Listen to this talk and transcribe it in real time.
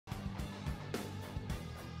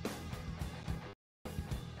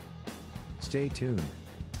Stay tuned.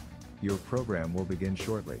 Your program will begin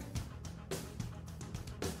shortly.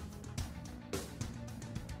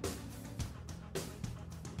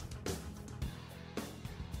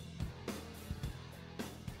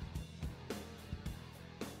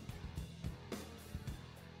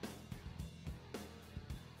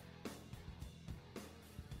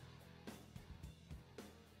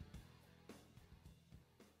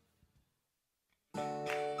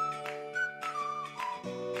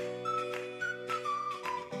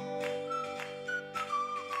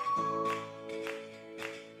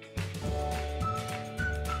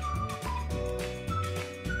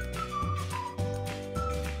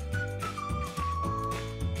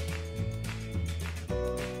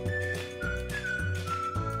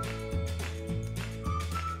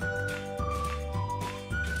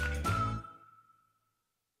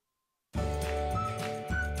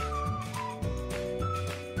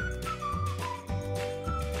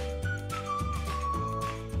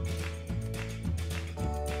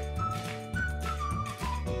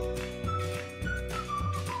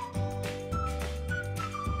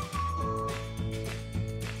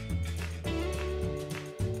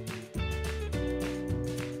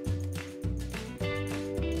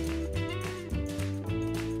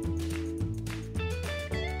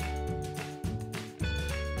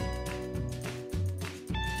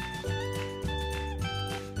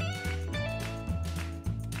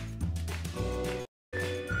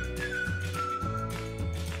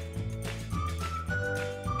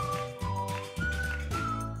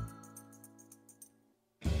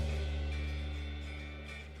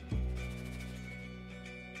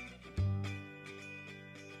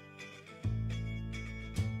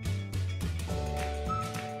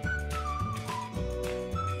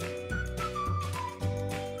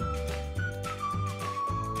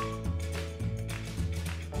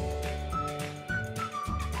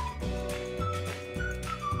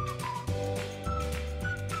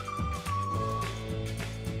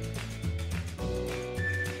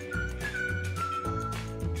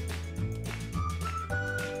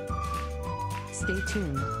 Stay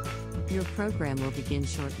tuned. Your program will begin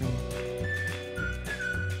shortly.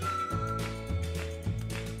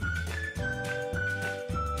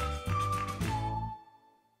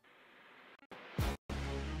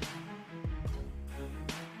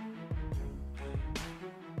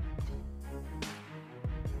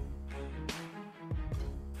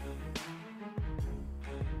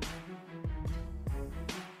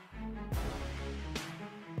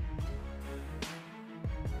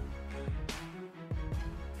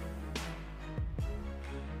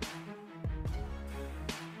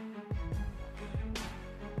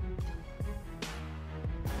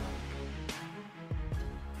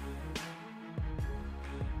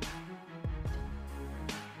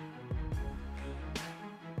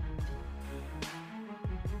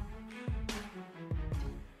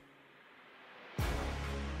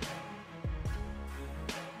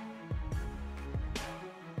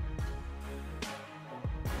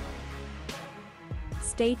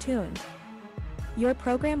 Stay tuned. Your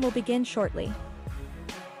program will begin shortly.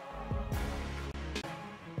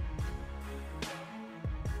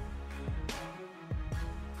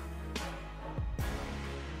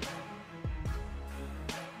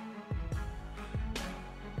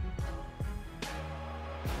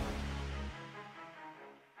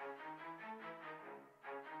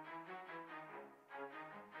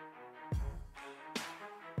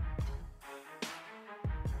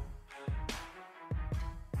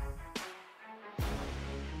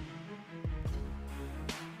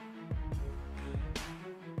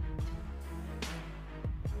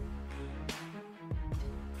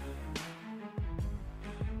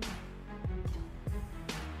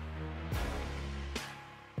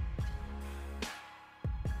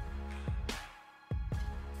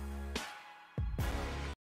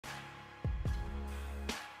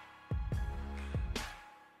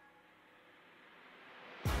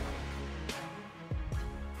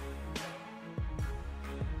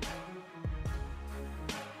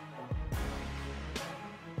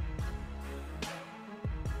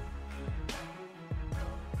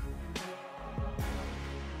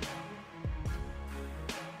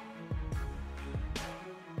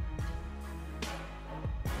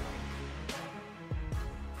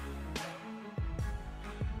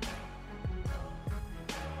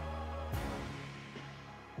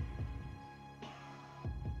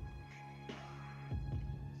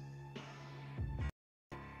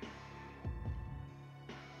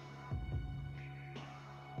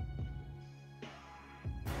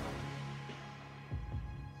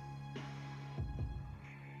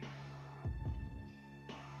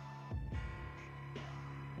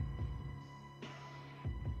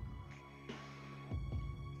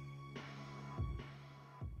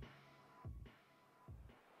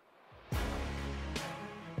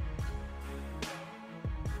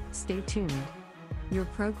 Stay tuned. Your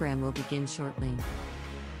program will begin shortly.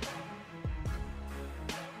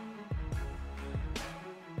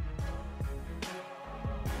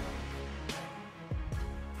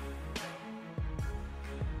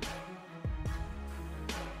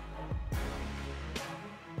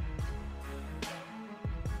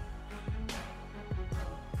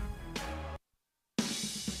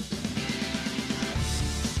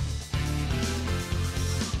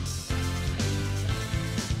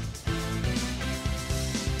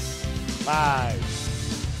 Live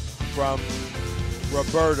from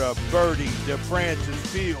Roberta Birdie DeFrancis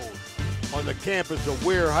Field on the campus of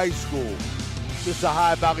Weir High School. This is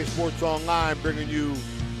High Valley Sports Online bringing you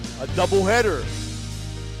a doubleheader.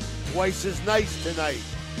 Twice as nice tonight.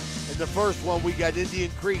 In the first one, we got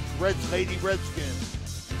Indian Creek Lady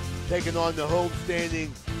Redskins taking on the homestanding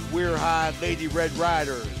Weir High Lady Red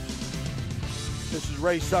Riders. This is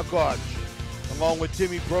Ray Suckoch, along with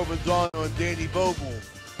Timmy Provenzano and Danny Vogel.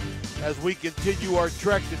 As we continue our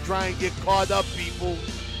trek to try and get caught up, people.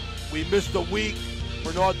 We missed a week.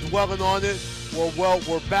 We're not dwelling on it.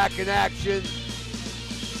 We're back in action.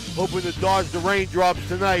 Hoping to dodge the raindrops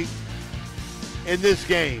tonight in this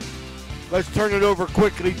game. Let's turn it over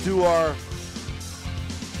quickly to our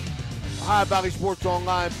High Valley Sports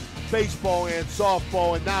Online baseball and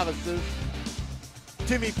softball analysis.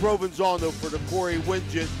 Timmy Provenzano for the Corey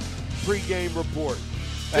Wingett pregame report.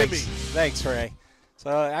 Timmy. Thanks, Ray. So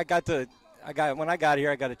when I got here,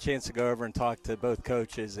 I got a chance to go over and talk to both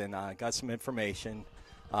coaches and got some information.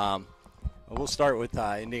 We'll start with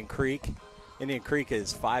Indian Creek. Indian Creek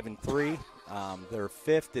is 5-3. They're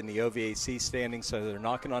fifth in the OVAC standing, so they're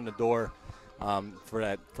knocking on the door for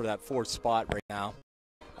that fourth spot right now.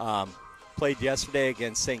 Played yesterday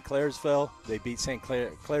against St. Clairsville. They beat St.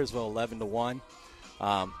 Clairsville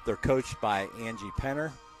 11-1. They're coached by Angie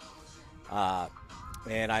Penner.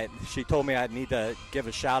 And she told me I'd need to give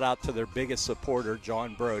a shout out to their biggest supporter,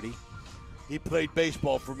 John Brody. He played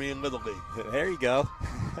baseball for me in Little League. There you go.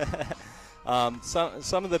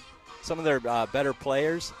 Some of their better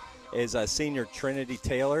players is senior Trinity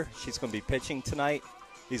Taylor. She's going to be pitching tonight.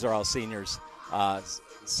 These are all seniors.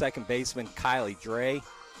 Second baseman Kylie Dre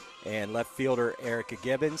and left fielder Erica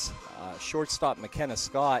Gibbons. Shortstop McKenna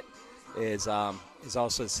Scott is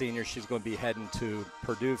also a senior. She's going to be heading to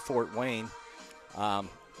Purdue Fort Wayne.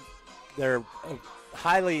 They're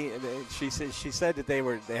highly. She said that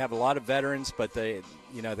they have a lot of veterans, but they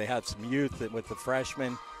have some youth with the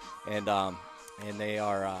freshmen, and they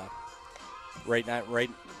are right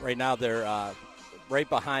now they're right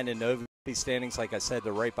behind in Nova standings. Like I said,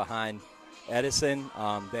 they're right behind Edison.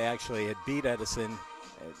 They actually had beat Edison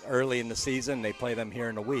early in the season. They play them here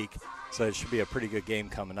in a week, so it should be a pretty good game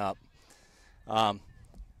coming up.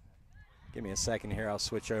 Give me a second here. I'll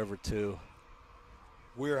switch over to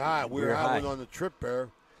Weir High. Weir High went on the trip there.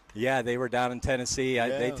 Yeah, they were down in Tennessee. I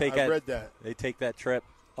read that. They take that trip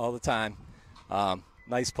all the time.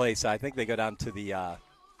 Nice place. I think they go down to the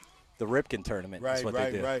Ripken tournament. Right, is what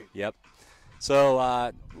they do. Right. Yep.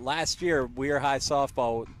 So last year, Weir High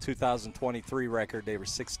softball 2023 record, they were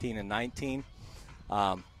 16-19.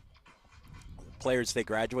 Players they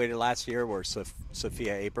graduated last year were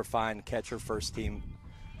Sophia Aperfine, catcher, first team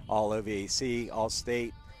All OVAC, All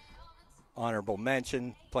State. Honorable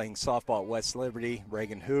mention, playing softball at West Liberty,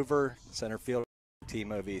 Reagan Hoover, center fielder, team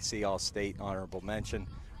OVAC, All-State, honorable mention.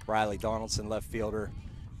 Riley Donaldson, left fielder,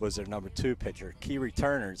 was their number 2 pitcher. Key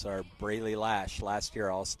returners are Braylee Lash, last year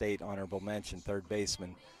All-State, honorable mention, third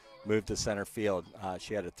baseman, moved to center field.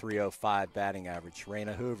 She had a .305 batting average.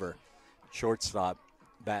 Raina Hoover, shortstop,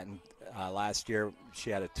 batting last year,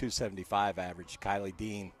 she had a .275 average. Kylie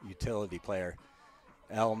Dean, utility player.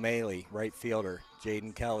 Elle Maley, right fielder.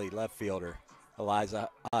 Jaden Kelly, left fielder. Eliza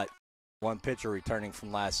Hutt, one pitcher returning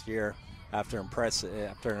from last year after an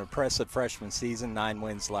impressive freshman season, 9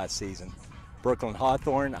 wins last season. Brooklyn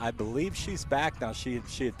Hawthorne, I believe she's back now. She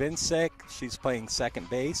had been sick. She's playing second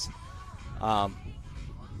base. And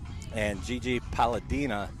Gigi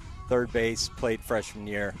Palladina, third base, played freshman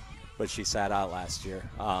year, but she sat out last year.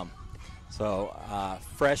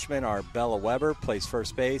 Freshmen are Bella Weber, plays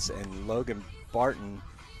first base, and Logan Barton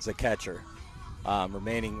is a catcher.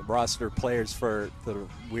 Remaining roster players for the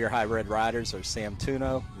Weir High Red Riders are Sam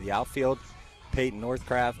Tuno, the outfield, Peyton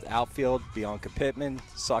Northcraft, outfield, Bianca Pittman,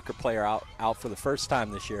 soccer player out for the first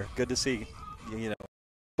time this year. Good to see,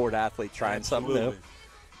 sport athlete trying something new.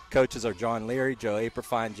 Coaches are John Leary, Joe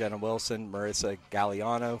Aperfine, Jenna Wilson, Marissa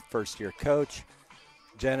Galliano, first-year coach.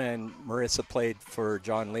 Jenna and Marissa played for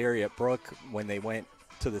John Leary at Brook when they went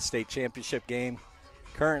to the state championship game.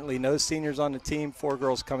 Currently, no seniors on the team, 4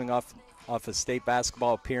 girls coming off off a state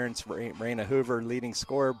basketball appearance, Raina Hoover, leading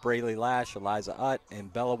scorer, Braylee Lash, Eliza Utt,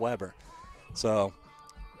 and Bella Weber. So,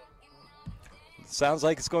 sounds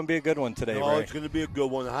like it's going to be a good one today, Oh, Ray. it's going to be a good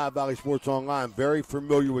one. Ohio Valley Sports Online, very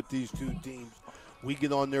familiar with these two teams. We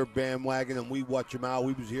get on their bandwagon and we watch them out.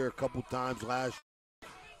 We was here a couple times last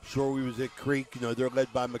year. Sure, we was at Creek. You know, they're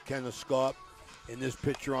led by McKenna Scott. In this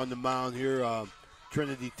picture on the mound here,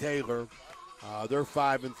 Trinity Taylor. They're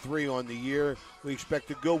 5-3 on the year. We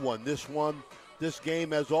expect a good one. This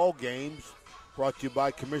game, as all games, brought to you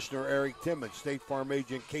by Commissioner Eric Timmons, State Farm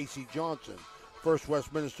Agent Casey Johnson, First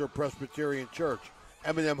Westminster Presbyterian Church,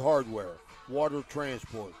 M&M Hardware, Water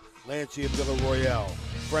Transport, Lancia Villa Royale,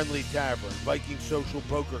 Friendly Tavern, Viking Social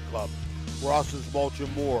Poker Club, Ross's Mulch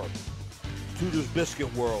and More, Tudor's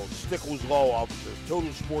Biscuit World, Stickles Law Officers,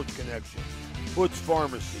 Total Sports Connection, Hood's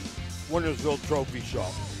Pharmacy, Wintersville Trophy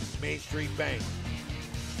Shop, Main Street Bank,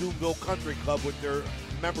 Steubenville Country Club with their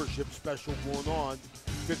membership special going on,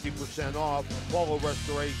 50% off, Apollo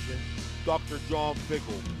Restoration, Dr. John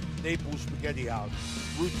Figgle, Naples Spaghetti House,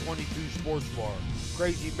 Route 22 Sports Bar,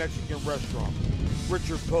 Crazy Mexican Restaurant,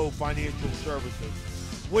 Richard Poe Financial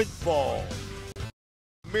Services, Windfall,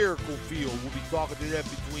 Miracle Field, we'll be talking to them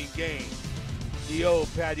between games, the O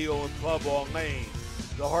Patio and Pub on Lane,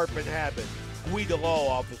 the Harp and Habit, Guida Law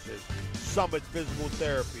Offices, Summit Physical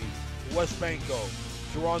Therapy, West Banco,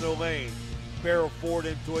 Toronto Lane, Barrel Ford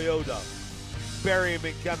and Toyota, Barium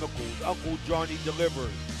and Chemicals, Uncle Johnny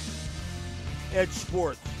Delivers, Ed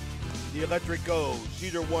Sports, The Electric O,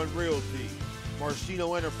 Cedar One Realty,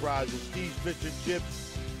 Marcino Enterprises, Steve's Fish and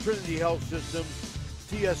Chips, Trinity Health Systems,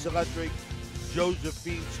 TS Electric,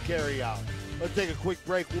 Josephine's Carryout. Let's take a quick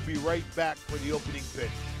break. We'll be right back for the opening pitch.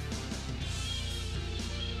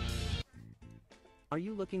 Are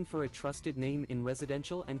you looking for a trusted name in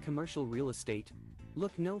residential and commercial real estate?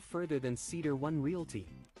 Look no further than Cedar One Realty.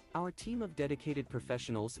 Our team of dedicated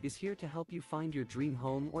professionals is here to help you find your dream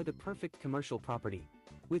home or the perfect commercial property.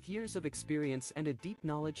 With years of experience and a deep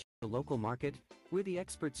knowledge of the local market, we're the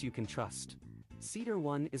experts you can trust. Cedar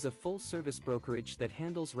One is a full-service brokerage that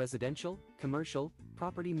handles residential, commercial,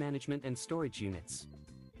 property management and storage units.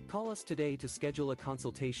 Call us today to schedule a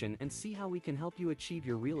consultation and see how we can help you achieve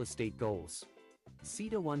your real estate goals.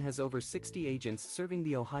 Cedar One has over 60 agents serving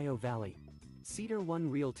the Ohio Valley. Cedar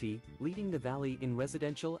One Realty, leading the Valley in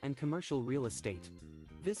residential and commercial real estate.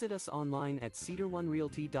 Visit us online at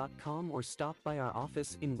cedaronerealty.com or stop by our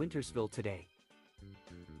office in Wintersville today.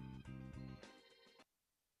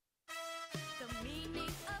 The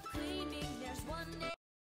meaning of cleaning, there's one name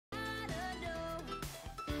I know.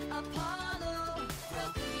 Apollo Pro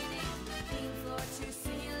Cleaning, clean floor to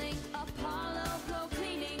ceiling. Apollo Pro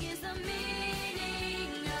Cleaning is the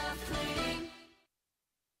meaning of cleaning.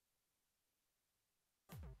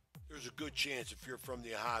 There's a good chance if you're from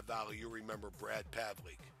the Ohio Valley, you'll remember Brad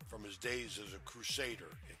Pavlik from his days as a crusader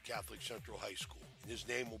at Catholic Central High School. And his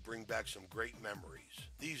name will bring back some great memories.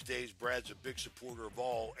 These days, Brad's a big supporter of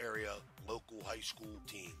all area local high school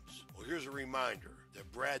teams. Well, here's a reminder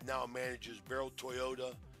that Brad now manages Barrel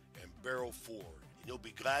Toyota and Barrel Ford. And he'll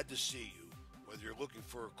be glad to see you, whether you're looking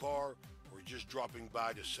for a car or just dropping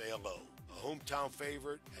by to say hello. A hometown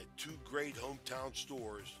favorite at two great hometown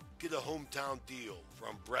stores. Get a hometown deal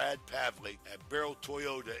from Brad Pavlik at Barrel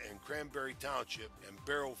Toyota in Cranberry Township and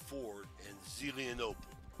Barrel Ford in Zelienople.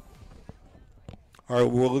 All right,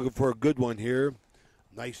 we're looking for a good one here.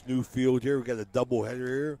 Nice new field here. We got a doubleheader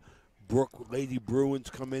here. Lady Bruins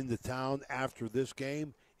come into town after this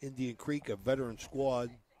game. Indian Creek, a veteran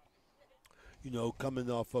squad, you know,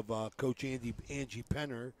 coming off of Coach Angie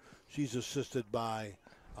Penner. She's assisted by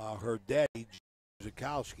her daddy,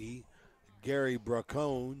 Zakowski, Gary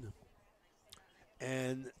Bracone,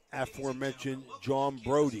 and aforementioned John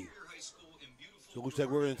Brody. So it looks like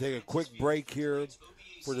we're going to take a quick break here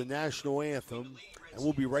for the national anthem, and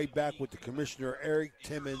we'll be right back with the Commissioner Eric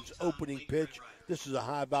Timmons opening pitch. This is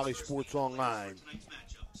Ohio Valley Sports Online.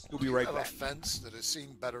 We'll be right Have back. a fence that has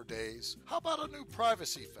seen better days? How about a new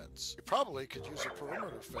privacy fence? You probably could use a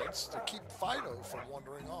perimeter fence to keep Fido from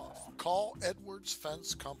wandering off. Call Edwards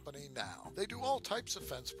Fence Company now. They do all types of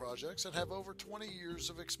fence projects and have over 20 years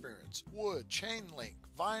of experience. Wood, chain link,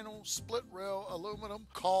 vinyl, split rail, aluminum.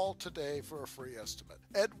 Call today for a free estimate.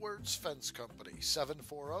 Edwards Fence Company,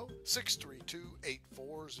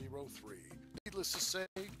 740-632-8403. Needless to say,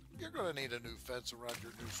 you're going to need a new fence around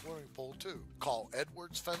your new swimming pool, too. Call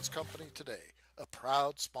Edwards Fence Company today, a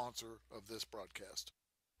proud sponsor of this broadcast.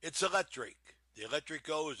 It's Electric. The Electric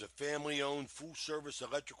O is a family-owned, full-service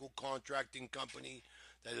electrical contracting company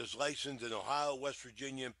that is licensed in Ohio, West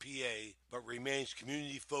Virginia, and PA, but remains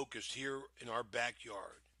community-focused here in our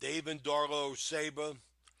backyard. Dave and Darla Oseba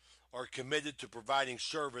are committed to providing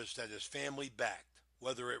service that is family-backed.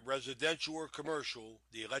 Whether it residential or commercial,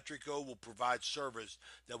 the Electrico will provide service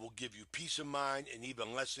that will give you peace of mind and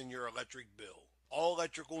even lessen your electric bill. All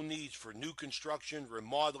electrical needs for new construction,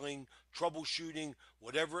 remodeling, troubleshooting,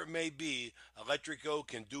 whatever it may be, Electrico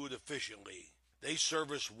can do it efficiently. They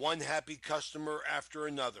service one happy customer after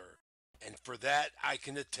another, and for that I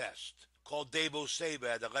can attest. Call Dave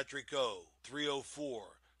Oseba at Electrico,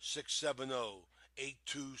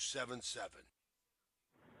 304-670-8277.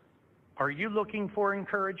 Are you looking for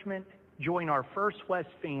encouragement? Join our First West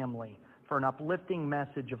family for an uplifting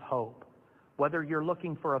message of hope. Whether you're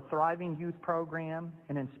looking for a thriving youth program,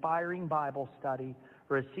 an inspiring Bible study,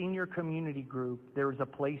 or a senior community group, there is a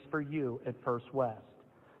place for you at First West.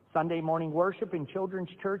 Sunday morning worship in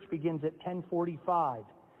Children's Church begins at 10:45.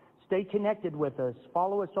 Stay connected with us.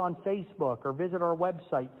 Follow us on Facebook or visit our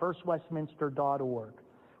website, firstwestminster.org.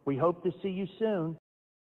 We hope to see you soon.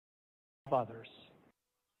 Others.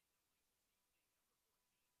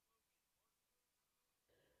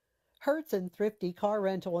 Hertz and Thrifty Car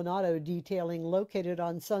Rental and Auto Detailing, located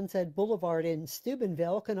on Sunset Boulevard in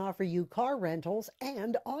Steubenville, can offer you car rentals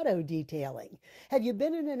and auto detailing. Have you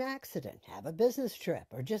been in an accident, have a business trip,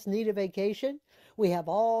 or just need a vacation? We have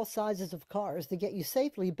all sizes of cars to get you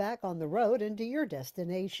safely back on the road and to your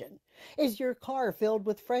destination. Is your car filled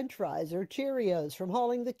with French fries or Cheerios from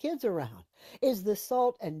hauling the kids around? Is the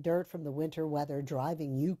salt and dirt from the winter weather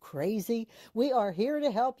driving you crazy? We are here to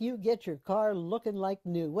help you get your car looking like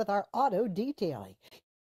new with our auto detailing.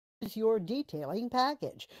 Is your detailing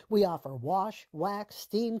package. We offer wash, wax,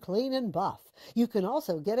 steam, clean, and buff. You can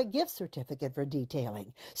also get a gift certificate for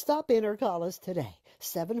detailing. Stop in or call us today,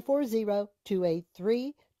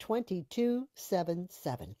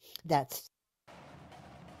 740-283-2277. That's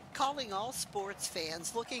calling all sports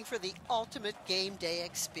fans looking for the ultimate game day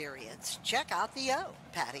experience. Check out the O,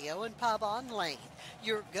 Patio and Pub on Lane,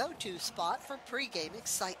 your go-to spot for pregame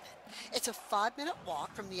excitement. It's a 5-minute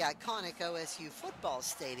walk from the iconic OSU football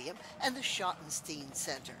stadium and the Schottenstein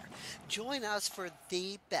Center. Join us for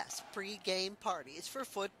the best pregame parties for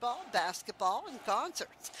football, basketball, and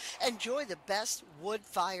concerts. Enjoy the best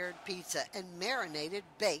wood-fired pizza and marinated,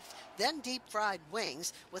 baked, then deep-fried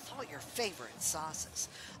wings with all your favorite sauces.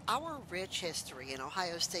 Our rich history in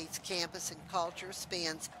Ohio State's campus and culture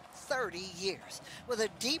spans 30 years, with a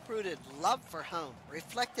deep-rooted love for home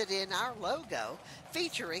reflected in our logo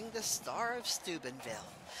featuring the Star of Steubenville.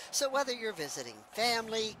 So whether you're visiting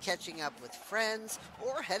family, catching up with friends,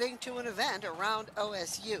 or heading to an event around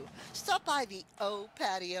OSU, stop by the O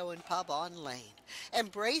Patio and Pub on Lane.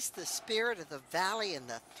 Embrace the spirit of the Valley and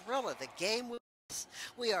the thrill of the game with us.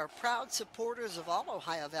 We are proud supporters of all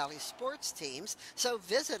Ohio Valley sports teams, so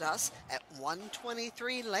visit us at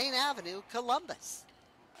 123 Lane Avenue, Columbus.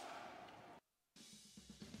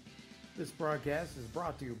 This broadcast is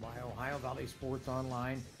brought to you by Ohio Valley Sports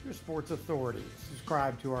Online, your sports authority.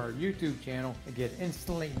 Subscribe to our YouTube channel and get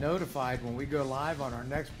instantly notified when we go live on our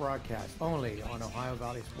next broadcast, only on Ohio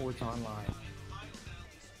Valley Sports Online.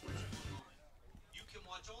 You can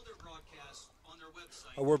watch all their broadcasts on their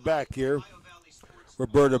website. We're back here.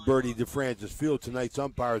 Roberta Birdie DeFrancis Field. Tonight's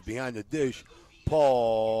umpires behind the dish.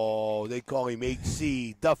 Paul, they call him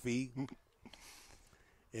HC Duffy,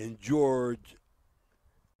 and George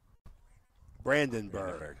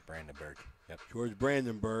Brandenburg. Yep. George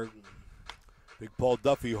Brandenburg. Big Paul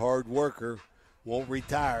Duffy, hard worker, won't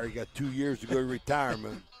retire. He got 2 years to go to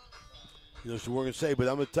retirement. So we're going to say, but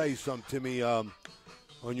I'm going to tell you something, Timmy, on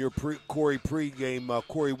your Corey pregame,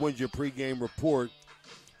 Corey wins your pregame report.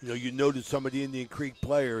 You noted some of the Indian Creek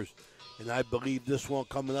players, and I believe this one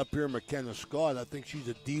coming up here, McKenna Scott, I think she's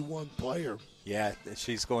a D1 player. Yeah,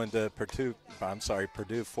 she's going to Purdue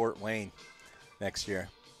Fort Wayne next year.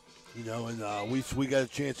 And we got a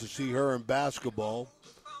chance to see her in basketball.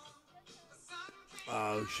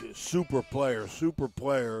 Super player,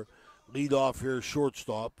 lead off here,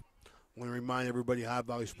 shortstop. I want to remind everybody, High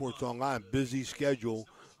Valley Sports Online, busy schedule.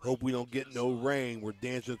 Hope we don't get no rain. We're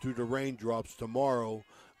dancing through the raindrops tomorrow.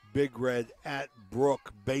 Big Red at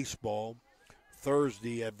Brook Baseball.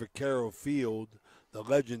 Thursday at Vaquero Field, the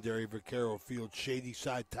legendary Vaquero Field, Shady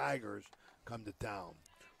Side Tigers come to town.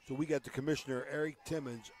 So we got the Commissioner, Eric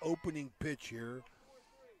Timmons, opening pitch here.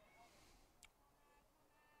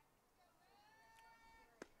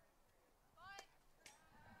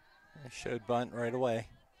 Showed bunt right away.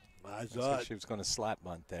 Eyes Looks up. like she was going to slap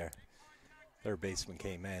bunt there. Third baseman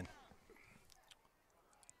came in.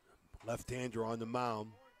 Left-hander on the mound.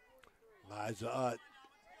 Liza Utt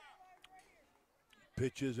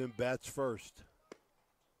pitches and bats first.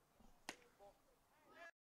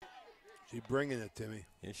 She's bringing it, Timmy.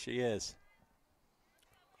 Yes, she is.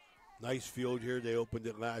 Nice field here. They opened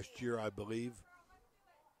it last year, I believe.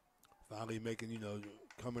 Finally making,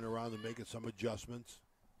 coming around and making some adjustments.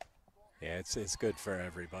 Yeah, it's good for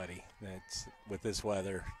everybody. That's with this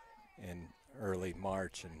weather in early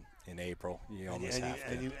March and in April, you almost have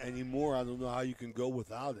to. Anymore, I don't know how you can go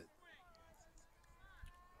without it.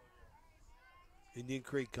 Indian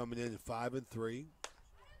Creek coming in at 5-3.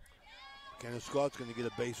 Kennescott's going to get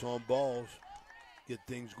a base on balls, get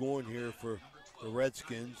things going here for the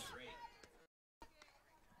Redskins.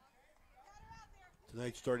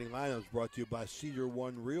 Tonight's starting lineup is brought to you by Cedar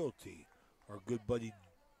One Realty. Our good buddy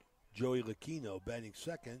Joey Lucchino batting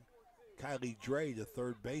second. Kylie Dre, the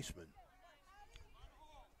third baseman.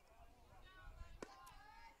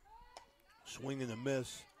 Swing and a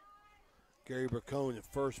miss. Gary Bracone at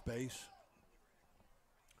first base.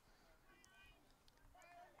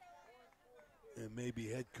 And maybe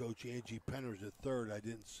head coach Angie Penners at third. I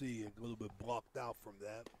didn't see, a little bit blocked out from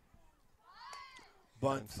that.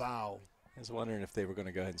 Bunt foul. I was wondering if they were going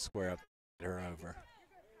to go ahead and square up her over.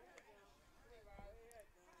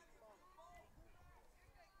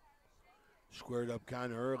 Squared up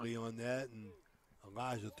kind of early on that, and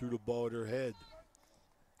Elijah threw the ball at her head,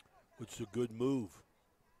 which is a good move.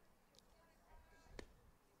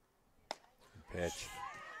 Pitch.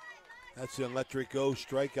 That's the electric O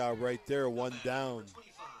strikeout right there, one down.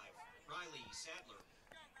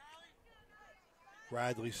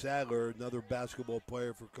 Bradley Sadler, another basketball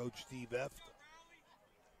player for Coach Steve F.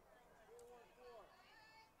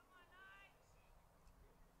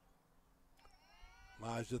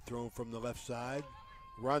 Elijah thrown from the left side.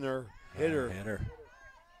 Runner, hitter.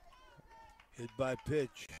 Hit by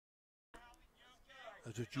pitch.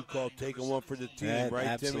 That's what you call taking one for the team, Yeah, right,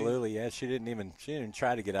 absolutely. Timmy? Yeah, she didn't even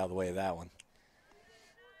try to get out of the way of that one.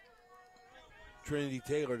 Trinity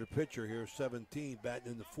Taylor, the pitcher here, 17,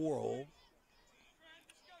 batting in the 4-hole.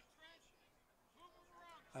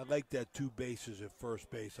 I like that 2 bases at first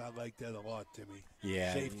base. I like that a lot, Timmy.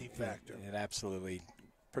 Yeah. Safety factor. It absolutely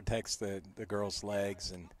protects the girl's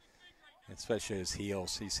legs and especially his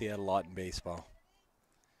heels. You see that a lot in baseball.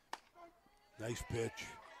 Nice pitch.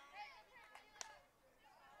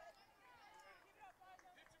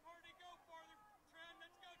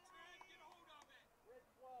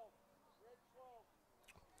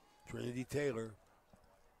 Trinity Taylor.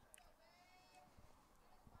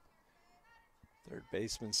 Third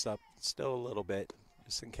baseman's up still a little bit,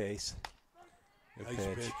 just in case. Good nice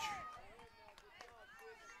pitch.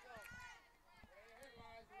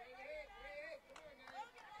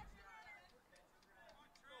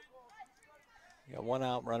 You got 1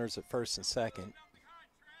 out, runners at first and second.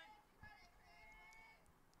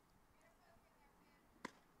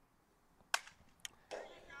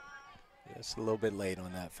 Just a little bit late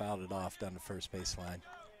on that. Fouled it off down the first baseline.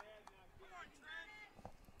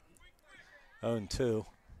 0-2.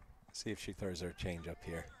 See if she throws her change up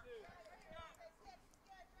here.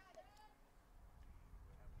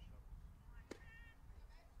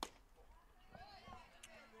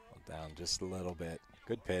 Down just a little bit.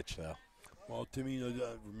 Good pitch, though. Well, Timmy,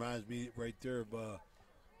 that reminds me right there of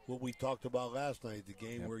what we talked about last night, the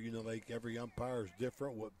game where, like every umpire is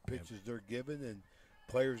different, what pitches they're given, and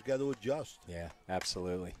players got to adjust. Yeah,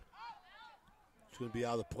 absolutely. It's going to be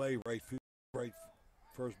out of play right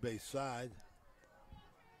first base side.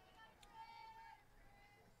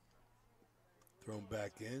 Thrown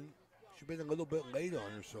back in. She's been a little bit late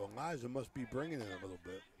on her, so Eliza must be bringing it a little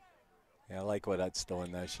bit. Yeah, I like what that's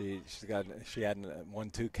doing though. She had a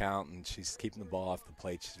 1-2 count and she's keeping the ball off the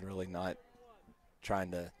plate. She's really not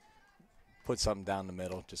trying to put something down the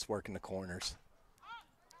middle, just working the corners.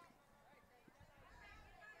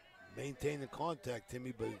 Maintain the contact,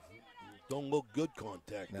 Timmy, but don't look good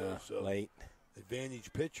contact. No, though, so late.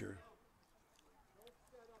 Advantage pitcher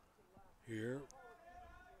here.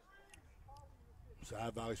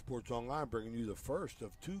 Side Valley Sports Online bringing you the first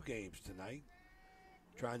of 2 games tonight.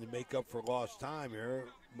 Trying to make up for lost time here.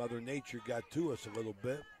 Mother Nature got to us a little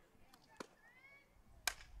bit.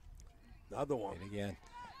 Another one. And again,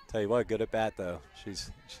 tell you what, good at bat though.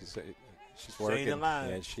 She's working. Staying alive.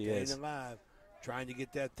 Yeah, she is. Staying alive. Trying to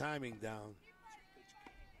get that timing down.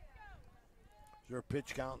 Is there a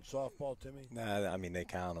pitch count in softball, Timmy? Nah, I mean they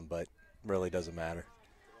count them, but really doesn't matter.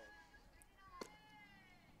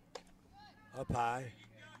 Up high.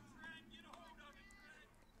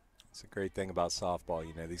 It's a great thing about softball.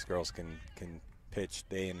 These girls can pitch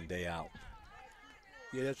day in and day out.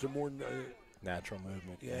 Yeah, that's a more natural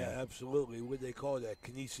movement. Yeah, absolutely. What they call that?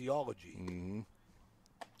 Kinesiology. Mm-hmm.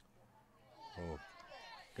 Oh,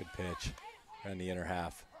 good pitch. On the inner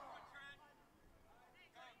half.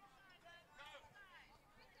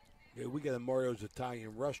 Yeah, we got a Mario's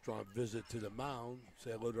Italian restaurant visit to the mound.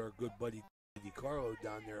 Say hello to our good buddy DiCarlo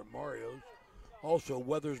down there at Mario's. Also,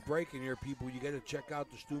 weather's breaking here, people. You got to check out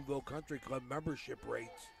the Steubenville Country Club membership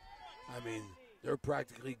rates. I mean, they're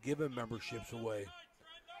practically giving memberships away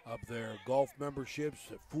up there. Golf memberships,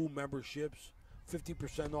 food memberships,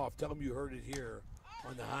 50% off. Tell them you heard it here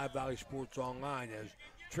on the High Valley Sports Online as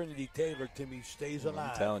Trinity Taylor, Timmy, stays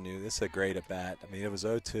alive. I'm telling you, this is a great at bat. I mean, it was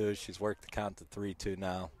 0-2. She's worked the count to 3-2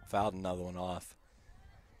 now. Fouled another one off.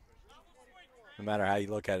 No matter how you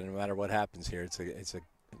look at it, no matter what happens here, it's a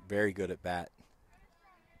very good at bat.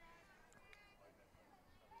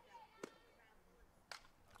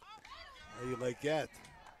 How you like that?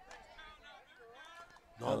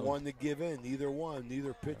 Not one to give in,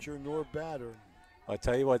 neither pitcher nor batter. I'll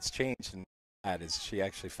tell you what's changed in that is she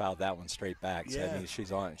actually fouled that one straight back. So Yeah. I mean,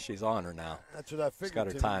 she's on her now. That's what I figured. She's got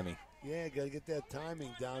her Timmy. timing. Yeah, got to get that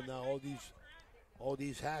timing down now. All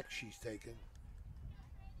these hacks she's taking.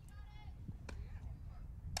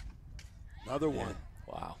 Another one.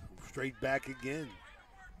 Wow. Straight back again.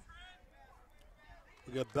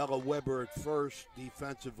 We got Bella Weber at first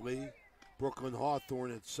defensively. Brooklyn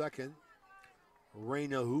Hawthorne at second.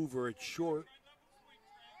 Raina Hoover at short.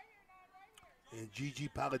 And Gigi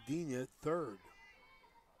Palladina at third.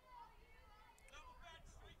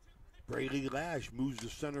 Braylee Lash moves to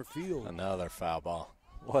center field. Another foul ball.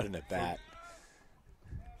 What an at bat.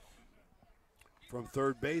 From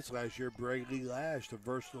third base last year, Braylee Lash, the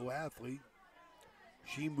versatile athlete.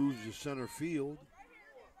 She moves to center field.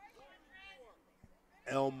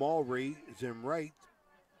 El Mulry is in right.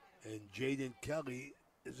 And Jaden Kelly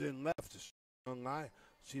is in left.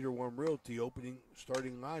 Cedar One Realty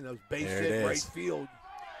starting lineups. Base There it hit, is. right field.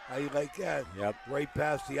 How you like that? Yep. Right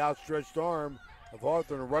past the outstretched arm of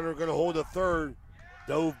Hawthorne. A runner going to hold a third.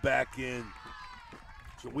 Dove back in.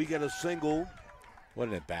 So we got a single. What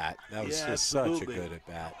an at bat. That was Yeah, just absolutely. such a good at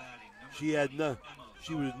bat.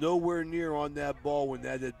 She was nowhere near on that ball when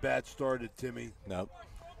that at bat started, Timmy. Nope.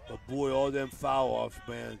 But boy, all them foul offs,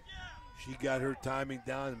 man. She got her timing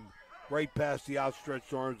down and right past the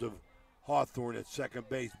outstretched arms of Hawthorne at second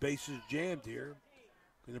base. Bases jammed here.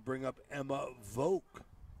 Going to bring up Emma Volk,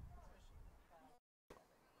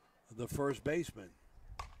 the first baseman.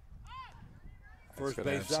 First That's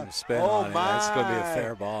gonna base have some out. spin Oh on it. my! That's going to be a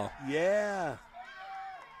fair ball. Yeah.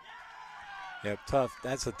 Yep, tough.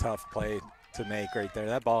 That's a tough play to make right there.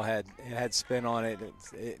 That ball had spin on it.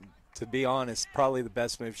 To be honest, probably the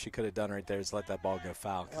best move she could have done right there is let that ball go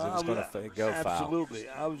foul because it was going to go foul. Absolutely.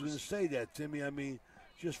 I was going to say that, Timmy. I mean,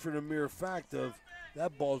 just for the mere fact of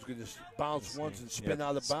that ball's going to bounce once and spin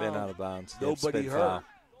out of bounds. Spin out of bounds. Yep, Nobody spin hurt. foul.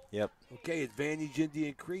 Yep. Okay, advantage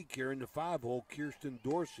Indian Creek here in the 5-hole. Kirsten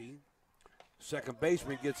Dorsey, second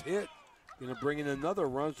baseman, gets hit. Going to bring in another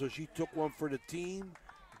run, so she took one for the team.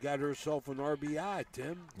 Got herself an RBI,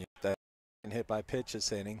 Tim. Yep, that hit by pitch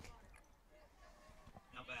this inning.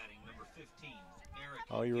 Now batting, number 15, Eric.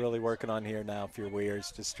 All you're really working on here now for your Weir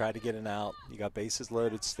is just try to get an out. You got bases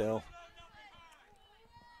loaded still.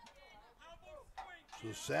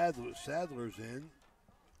 So Sadler's in.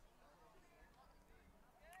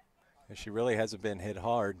 And she really hasn't been hit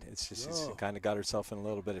hard. It's just she's No. kind of got herself in a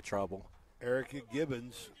little bit of trouble. Erica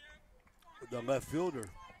Gibbons, the left fielder.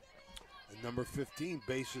 And number 15,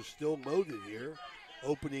 bases still loaded here.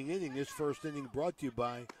 Opening inning, this first inning brought to you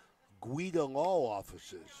by Guida Law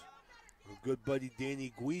Offices. Our good buddy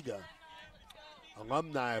Danny Guida,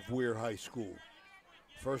 alumni of Weir High School.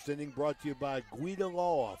 First inning brought to you by Guida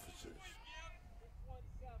Law Offices.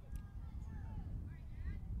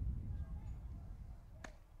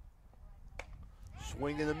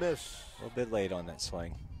 Swing and a miss. A little bit late on that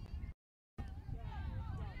swing.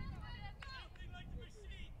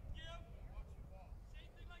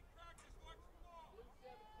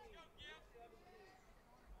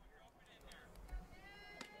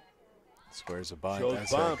 Squares a bunt. Shows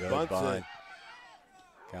That's bunt, a good bunts bunt. it.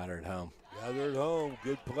 Got her at home. Got her at home.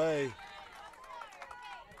 Good play.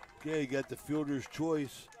 Okay, you got the fielder's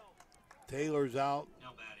choice. Taylor's out.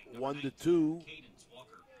 1-2.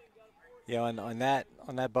 Yeah, on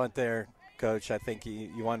that bunt there, Coach, I think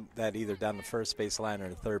you want that either down the first base line or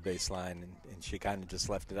the third base line, and she kind of just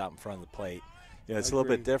left it out in front of the plate. You know, it's a little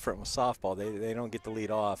bit different with softball. They don't get the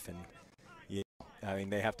lead off, and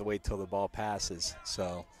they have to wait till the ball passes.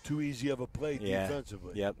 So too easy of a play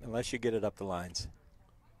defensively. Yep, unless you get it up the lines.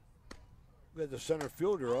 We got the center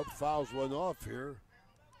fielder up. Fouls one off here.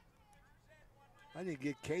 I didn't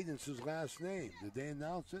get Cadence's last name. Did they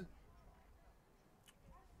announce it?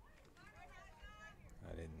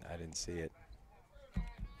 I didn't see it.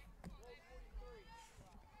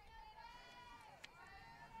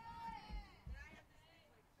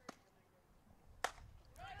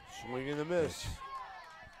 this.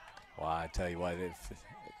 Well, I tell you what, if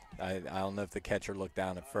I don't know if the catcher looked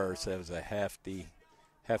down at first. That was a hefty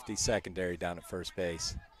secondary down at first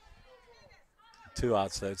base. 2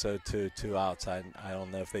 outs, though. It's 0-2, 2 outs. I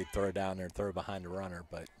don't know if they throw it down there and throw behind the runner,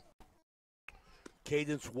 but.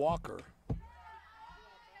 Cadence Walker.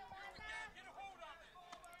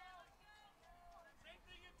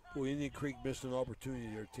 Boy, Indian Creek missed an opportunity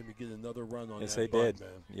there, Tim, to get another run on yes, that they bunt, did. Man.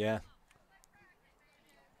 Yeah.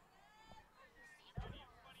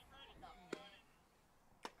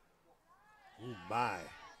 Oh, my.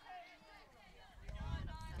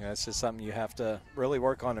 Yeah, it's just something you have to really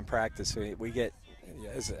work on in practice. We get,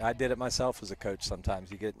 I did it myself as a coach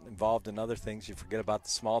sometimes. You get involved in other things. You forget about the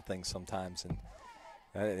small things sometimes.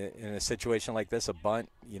 And in a situation like this, a bunt,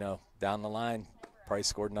 down the line, probably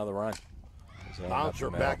scored another run. So Bouncer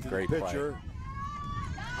back to the pitcher.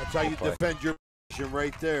 That's how you defend your position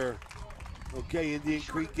right there. Okay, Indian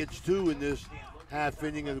Creek gets 2 in this half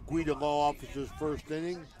inning of the Guida Law Officer's first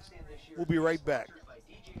inning. We'll be right back.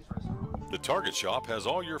 The Target Shop has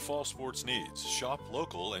all your fall sports needs. Shop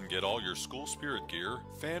local and get all your school spirit gear,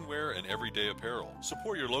 fan wear, and everyday apparel.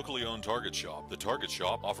 Support your locally owned Target Shop. The Target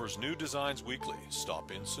Shop offers new designs weekly.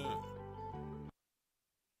 Stop in soon.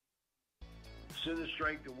 Center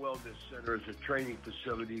Strength and Wellness Center is a training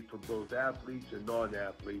facility for both athletes and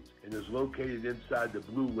non-athletes and is located inside the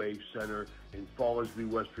Blue Wave Center in Fallersby,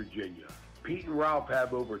 West Virginia. Pete and Ralph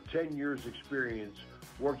have over 10 years experience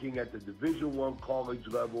working at the Division I college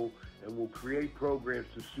level and will create programs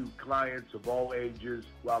to suit clients of all ages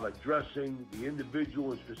while addressing the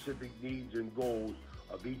individual and specific needs and goals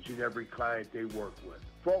of each and every client they work with.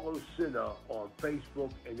 Follow Cinna on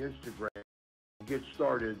Facebook and Instagram. Get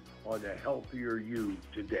started on a healthier you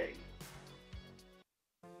today.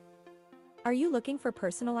 Are you looking for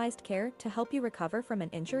personalized care to help you recover from an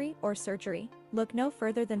injury or surgery? Look no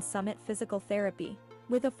further than Summit Physical Therapy.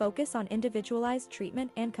 With a focus on individualized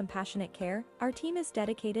treatment and compassionate care, our team is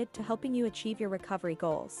dedicated to helping you achieve your recovery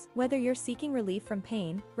goals. Whether you're seeking relief from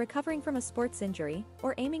pain, recovering from a sports injury,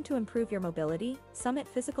 or aiming to improve your mobility, Summit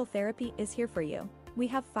Physical Therapy is here for you. We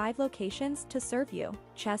have 5 locations to serve you: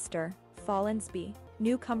 Chester, Fallensby,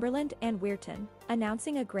 New Cumberland, and Weirton,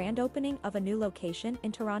 announcing a grand opening of a new location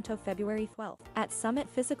in Toronto February 12th. At Summit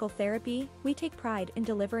Physical Therapy, we take pride in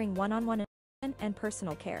delivering one-on-one and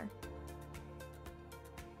personal care.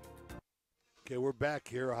 Okay, we're back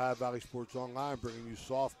here, Ohio Valley Sports Online, bringing you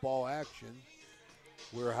softball action.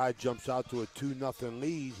 Weir High jumps out to a 2-0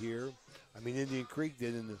 lead here. Indian Creek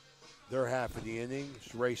did in their half of the inning.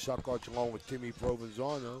 It's Ray Suckoch along with Timmy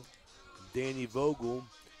Provenzano, Danny Vogel.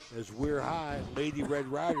 As Weir High, Lady Red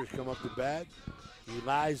Riders come up to bat.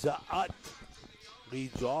 Eliza Utt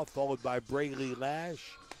leads off, followed by Brayley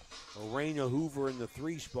Lash. Arena Hoover in the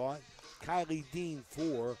 3 spot. Kylie Dean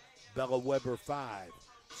 4, Bella Weber 5.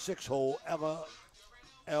 6-hole Ella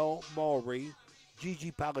L. Mulry,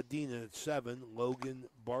 Gigi Palladina at 7, Logan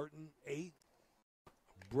Barton 8,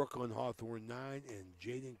 Brooklyn Hawthorne 9, and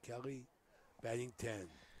Jaden Kelly batting 10.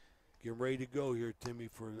 Getting ready to go here, Timmy,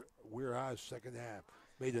 for Weir High's second half.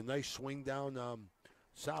 Made a nice swing down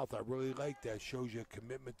south. I really like that. Shows you a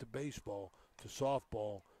commitment to baseball, to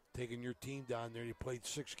softball, taking your team down there. You played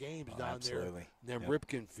 6 games down absolutely. there in them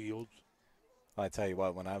Ripken fields. I tell you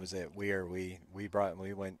what, when I was at Weir, we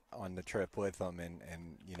went on the trip with them, and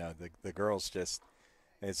the girls just,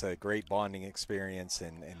 it's a great bonding experience,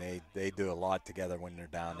 and they do a lot together when they're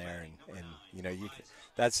down there, and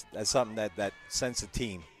that's something that sense of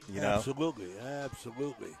team, Absolutely.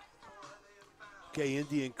 Okay,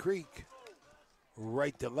 Indian Creek,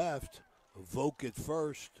 right to left, Volk at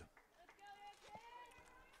first,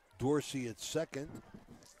 Dorsey at second,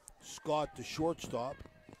 Scott the shortstop.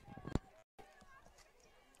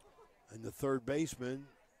 And the third baseman,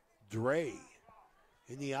 Dre,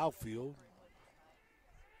 in the outfield.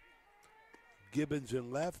 Gibbons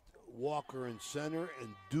in left, Walker in center, and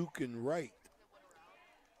Duke in right.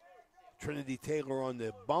 Trinity Taylor on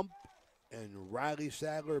the bump, and Riley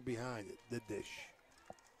Sadler behind it, the dish.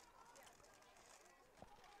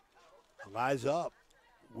 Eliza up,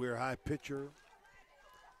 Weir High pitcher,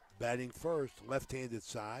 batting first, left-handed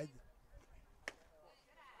side.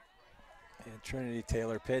 Yeah, Trinity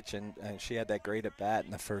Taylor pitch, and she had that great at bat in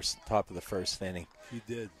the top of the first inning. She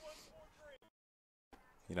did.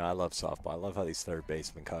 I love softball. I love how these third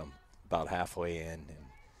basemen come about halfway in,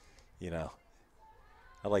 and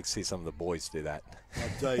I like to see some of the boys do that.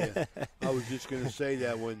 I'll tell you, I was just going to say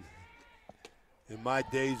that when in my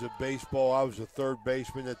days of baseball, I was a third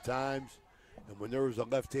baseman at times, and when there was a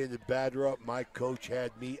left-handed batter up, my coach had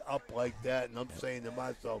me up like that, and I'm saying to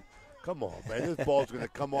myself, come on, man, this ball's going to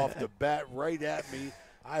come off the bat right at me.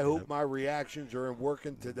 I hope my reactions are in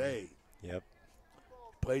working today. Yep.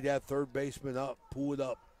 Play that third baseman up. Pull it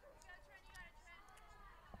up.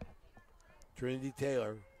 Trinity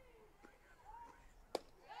Taylor.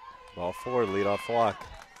 Ball 4, leadoff walk.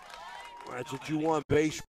 That's what you want,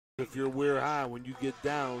 base. If you're Weir High, when you get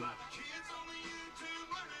down.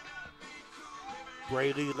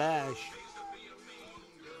 Braylee Lash.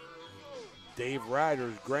 Dave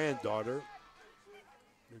Ryder's granddaughter.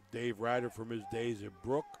 Dave Ryder from his days at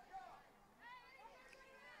Brook.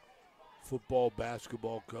 Football,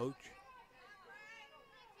 basketball coach.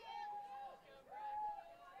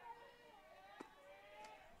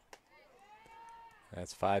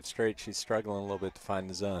 That's 5 straight. She's struggling a little bit to find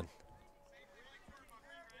the zone.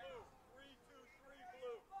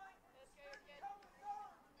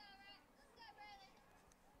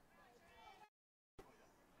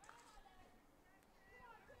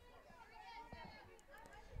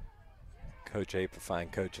 Coach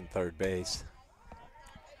Apefine coaching third base.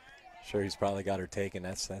 Sure, he's probably got her taken.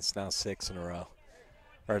 That's now 6 in a row.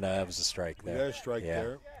 Or no, that was a strike there. Yeah, a strike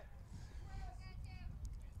there.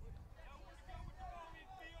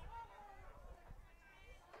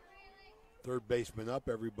 Third baseman up,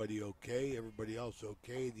 everybody okay. Everybody else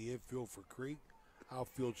okay. The infield for Creek.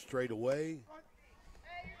 Outfield straight away.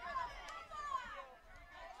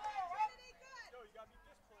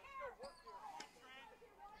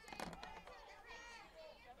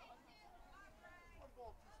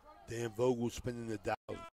 Dan Vogel spinning the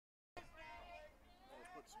dial.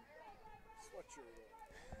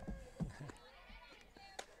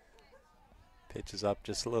 Pitch is up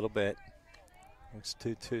just a little bit. It's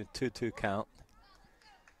 2-2 count.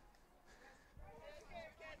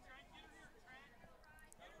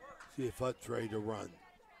 See if Hutt's ready to run.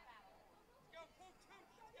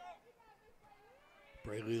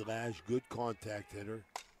 Braylee Lash, good contact hitter.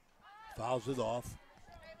 Fouls it off.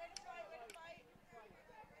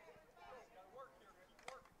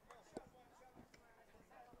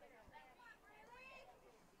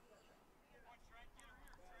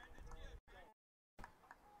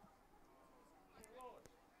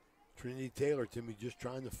 Trinity Taylor, Timmy, just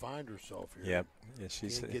trying to find herself here. Yep. Yeah,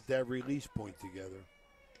 she's can't get that release point together.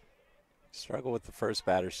 Struggle with the first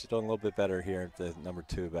batter. She's doing a little bit better here at the number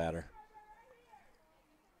 2 batter.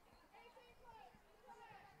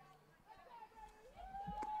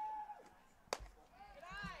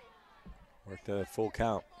 Worked a full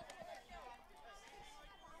count.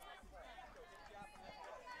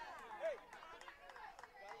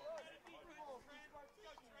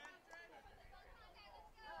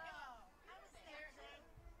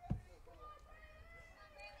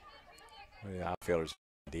 The outfielder's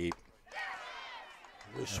deep.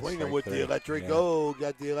 We're swinging with the electric go.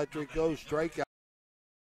 Got the electric go strikeout.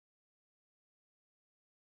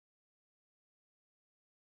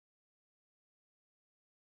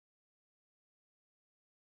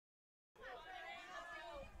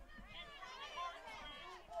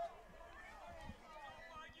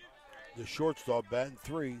 The shortstop batting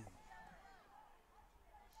 3.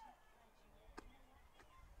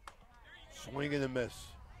 Swing and a miss.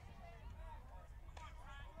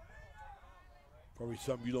 Probably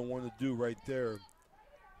something you don't want to do right there.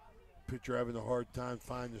 Pitcher having a hard time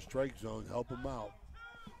finding the strike zone. Help him out.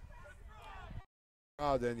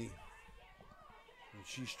 Out any. And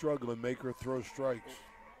she's struggling. Make her throw strikes.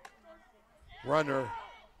 Runner.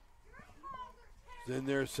 Is in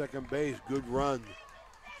there, second base. Good run.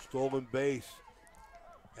 Stolen base.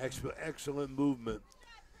 Excellent movement.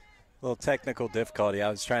 Little technical difficulty. I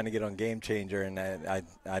was trying to get on Game Changer, and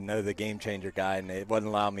I know the Game Changer guy, and it wouldn't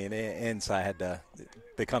allow me in, so I had to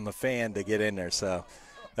become a fan to get in there. So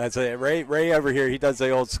that's it. Ray over here, he does the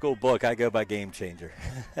old school book. I go by Game Changer.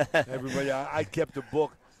 Everybody, I kept a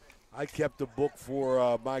book. I kept a book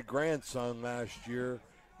for my grandson last year,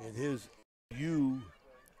 and his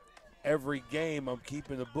every game, I'm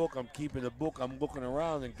keeping a book. I'm looking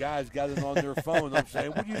around, and guys got it on their phone. I'm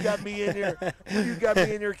saying, what do you got me in here? What do you got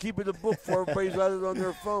me in here keeping the book for? Everybody's got it on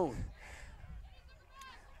their phone.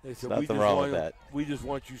 They said, nothing wrong with that. We just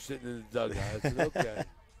want you sitting in the dugout. I said, okay.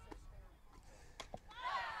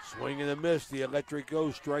 Swing and a miss. The electric go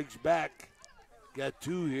strikes back. Got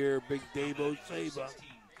 2 here. Big Dave Osaba.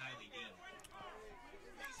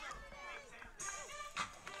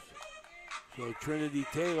 So Trinity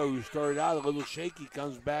Taylor, who started out a little shaky,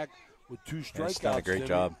 comes back with 2 strikeouts. She's done a great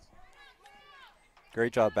job.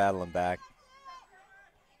 Great job battling back.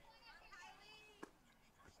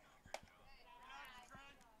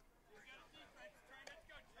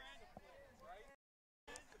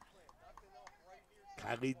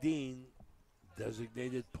 Kylie Dean,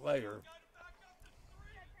 designated player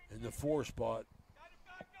in the 4 spot.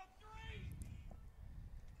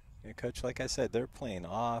 Yeah, Coach, like I said, they're playing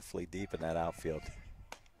awfully deep in that outfield.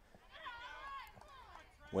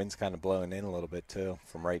 Wind's kind of blowing in a little bit, too,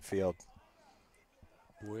 from right field.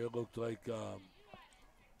 Boy, it looked like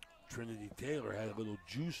Trinity Taylor had a little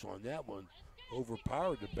juice on that one.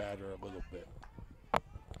 Overpowered the batter a little bit.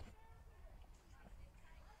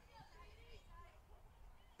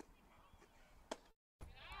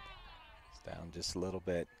 It's down just a little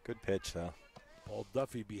bit. Good pitch, though. Paul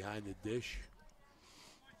Duffy behind the dish.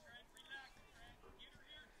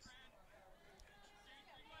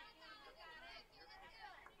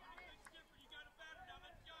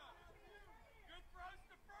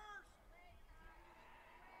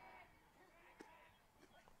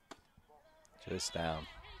 Just down.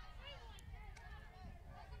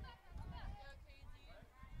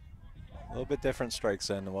 A little bit different strike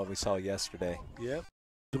zone than what we saw yesterday. Yep.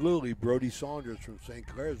 Absolutely. Brody Saunders from St.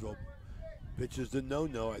 Clairsville pitches the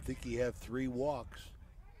no-no. I think he had 3 walks.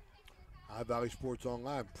 High Valley Sports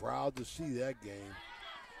Online, proud to see that game.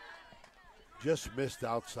 Just missed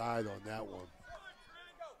outside on that one.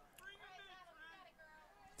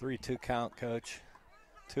 3-2 count, Coach.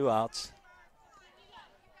 2 outs.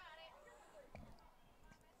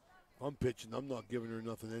 I'm pitching. I'm not giving her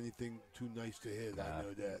anything too nice to hit. Nah. I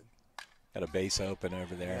know that. Got a base open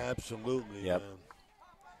over there. Absolutely, yep. Man.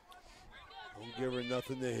 Don't give her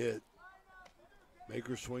nothing to hit. Make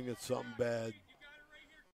her swing at something bad.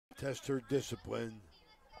 Test her discipline.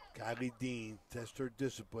 Kylie Dean, test her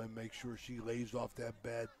discipline. Make sure she lays off that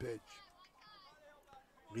bad pitch.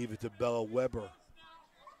 Leave it to Bella Weber.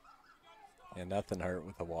 Yeah, nothing hurt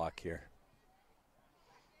with a walk here.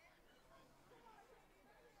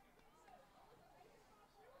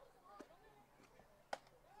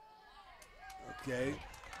 Okay.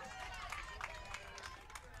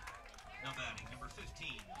 Now batting number 15,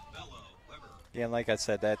 Bella Weber. Yeah, and like I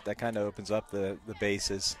said, that kind of opens up the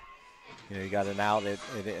bases. You know, you got an out at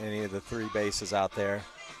any of the 3 bases out there.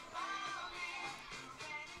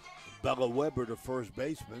 Bella Weber, the first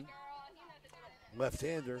baseman.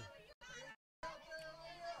 Left-hander.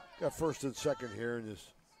 Got first and second here in this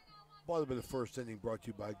bottom of the first inning, brought to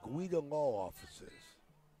you by Guida Law Offices.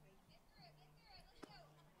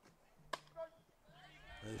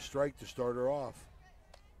 And a strike to start her off.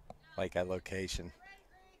 Like that location.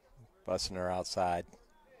 Busting her outside.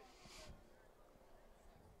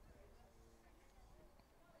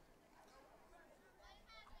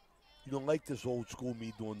 You don't like this old school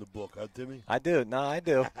me doing the book, huh, Timmy? I do. No, I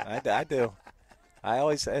do. I do. I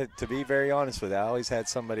always, to be very honest with you, I always had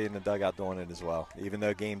somebody in the dugout doing it as well, even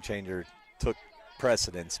though Game Changer took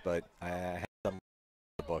precedence, but I had some in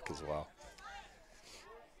the book as well.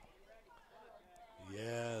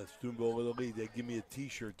 Yeah, Student Bowl Little League, they give me a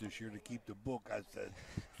T-shirt this year to keep the book. I said,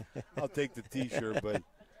 I'll take the T-shirt, but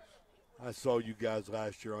I saw you guys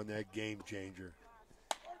last year on that Game Changer.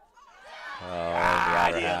 Oh,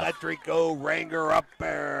 the Electrico Ranger up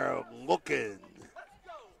there looking.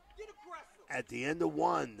 At the end of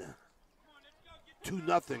 1,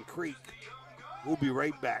 2-0 Creek. We'll be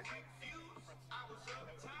right back.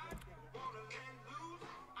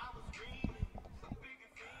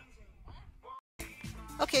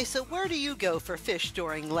 Okay, so where do you go for fish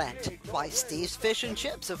during Lent? Why, Steve's Fish and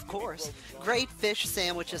Chips, of course. Great fish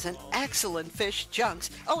sandwiches and excellent fish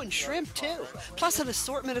junks. Oh, and shrimp, too. Plus an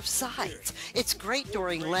assortment of sides. It's great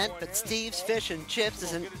during Lent, but Steve's Fish and Chips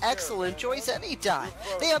is an excellent choice anytime.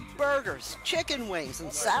 They have burgers, chicken wings,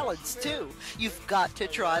 and salads, too. You've got to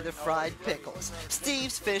try the fried pickles.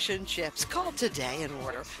 Steve's Fish and Chips. Call today and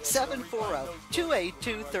order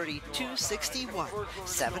 740-282-3261.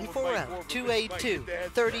 740-282-3261.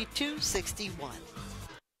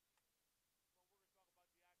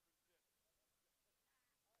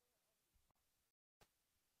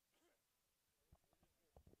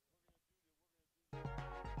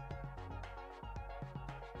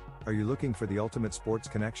 Are you looking for the ultimate sports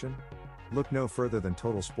connection? Look no further than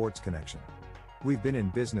Total Sports Connection. We've been in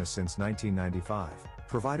business since 1995,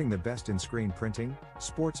 providing the best in screen printing,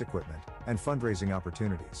 sports equipment, and fundraising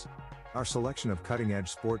opportunities. Our selection of cutting-edge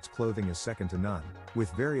sports clothing is second to none,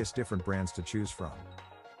 with various different brands to choose from.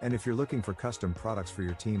 And if you're looking for custom products for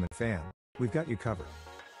your team and fan, we've got you covered.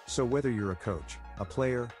 So whether you're a coach, a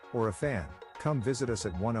player, or a fan, come visit us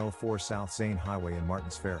at 104 South Zane Highway in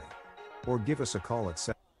Martins Ferry. Or give us a call at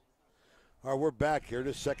 7. All right, we're back here.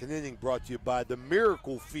 The second inning brought to you by the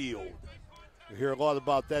Miracle Field. We'll hear a lot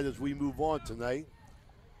about that as we move on tonight.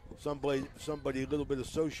 Somebody a little bit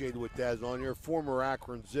associated with that is on here. Former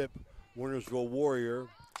Akron Zip, Wintersville Warrior.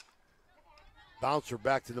 Bouncer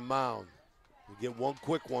back to the mound. We get one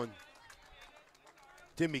quick one.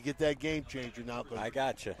 Timmy, get that Game Changer now. I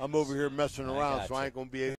got you. I'm over here messing around, so I ain't going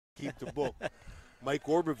to be able keep the book. Mike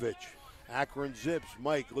Orbovich, Akron Zips.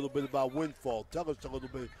 Mike, a little bit about Windfall. Tell us a little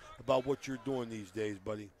bit about what you're doing these days,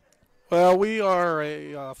 buddy. Well, we are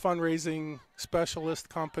a fundraising specialist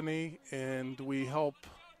company, and we help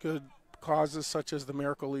good causes such as the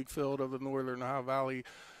Miracle League Field of the Northern Ohio Valley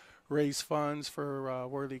raise funds for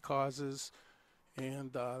worthy causes,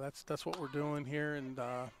 and that's what we're doing here. And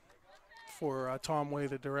for Tom Way,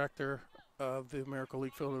 the director of the Miracle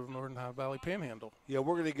League Field of the Northern Ohio Valley Panhandle. Yeah,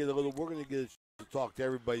 we're gonna get to talk to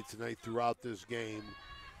everybody tonight throughout this game.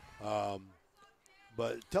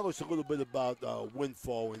 But tell us a little bit about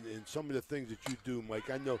Windfall and some of the things that you do, Mike.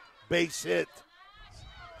 I know base hit.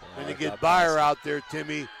 And you get Weir out there,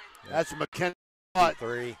 Timmy. Yep. That's McKenna.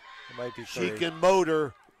 Three. It might be three. She can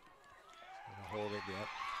motor. Hold it, yep.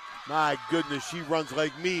 My goodness, she runs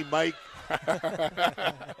like me, Mike.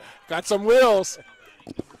 Got some wheels.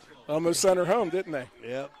 Almost sent her home, didn't they?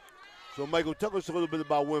 Yep. So, Michael, tell us a little bit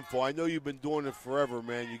about Windfall. I know you've been doing it forever,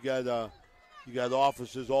 man. You got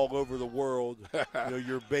offices all over the world.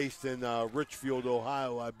 You're based in Richfield,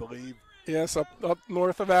 Ohio, I believe. Yes, up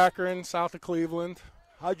north of Akron, south of Cleveland.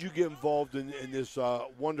 How'd you get involved in this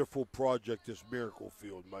wonderful project, this Miracle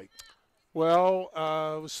Field, Mike? Well,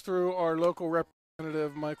 it was through our local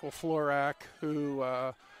representative, Michael Florak, who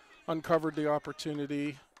uncovered the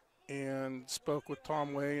opportunity and spoke with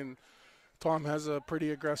Tom Way. And Tom has a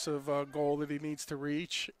pretty aggressive goal that he needs to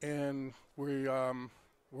reach, and we're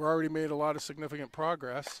already made a lot of significant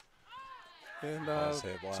progress and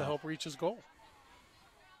to help reach his goal.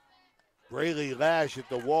 Braley Lash at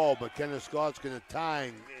the wall, but Kenneth Scott's going to tie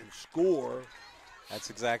and score. That's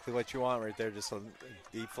exactly what you want right there, just a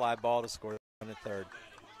deep fly ball to score on the third.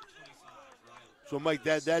 So, Mike,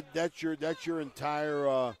 that's your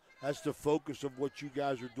entire that's the focus of what you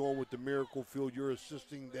guys are doing with the Miracle Field. You're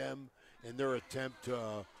assisting them in their attempt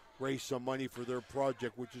to raise some money for their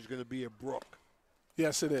project, which is going to be a brook.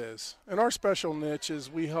 Yes, it is. And our special niche is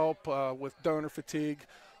we help with donor fatigue.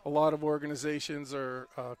 A lot of organizations are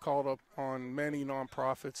called up on many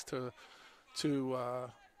nonprofits to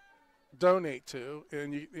donate to,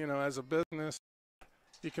 and you know, as a business,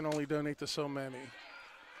 you can only donate to so many.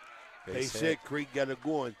 They said Creek got it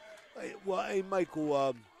going. Hey,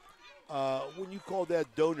 Michael, when you call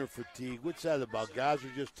that donor fatigue, what's that about? Guys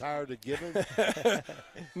are just tired of giving?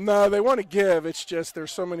 No, they want to give. It's just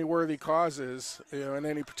there's so many worthy causes, in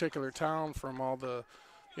any particular town, from all the,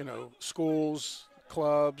 schools,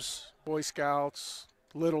 clubs, Boy Scouts,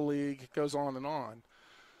 Little League, it goes on and on.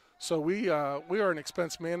 So we are an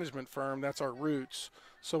expense management firm. That's our roots.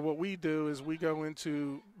 So what we do is we go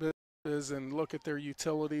into businesses and look at their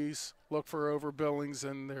utilities, look for overbillings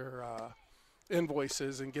in their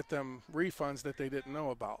invoices, and get them refunds that they didn't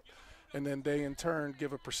know about. And then they, in turn,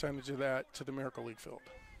 give a percentage of that to the Miracle League Field.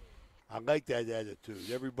 I like that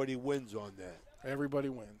attitude. Everybody wins on that. Everybody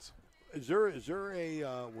wins. Is there a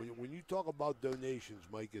when you talk about donations,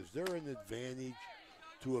 Mike, is there an advantage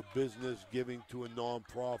to a business giving to a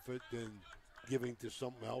nonprofit than giving to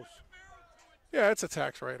something else? Yeah, it's a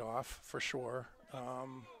tax write-off for sure.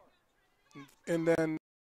 And then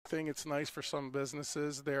I think it's nice for some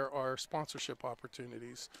businesses. There are sponsorship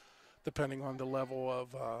opportunities depending on the level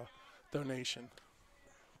of donation.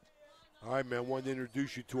 All right, man, I wanted to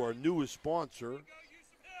introduce you to our newest sponsor,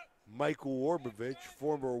 Michael Orbovich,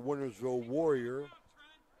 former Wintersville Warrior,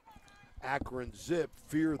 Akron Zip,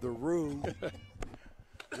 Fear the Roo.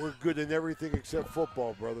 We're good in everything except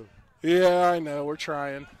football, brother. Yeah, I know. We're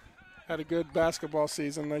trying. Had a good basketball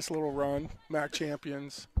season, nice little run, MAC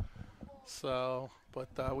champions. So, but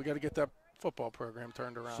we got to get that football program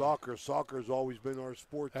turned around. Soccer's always been our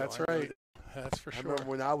sport. That's right. That's for sure. I remember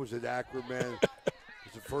when I was at Akron, man.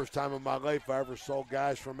 It was the first time in my life I ever saw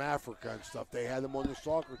guys from Africa and stuff. They had them on the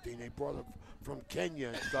soccer team. They brought them from Kenya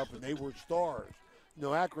and stuff, and they were stars.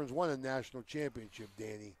 Akron's won a national championship,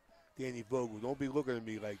 Danny Vogel. Don't be looking at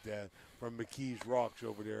me like that from McKees Rocks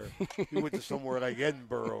over there. He went to somewhere like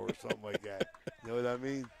Edinburgh or something like that. You know what I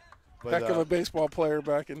mean? But, heck of a baseball player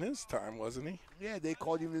back in his time, wasn't he? Yeah, they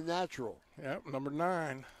called him the Natural. Yep, number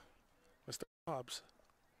 9, Mr. Hobbs.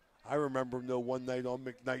 I remember him, one night on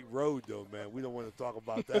McKnight Road, though, man. We don't want to talk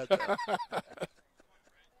about that.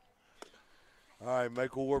 All right,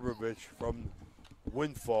 Michael Orbovich from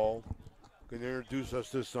Windfall going to introduce us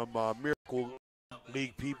to some Miracle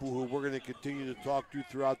League people who we're going to continue to talk to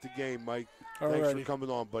throughout the game, Mike. Alrighty. Thanks for coming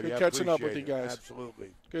on, buddy. Good catching up with you guys. Absolutely.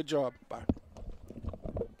 Good job. Bye.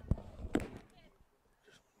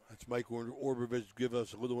 That's Michael Orbovich give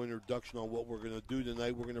us a little introduction on what we're going to do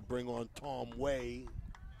tonight. We're going to bring on Tom Way.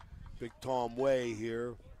 Big Tom Way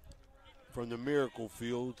here from the Miracle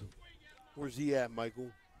Field. Where's he at, Michael?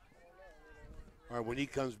 All right, when he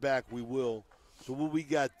comes back, we will. So what we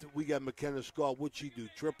got McKenna Scott. What'd she do?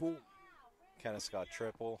 Triple? McKenna Scott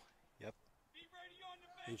triple. Yep.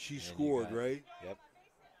 And she scored, right? Yep.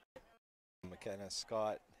 McKenna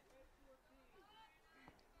Scott.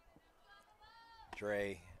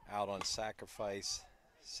 Dre out on sacrifice.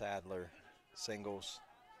 Sadler singles.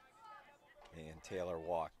 And Taylor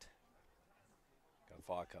walked. Got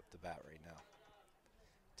Vaughn up the bat right now.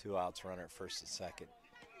 2 outs, runner at first and second.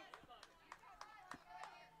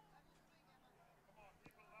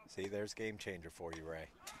 See, there's game changer for you, Ray.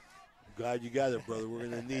 Glad you got it, brother. We're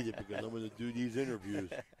going to need it because I'm going to do these interviews.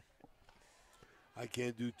 I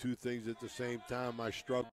can't do two things at the same time. I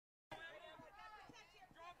struggle.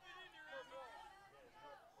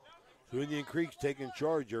 So Indian Creek's taking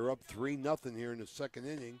charge. They're up 3-0 here in the second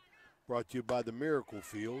inning. Brought to you by the Miracle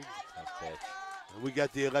Field. And we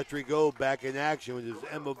got the Electric O back in action as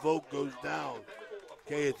Emma Vogt goes down.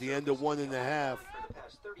 Okay, at the end of 1.5.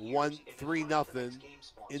 3-0.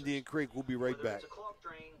 Indian Creek. We'll be right back.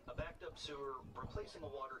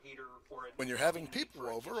 When you're having people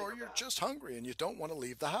over or you're just hungry and you don't want to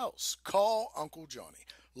leave the house, call Uncle Johnny.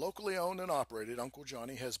 Locally owned and operated, Uncle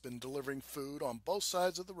Johnny has been delivering food on both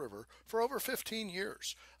sides of the river for over 15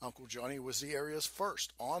 years. Uncle Johnny was the area's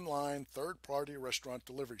first online third-party restaurant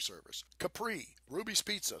delivery service. Capri, Ruby's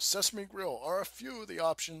Pizza, Sesame Grill are a few of the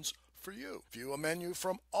options for you. View a menu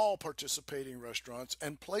from all participating restaurants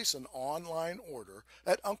and place an online order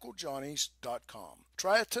at UncleJohnny's.com.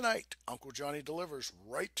 Try it tonight. Uncle Johnny delivers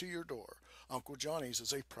right to your door. Uncle Johnny's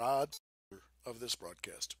is a proud sponsor of this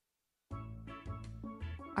broadcast.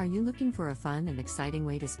 Are you looking for a fun and exciting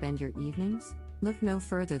way to spend your evenings? Look no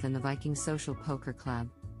further than the Viking Social Poker Club.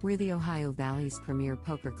 We're the Ohio Valley's premier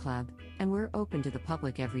poker club, and we're open to the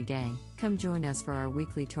public every day. Come join us for our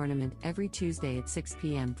weekly tournament every Tuesday at 6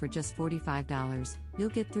 p.m. for just $45. You'll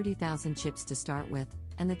get 30,000 chips to start with,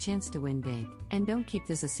 and the chance to win big. And don't keep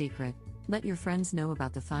this a secret. Let your friends know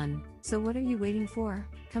about the fun. So what are you waiting for?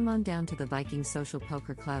 Come on down to the Viking Social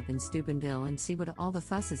Poker Club in Steubenville and see what all the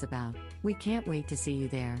fuss is about. We can't wait to see you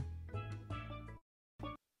there.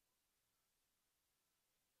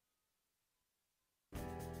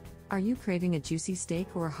 Are you craving a juicy steak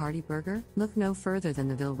or a hearty burger? Look no further than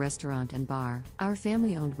the Ville Restaurant and Bar. Our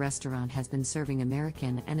family-owned restaurant has been serving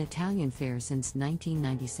American and Italian fare since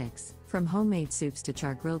 1996. From homemade soups to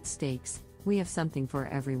char-grilled steaks, we have something for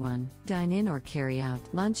everyone. Dine in or carry out.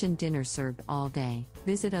 Lunch and dinner served all day.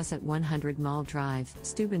 Visit us at 100 Mall Drive,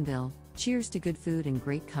 Steubenville. Cheers to good food and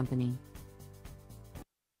great company.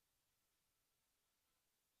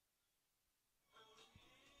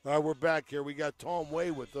 All right, we're back here. We got Tom Way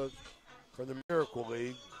with us from the Miracle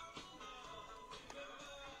League.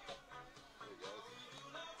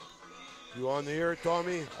 You on the air,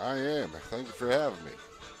 Tommy? I am. Thank you for having me.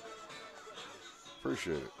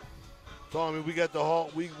 Appreciate it. Tommy, we got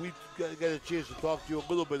we got a chance to talk to you a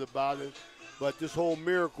little bit about it, but this whole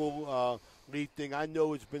Miracle League thing, I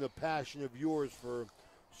know it's been a passion of yours for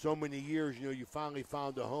so many years. You know, you finally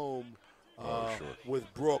found a home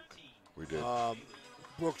with Brooke. We did.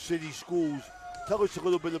 Brook City Schools. Tell us a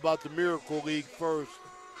little bit about the Miracle League first,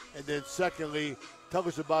 and then secondly, tell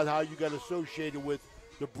us about how you got associated with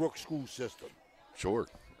the Brook school system. Sure.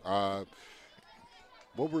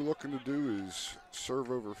 What we're looking to do is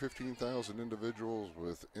serve over 15,000 individuals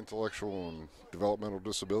with intellectual and developmental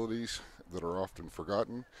disabilities that are often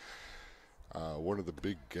forgotten. One of the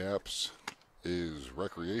big gaps is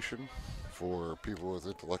recreation for people with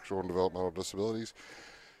intellectual and developmental disabilities.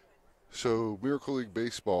 So Miracle League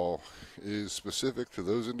Baseball is specific to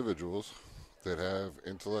those individuals that have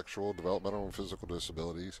intellectual, developmental, and physical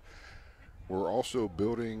disabilities. We're also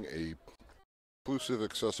building a inclusive,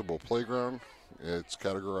 accessible playground. It's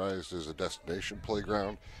categorized as a destination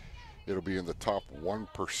playground. It'll be in the top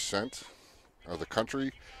 1% of the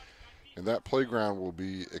country, and that playground will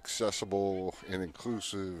be accessible and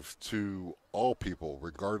inclusive to all people,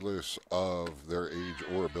 regardless of their age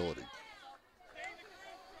or ability.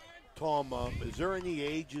 Tom, is there any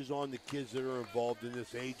ages on the kids that are involved in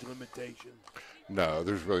this age limitation? No,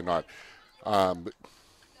 there's really not.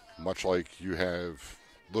 Much like you have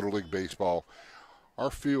Little League Baseball, our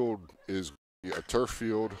field is a turf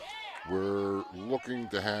field. We're looking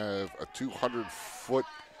to have a 200-foot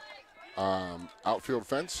outfield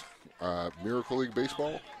fence. Miracle League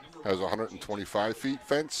Baseball has a 125 feet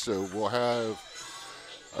fence, so we'll have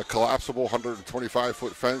a collapsible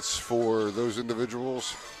 125-foot fence for those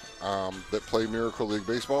individuals that play Miracle League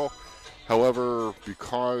Baseball. However,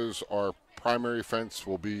 because our primary fence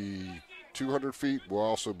will be 200 feet, we'll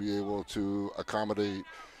also be able to accommodate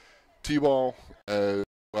T-ball as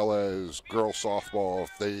well as girls softball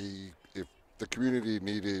if the community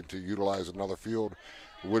needed to utilize another field,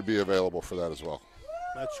 would be available for that as well.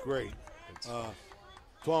 That's great.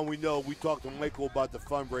 Tom, we talked to Michael about the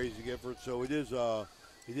fundraising effort, so it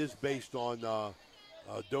is based on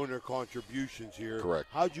donor contributions here. Correct.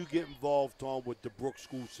 How'd you get involved, Tom, with the Brook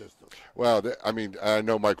school system? Well, I mean, I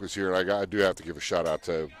know Mike was here, and I do have to give a shout out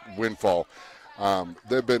to Windfall.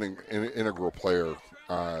 They've been an integral player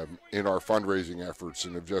in our fundraising efforts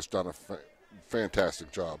and have just done a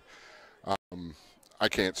fantastic job. I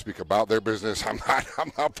can't speak about their business. I'm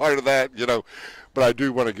not part of that, but I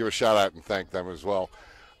do want to give a shout out and thank them as well.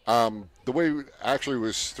 The way actually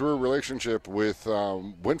was through a relationship with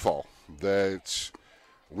Windfall that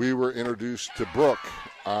we were introduced to Brooke,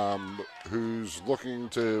 who's looking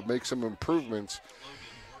to make some improvements.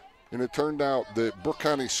 And it turned out that Brooke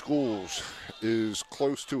County Schools is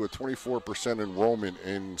close to a 24% enrollment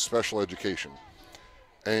in special education.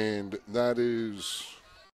 And that is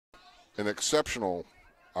an exceptional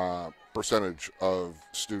percentage of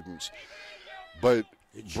students. But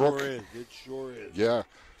It Brooke, sure is. It sure is. Yeah.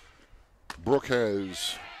 Brooke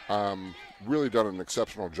has really done an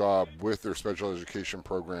exceptional job with their special education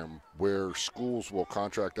program where schools will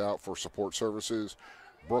contract out for support services.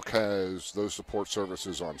 Brooke has those support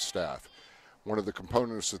services on staff. One of the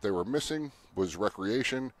components that they were missing was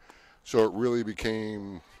recreation, so it really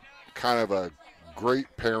became kind of a great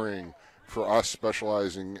pairing for us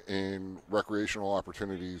specializing in recreational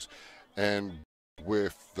opportunities and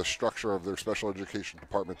with the structure of their special education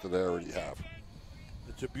department that they already have.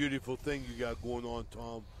 It's a beautiful thing you got going on,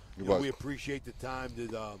 Tom. We appreciate the time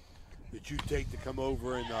that you take to come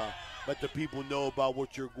over and let the people know about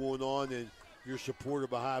what you're going on and your support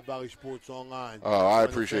of Ohio Valley Sports Online. Oh, I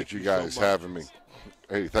appreciate you guys having me.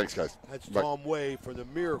 Hey, thanks, guys. That's Bye. Tom Weir from the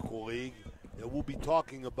Miracle League that we'll be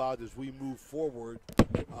talking about as we move forward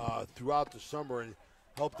throughout the summer and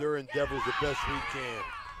help their endeavors the best we can.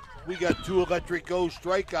 We got 2 Electric O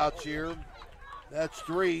strikeouts here. That's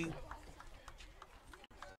 3.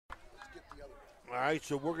 All right,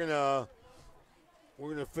 so we're gonna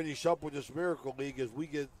finish up with this Miracle League as we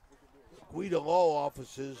get Guida Law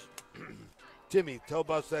offices. Timmy, tell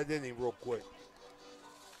us that inning real quick.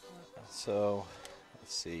 So,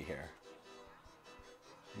 let's see here.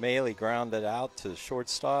 Maley grounded out to the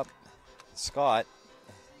shortstop. Scott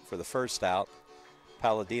for the first out.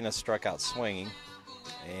 Palladino struck out swinging.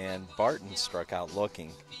 And Barton struck out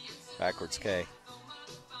looking. Backwards K.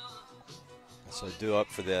 So due up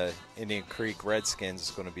for the Indian Creek Redskins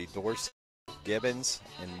is going to be Dorsey, Gibbons,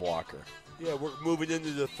 and Walker. Yeah, we're moving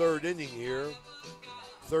into the 3rd inning here.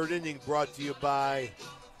 3rd inning brought to you by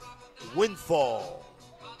Windfall.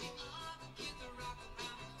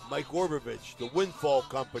 Mike Orbovich, the Windfall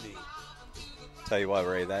Company. Tell you what,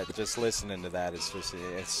 Ray, that just listening to that is just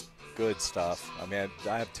it's good stuff. I mean,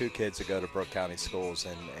 I have 2 kids that go to Brooke County schools,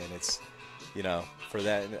 and it's, for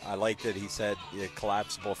that, I like that he said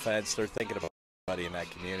collapsible fence. They're thinking about everybody in that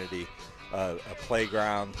community, a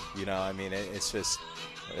playground. It's just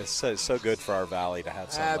it's so good for our valley to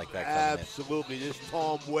have something like that coming Absolutely. This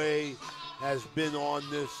Tom Weir has been on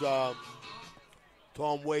this.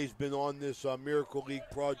 Tom Weir's been on this Miracle League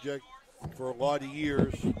project for a lot of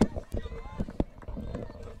years.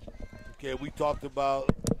 Okay, we talked about.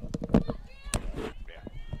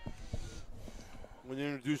 I'm going to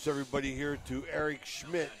introduce everybody here to Eric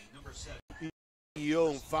Schmidt,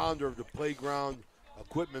 CEO and founder of the Playground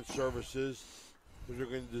Equipment Services. They're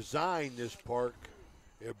going to design this park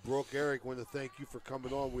at Brooke. Eric, I want to thank you for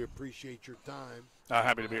coming on. We appreciate your time.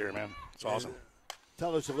 Happy to be here, man. It's awesome.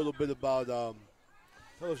 Tell us a little bit about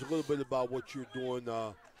what you're doing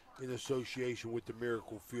in association with the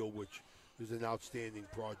Miracle Field, which is an outstanding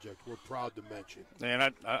project. We're proud to mention.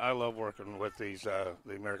 And I love working with these the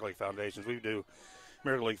Miracle League foundations. We do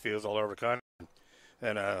Miracle League fields all over the country,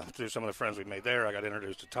 and through some of the friends we made there, I got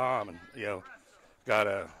introduced to Tom, and got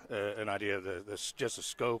an idea that just the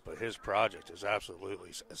scope of his project is absolutely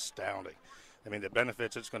astounding. I mean, the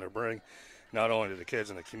benefits it's going to bring not only to the kids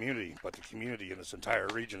in the community, but the community in this entire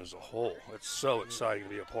region as a whole. It's so exciting to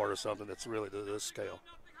be a part of something that's really to this scale.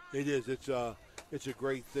 It is. It's a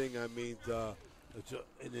great thing. I mean, it's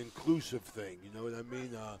an inclusive thing. You know what I mean?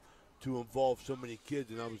 To involve so many kids,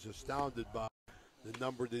 and I was astounded by the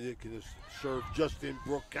number that it can serve just in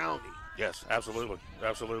Brooke County. Yes, absolutely,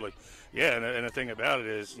 absolutely. Yeah, and the thing about it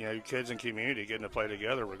is, kids and community getting to play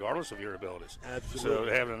together regardless of your abilities. Absolutely.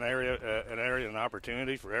 So having an area, and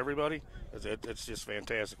opportunity for everybody, it's just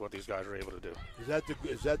fantastic what these guys are able to do. Is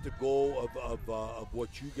that the goal of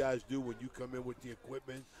what you guys do when you come in with the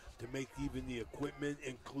equipment, to make even the equipment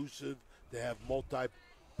inclusive, to have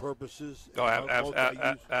multi-purposes? Oh,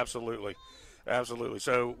 absolutely, absolutely.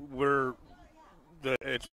 So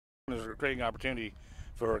it's creating opportunity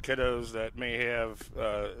for kiddos that may have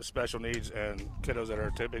special needs and kiddos that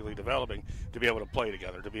are typically developing to be able to play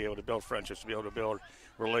together, to be able to build friendships, to be able to build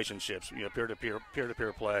relationships,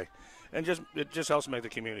 peer-to-peer play, and it just helps make the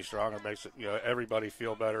community stronger, makes it, everybody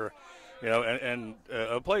feel better, and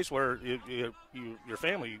a place where your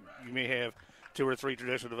family, you may have 2 or 3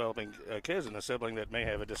 traditional developing kids and a sibling that may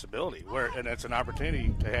have a disability, and it's an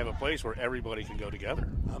opportunity to have a place where everybody can go together.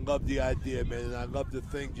 I love the idea, man, and I love the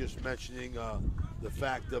thing just mentioning the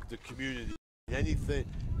fact of the community.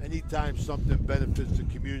 Anytime something benefits the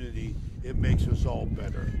community, it makes us all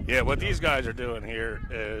better. Yeah, what these guys are doing here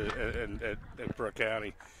at Brooke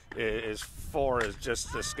County, as far as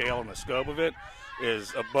just the scale and the scope of it,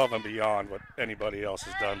 is above and beyond what anybody else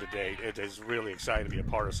has done to date. It is really exciting to be a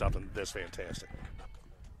part of something this fantastic.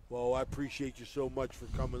 Well, I appreciate you so much for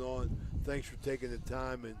coming on. Thanks for taking the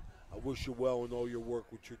time, and I wish you well in all your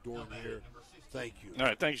work, what you're doing here. Thank you. All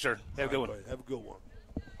right, thank you, sir. Have a good one. Buddy. Have a good one.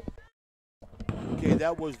 Okay,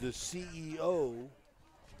 that was the CEO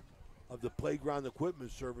of the Playground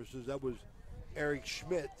Equipment Services. That was Eric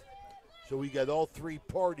Schmidt. So we got all 3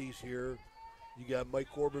 parties here. You got Mike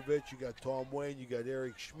Orbovich, you got Tom Wayne, you got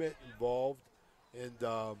Eric Schmidt involved. And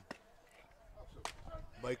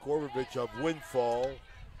Mike Orbovich of Windfall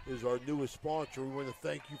is our newest sponsor. We want to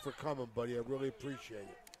thank you for coming, buddy. I really appreciate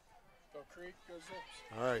it. Go Creek, go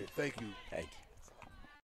Zips. All right, thank you. Thank you.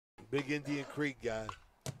 Big Indian Creek guy.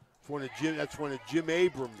 That's one of Jim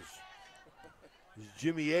Abrams. He's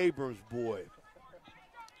Jimmy Abrams' boy.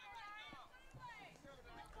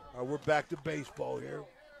 All right, we're back to baseball here.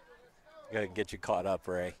 Got to get you caught up,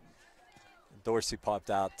 Ray. Dorsey popped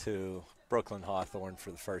out to Brooklyn Hawthorne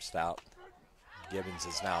for the first out. Gibbons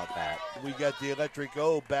is now at bat. We got the Electric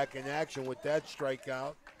O back in action with that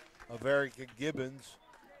strikeout of Eric Gibbons.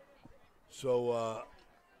 So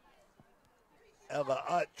Ella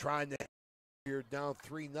Utt trying to here down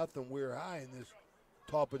 3-0 Weir High in this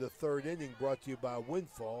top of the 3rd inning, brought to you by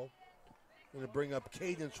Windfall. Going to bring up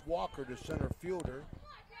Cadence Walker, the center fielder.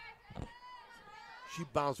 She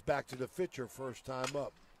bounced back to the pitcher first time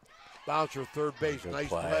up. Bouncer third base, Good nice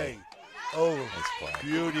play. Oh, Nice play.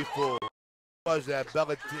 beautiful. What was that?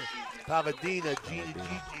 Palladina,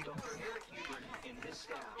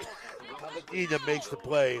 Palladina makes the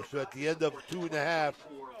play. So at the end of 2.5,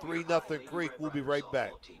 3-0 Creek. We'll be right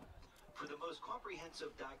back. For the most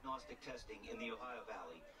comprehensive diagnostic testing in the Ohio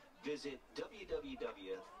Valley, visit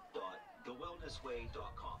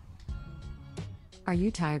www.thewellnessway.com. Are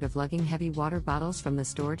you tired of lugging heavy water bottles from the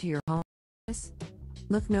store to your home?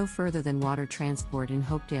 Look no further than Water Transport in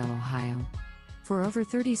Hopedale, Ohio. For over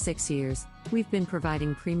 36 years, we've been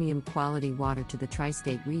providing premium quality water to the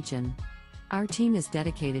tri-state region. Our team is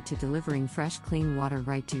dedicated to delivering fresh, clean water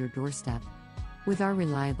right to your doorstep. With our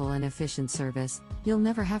reliable and efficient service, you'll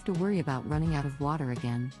never have to worry about running out of water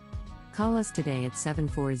again. Call us today at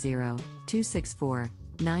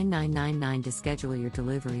 740-264-9999 to schedule your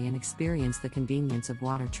delivery and experience the convenience of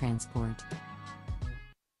water transport.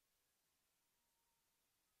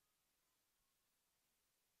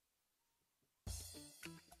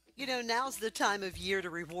 You know, now's the time of year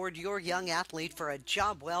to reward your young athlete for a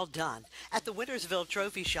job well done. At the Wintersville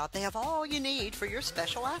Trophy Shop, they have all you need for your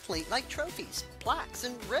special athlete, like trophies, plaques,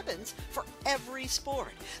 and ribbons for every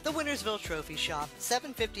sport. The Wintersville Trophy Shop,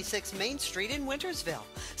 756 Main Street in Wintersville,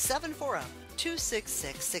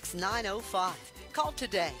 740-266-6905. Call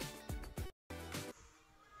today.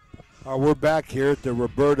 We're back here at the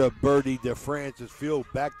Roberta Birdie DeFrancis Field.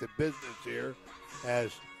 Back to business here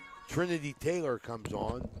as Trinity Taylor comes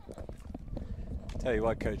on. Tell you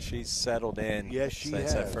what, Coach, she's settled in. Yes, she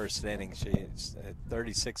since has. that first inning. She's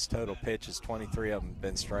 36 total pitches, 23 of them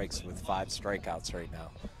been strikes with 5 strikeouts right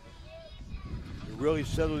now. She really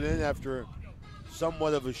settled in after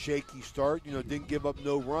somewhat of a shaky start. You know, didn't give up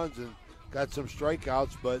no runs and got some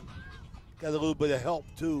strikeouts, but got a little bit of help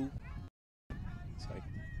too. It's like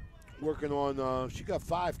working on, she got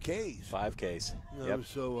 5 Ks. 5 Ks. You know, Yep.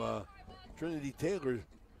 So Trinity Taylor,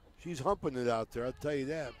 she's humping it out there, I'll tell you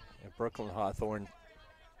that. And Brooklyn Hawthorne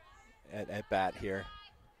at bat here.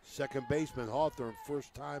 Second baseman Hawthorne,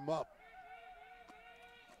 first time up.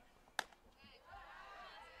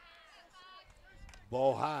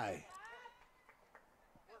 Ball high.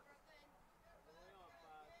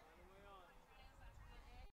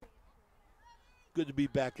 Good to be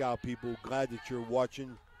back out, people. Glad that you're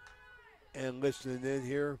watching and listening in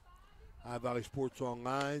here. High Valley Sports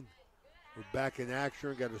Online. We're back in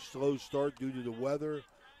action. Got a slow start due to the weather.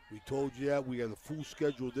 We told you that. We got a full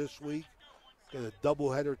schedule this week. Got a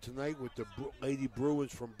doubleheader tonight with the Lady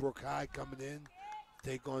Bruins from Brook High coming in.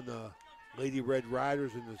 Take on the Lady Red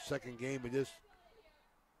Riders in the second game of this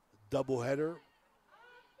doubleheader.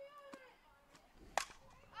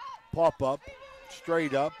 Pop up,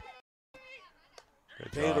 straight up.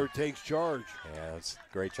 Good Taylor job. takes charge. Yeah, it's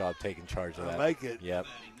a great job taking charge of I that. like it. Yep.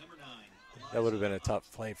 That would have been a tough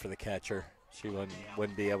play for the catcher. She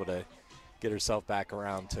wouldn't be able to get herself back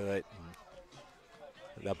around to it.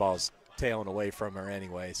 And that ball's tailing away from her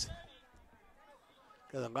anyways.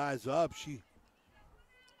 Got the eyes up. She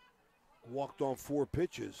walked on 4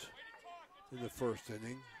 pitches in the first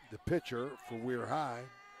inning. The pitcher for Weir High,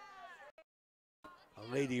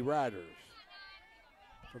 Lady Riders.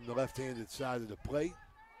 From the left-handed side of the plate,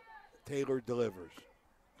 Taylor delivers.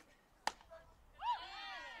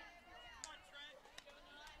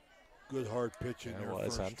 Good hard pitching there. It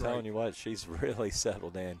was. I'm telling you what, she's really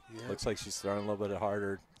settled in. Yeah. Looks like she's throwing a little bit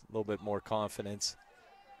harder, a little bit more confidence.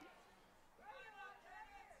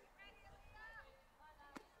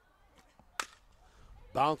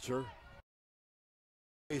 Bouncer.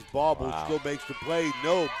 He's bobbled, Wow. still makes the play.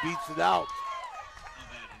 No, beats it out.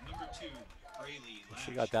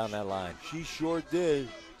 She got down that line. She sure did.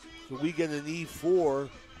 So we get an E4.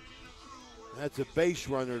 That's a base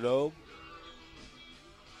runner, though.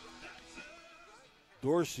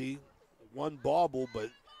 Dorsey, one bobble, but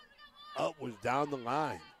up was down the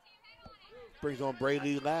line. Brings on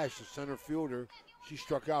Braylee Lash, the center fielder. She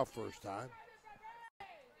struck out first time.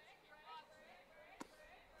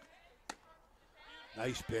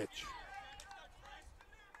 Nice pitch.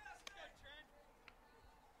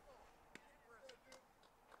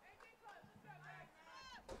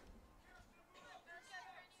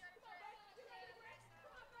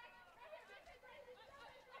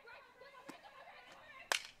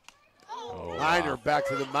 Liner back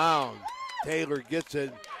to the mound. Taylor gets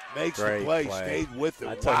it, makes Great the play, play. stayed with it.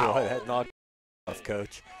 I tell you Wow. what, that knocked her off,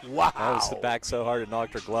 Coach. Wow. That was the back so hard it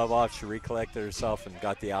knocked her glove off. She recollected herself and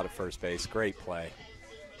got the out at first base. Great play.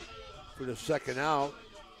 For the second out,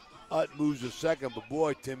 Utt moves to second, but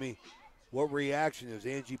boy, Timmy, what reaction is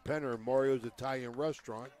Angie Penner and Mario's Italian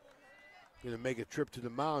Restaurant going to make a trip to the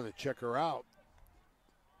mound and check her out.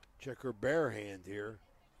 Check her bare hand here.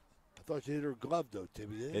 I thought she hit her glove, though,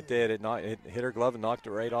 Timmy. Didn't It did. It hit her glove and knocked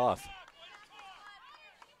it right off.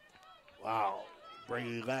 Wow.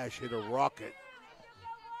 Brady Lash hit a rocket.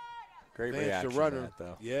 Great Advanced reaction the to runner. that,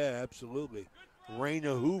 though. Yeah, absolutely.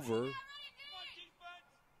 Raina Hoover,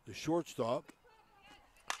 the shortstop,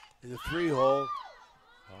 in the 3-hole.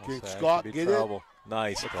 Can so that Scott could be get trouble. it?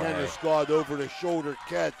 Nice McKenna play. Scott over the shoulder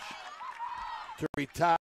catch to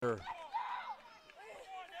retire.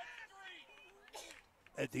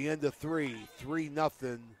 At the end of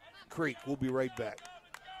 3-0 Creek. We'll be right back.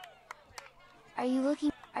 Are you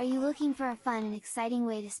looking for a fun and exciting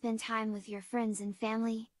way to spend time with your friends and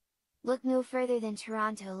family? Look no further than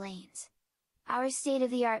Toronto Lanes. Our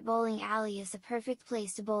state-of-the-art bowling alley is the perfect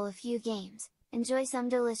place to bowl a few games, enjoy some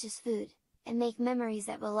delicious food, and make memories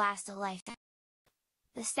that will last a lifetime.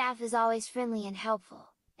 The staff is always friendly and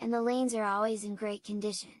helpful, and the lanes are always in great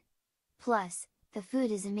condition. Plus, the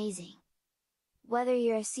food is amazing. Whether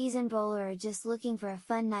you're a seasoned bowler or just looking for a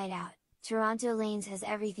fun night out, Toronto Lanes has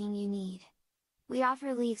everything you need. We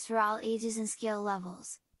offer leagues for all ages and skill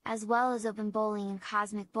levels, as well as open bowling and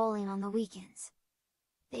cosmic bowling on the weekends.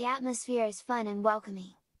 The atmosphere is fun and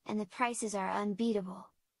welcoming, and the prices are unbeatable.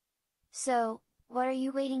 So, what are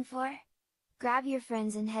you waiting for? Grab your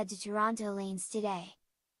friends and head to Toronto Lanes today.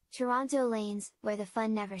 Toronto Lanes, where the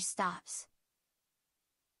fun never stops.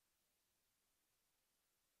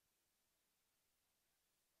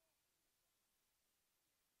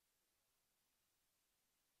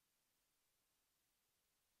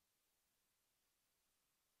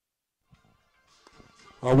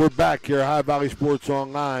 We're back here, High Valley Sports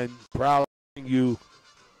Online, proud to bring you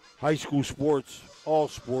high school sports, all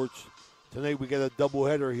sports. Tonight we get a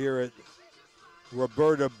doubleheader here at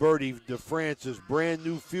Roberta Birdie DeFrance's brand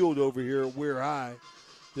new field over here at Weir High.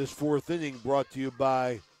 This fourth inning brought to you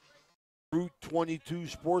by Route 22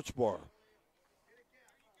 Sports Bar.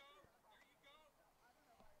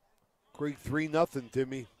 Great 3-0,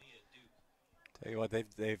 Timmy. Tell you what,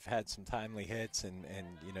 they've had some timely hits and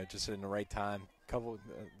just in the right time.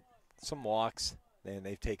 Some walks, and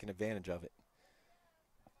they've taken advantage of it.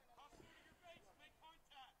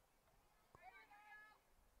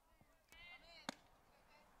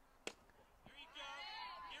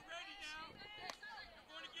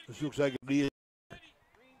 This looks like a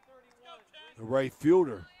right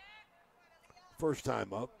fielder. First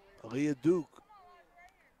time up, Aaliyah Duke.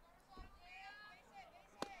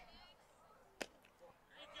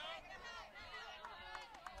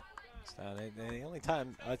 The only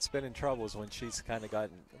time I'd been in trouble is when she's kind of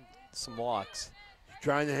gotten some walks.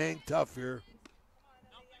 Trying to hang tough here.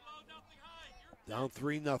 Down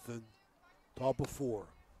 3-0. Top of 4.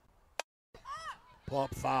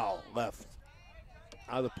 Pop foul left.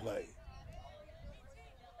 Out of play.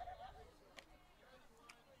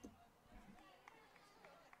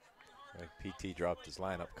 PT dropped his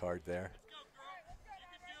lineup card there.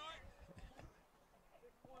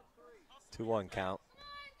 2-1 count.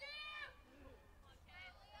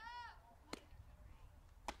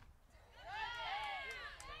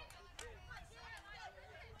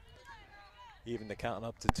 Even the count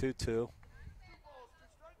up to 2-2.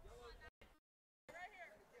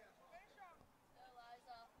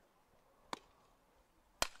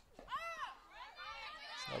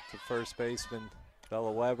 Up to first baseman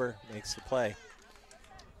Bella Weber makes the play.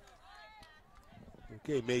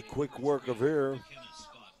 Okay, made quick work of here.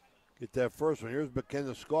 Get that first one. Here's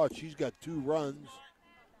McKenna Scott. She's got 2 runs,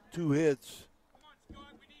 2 hits.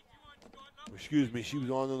 Excuse me, she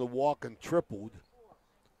was on the walk and tripled.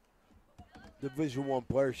 Division I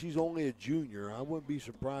player. She's only a junior. I wouldn't be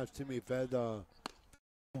surprised, Timmy, if had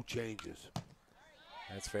changes.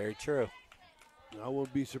 That's very true. I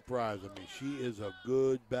wouldn't be surprised. I mean, she is a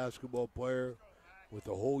good basketball player with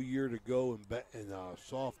a whole year to go in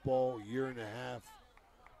softball, year and a half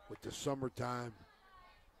with the summertime.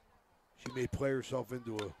 She may play herself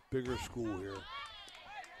into a bigger school here.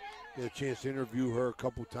 Get a chance to interview her a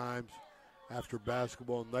couple times after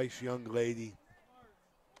basketball. Nice young lady.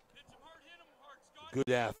 Good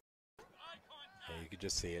athlete. Yeah, you could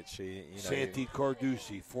just see it. Santi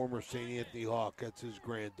Carducci, former St. Anthony Hawk. That's his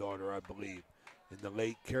granddaughter, I believe. And the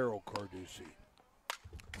late Carol Carducci.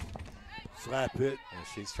 Slap hit. And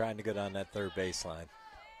she's trying to get on that third baseline.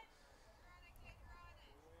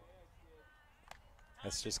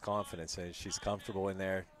 That's just confidence. And she's comfortable in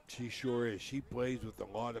there. She sure is. She plays with a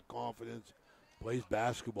lot of confidence. Plays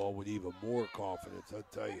basketball with even more confidence, I'll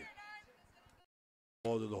tell you.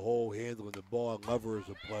 Ball to the hole, handling the ball. I love her as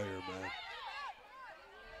a player, man.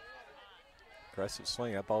 Aggressive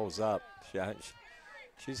swing. That ball was up.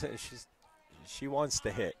 She wants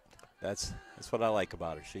to hit. That's what I like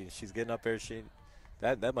about her. She's getting up there.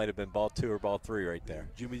 That might have been ball 2 or ball 3 right there.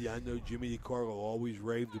 I know Jimmy DiCarlo always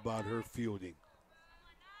raved about her fielding.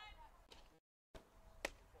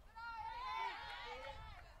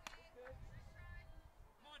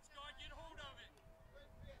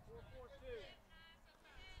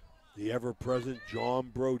 The ever-present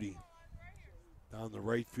John Brody down the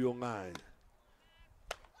right field line.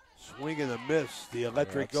 Swing and a miss. The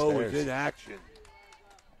Electric O is in action.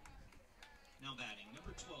 Now batting,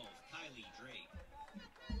 number 12, Kylie Drake.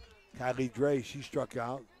 Kylie Dre, she struck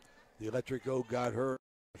out. The Electric O got her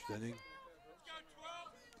first inning.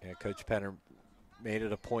 Yeah, Coach Penner made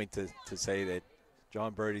it a point to say that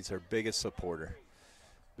John Brody's her biggest supporter.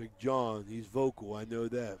 Big John, he's vocal, I know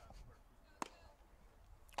that.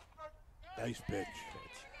 Nice pitch.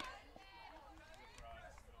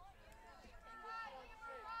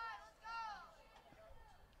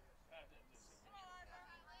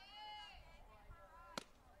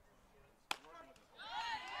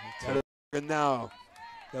 And now,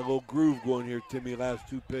 that little groove going here, Timmy, last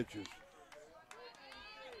 2 pitches.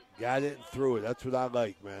 Got it and threw it. That's what I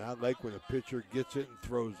like, man. I like when a pitcher gets it and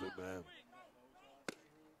throws it,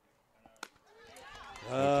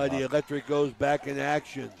 man. The Electric goes back in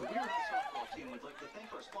action.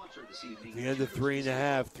 The end of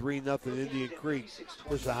 3.5, 3-0 Indian Creek.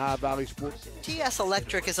 This is a High Valley Sports. TS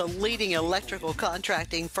Electric is a leading electrical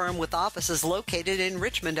contracting firm with offices located in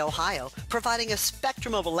Richmond, Ohio, providing a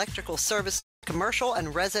spectrum of electrical service to commercial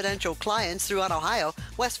and residential clients throughout Ohio,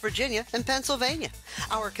 West Virginia, and Pennsylvania.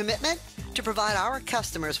 Our commitment? To provide our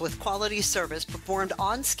customers with quality service performed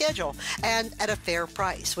on schedule and at a fair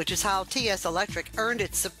price, which is how TS Electric earned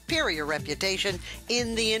its superior reputation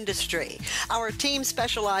in the industry. Our team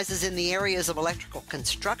specializes in the areas of electrical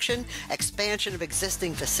construction, expansion of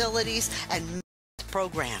existing facilities, and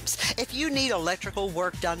programs. If you need electrical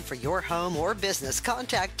work done for your home or business,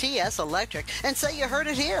 contact TS Electric and say you heard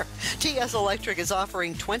it here. TS Electric is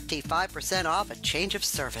offering 25% off a change of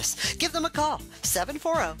service. Give them a call,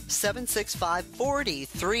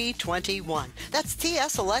 740-765-4321. That's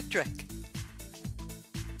TS Electric.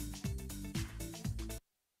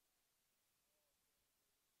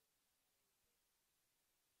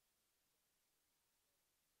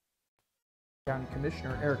 County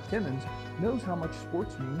Commissioner Eric Timmons knows how much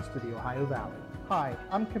sports means to the Ohio Valley. Hi,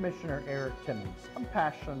 I'm Commissioner Eric Timmons. I'm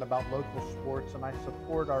passionate about local sports and I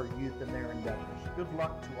support our youth in their endeavors. Good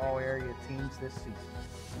luck to all area teams this season.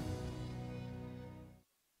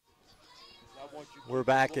 We're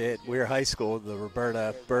back at Weir High School, the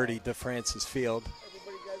Roberta Birdie DeFrancis Field.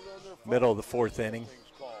 Middle of the 4th inning.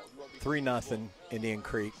 3-0 Indian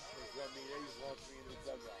Creek.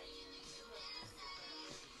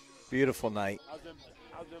 Beautiful night. How's them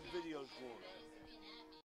videos going?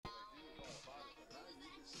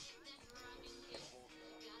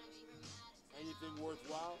 Anything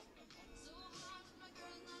worthwhile?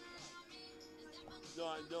 No,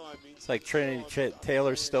 I mean. It's like Trinity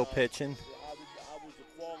Taylor's still pitching. How was the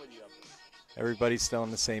quality of it? Everybody's still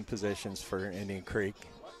in the same positions for Indian Creek.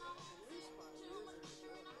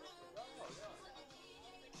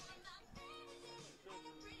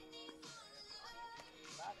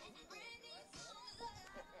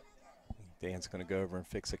 Dan's going to go over and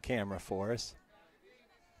fix a camera for us.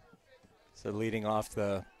 So leading off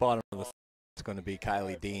the bottom of the is going to be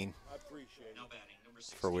Kylie Dean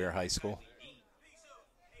for Weir High School.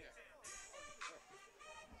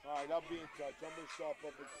 All right, I'll be in touch. I'm going to stop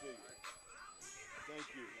up and see you. Thank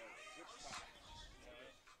you.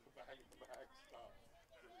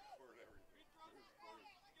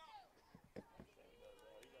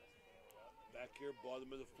 Back here,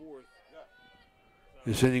 bottom of the fourth.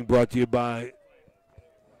 This inning brought to you by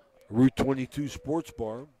Route 22 Sports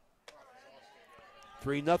Bar.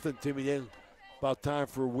 3-0, Timmy. Then about time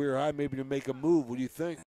for Weir High maybe to make a move. What do you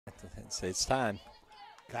think? It's time.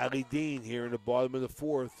 Kylie Dean here in the bottom of the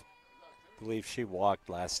fourth. I believe she walked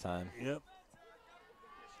last time. Yep.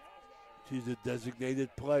 She's a designated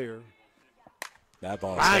player. That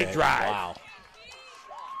ball. Line drive. Wow.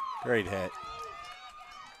 Great hit.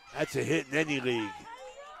 That's a hit in any league.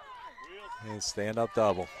 And stand-up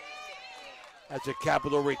double. That's a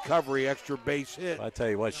capital recovery, extra base hit. I tell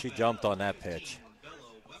you what, she jumped on that pitch.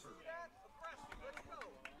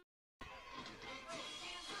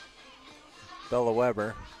 Bella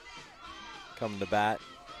Weber coming to bat.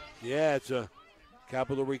 Yeah, it's a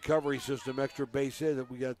capital recovery system, extra base hit.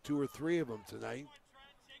 We got 2 or 3 of them tonight.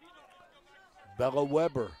 Bella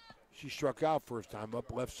Weber, she struck out first time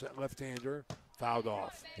up, left-hander, fouled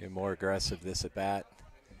off. Getting more aggressive this at bat.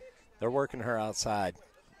 They're working her outside.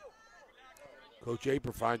 Coach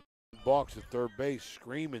Aperfine balks at third base,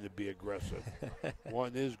 screaming to be aggressive.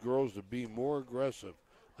 Wanting his girls to be more aggressive.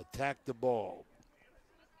 Attack the ball.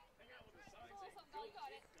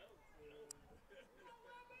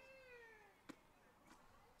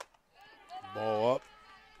 Ball up.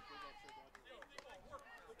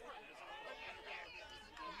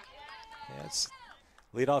 Yeah, it's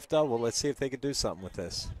leadoff double. Let's see if they can do something with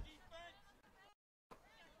this.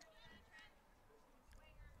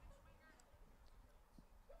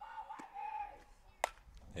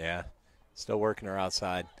 Yeah, still working her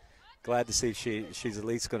outside. Glad to see she's at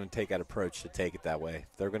least going to take that approach to take it that way.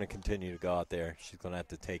 If they're going to continue to go out there, she's going to have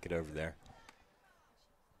to take it over there.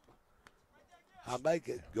 I like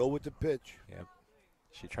it. Go with the pitch. Yep.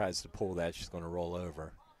 She tries to pull that. She's going to roll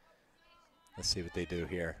over. Let's see what they do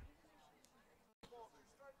here.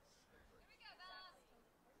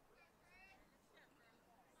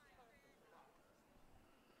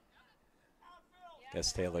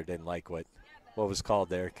 Guess Taylor didn't like what was called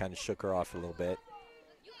there. Kind of shook her off a little bit.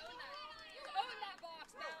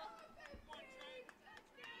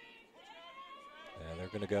 Yeah, they're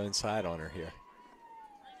going to go inside on her here.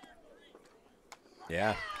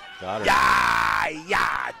 Yeah, got her.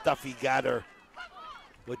 Yeah, Duffy got her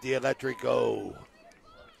with the electric O.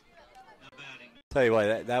 Tell you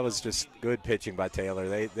what, that was just good pitching by Taylor.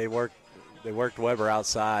 They worked Weber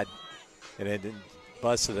outside, and it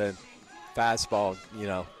busted a fastball,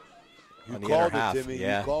 on the inner called half. it, Timmy.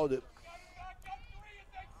 Yeah. You called it.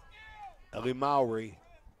 Ellie Mowry,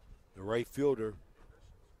 the right fielder.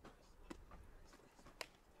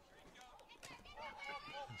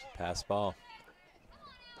 Pass ball.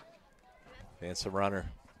 Advance a runner.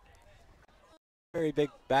 Very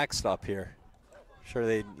big backstop here. Sure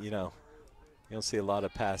they, you don't see a lot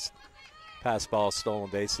of pass balls,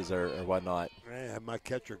 stolen bases or whatnot. Man, I had my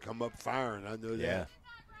catcher come up firing. I know that. Yeah.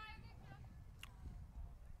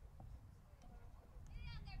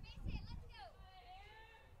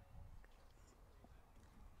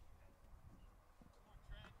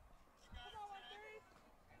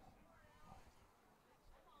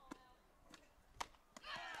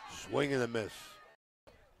 Swing and a miss.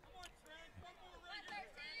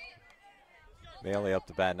 Bailey up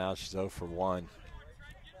the bat now. She's 0 for 1.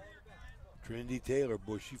 Trinity Taylor,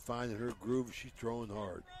 boy, she finding her groove. She's throwing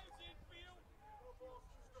hard.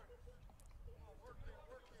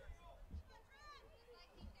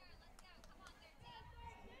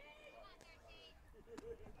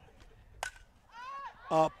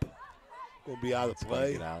 Up. Gonna be out of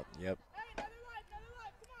play. Get out. Yep.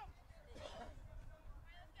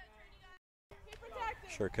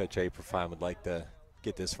 Sure, Coach Aperfine would like to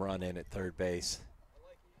get this run in at third base.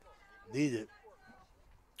 Need it.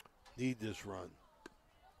 Need this run.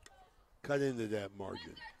 cut into that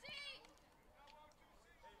margin.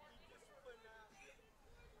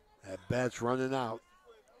 That bat's running out.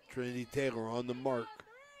 Trinity Taylor on the mark.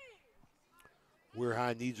 Weir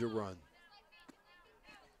High needs a run.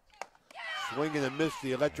 Swing and a miss,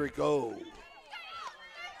 the electric O.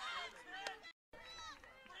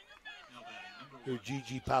 Here's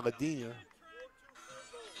Gigi Palladina.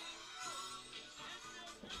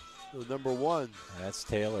 So number 1. That's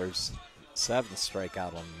Taylor's 7th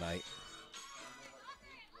strikeout on the night.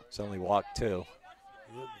 He's only walked 2.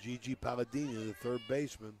 Yep, Gigi Palladina, the third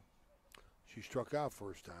baseman. She struck out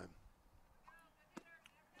first time.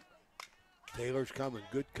 Taylor's coming.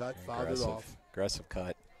 Good cut. Fouled it off. Aggressive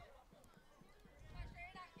cut.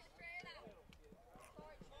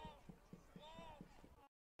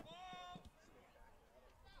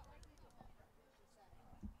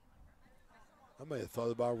 I might have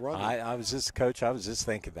thought about running. I was just, Coach, I was just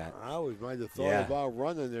thinking that. I always might have thought about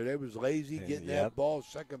running there. They was lazy getting that ball.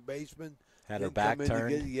 Second baseman. Had her back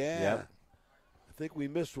turned. Yep. I think we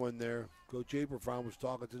missed one there. Coach Aberfron was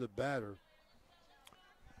talking to the batter.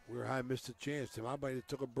 Weir High missed a chance. Tim, I might have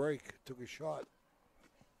took a break, took a shot.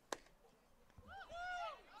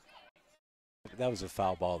 That was a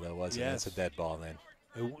foul ball, though, wasn't it? Yes. That's a dead ball then.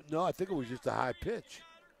 No, I think it was just a high pitch.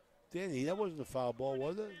 Danny, that wasn't a foul ball,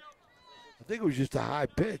 was it? I think it was just a high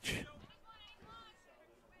pitch.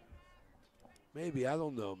 Maybe, I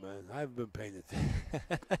don't know, man. I haven't been paying attention.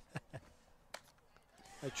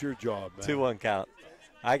 That's your job, man. 2-1 count.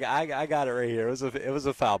 I got it right here. It was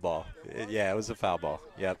a foul ball. It was a foul ball.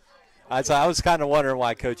 Yep. I was kind of wondering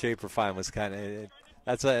why Coach Aberfine was kind of.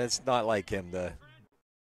 It's not like him to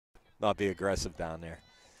not be aggressive down there.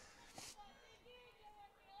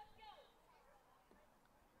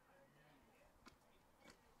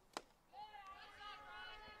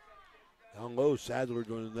 Down low, Sadler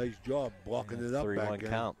doing a nice job blocking it up. 3-1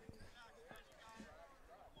 count.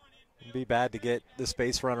 It'd be bad to get the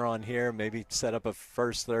space runner on here, maybe set up a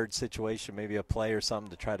first, third situation, maybe a play or something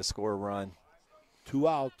to try to score a run. 2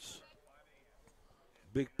 outs.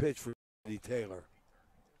 Big pitch for Taylor.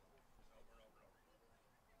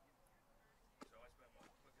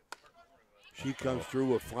 She comes through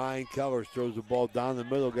with flying colors, throws the ball down the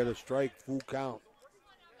middle, get a strike, full count.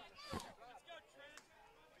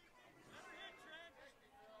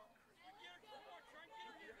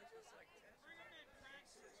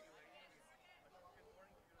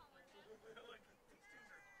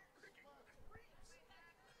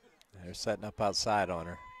 They're setting up outside on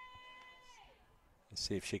her. Let's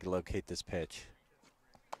see if she can locate this pitch.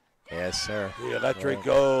 Yes, sir. The electric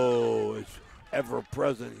go is ever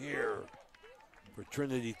present here for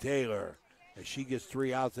Trinity Taylor as she gets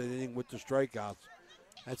 3 outs in the inning with the strikeouts.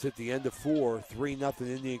 That's at the end of 4, 3-0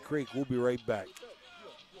 Indian Creek. We'll be right back.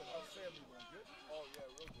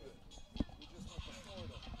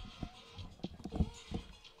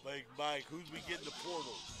 Mike, who's we getting the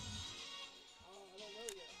portal?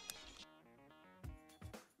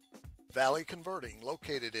 Valley Converting,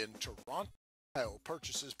 located in Toronto, Ohio,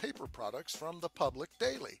 purchases paper products from the public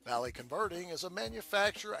daily. Valley Converting is a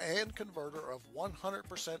manufacturer and converter of 100%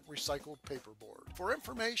 recycled paperboard. For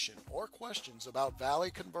information or questions about Valley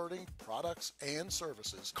Converting products and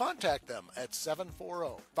services, contact them at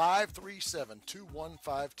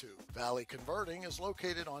 740-537-2152. Valley Converting is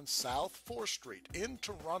located on South 4th Street in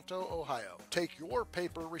Toronto, Ohio. Take your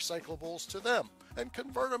paper recyclables to them and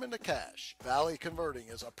convert them into cash. Valley Converting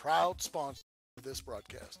is a proud sponsor of this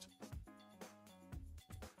broadcast.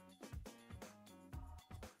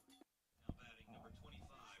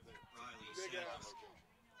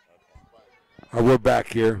 All right, we're back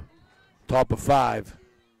here. Top of 5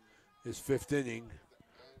 is 5th inning.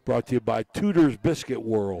 Brought to you by Tudor's Biscuit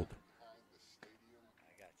World.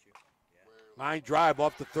 Line drive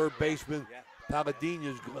off the third baseman.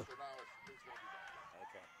 Palladina's glove.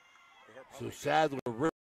 So Sadler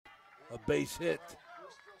ripped a base hit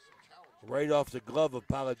right off the glove of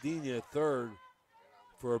Palladina at third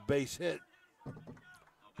for a base hit.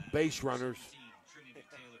 Base runners.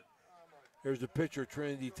 Here's the pitcher,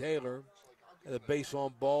 Trinity Taylor. Had a base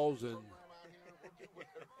on balls and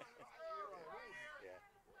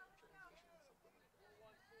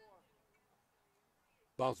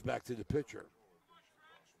bounce back to the pitcher.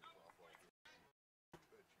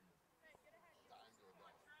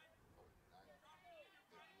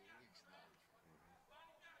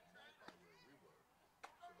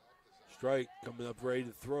 Strike coming up ready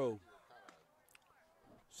to throw.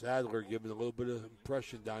 Sadler giving a little bit of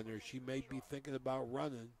impression down there. She may be thinking about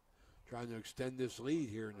running, trying to extend this lead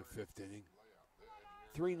here in the 5th inning.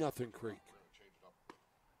 3-0 Creek.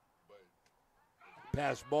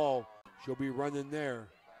 Pass ball. She'll be running there.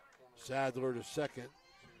 Sadler to second.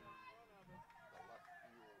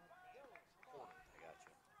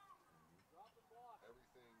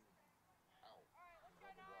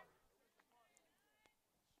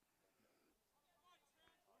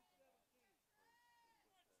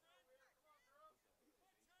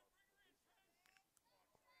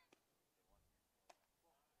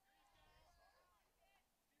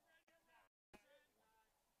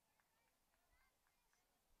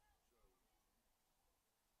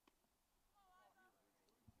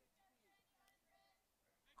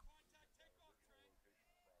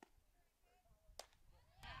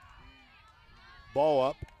 Ball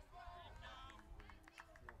up.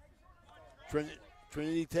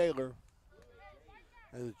 Trinity Taylor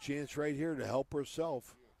has a chance right here to help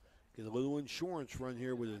herself. Get a little insurance run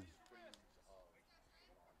here with a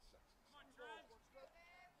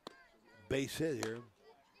base hit here.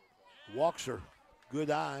 Walks her.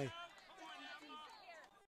 Good eye.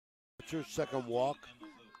 It's her second walk.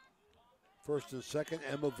 First and second,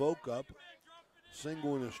 Emma Voke up.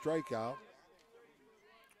 Single and a strikeout.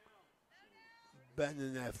 Betting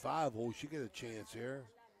in that 5-hole, she get a chance here.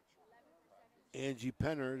 Angie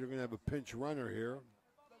Penner, they're going to have a pinch runner here.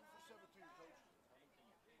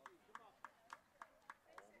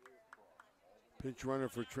 Pinch runner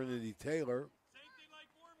for Trinity Taylor.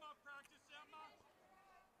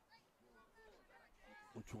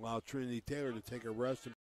 Which will allow Trinity Taylor to take a rest.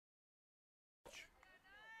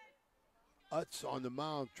 Utz on the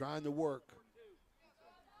mound trying to work.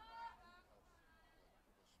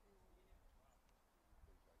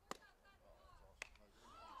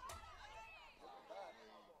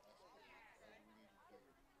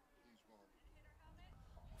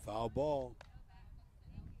 Foul ball.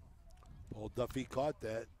 Paul Duffy caught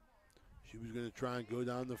that. She was going to try and go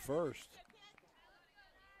down the first.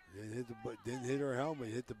 Didn't hit her helmet,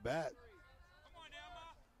 hit the bat.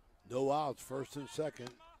 No outs, first and second.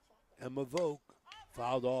 Emma Voke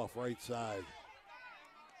fouled off right side.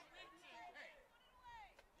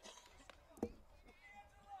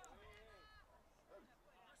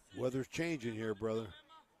 Weather's changing here, brother.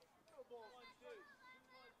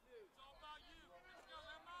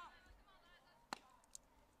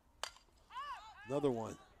 Another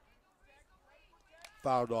one.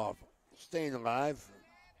 Fouled off. Staying alive.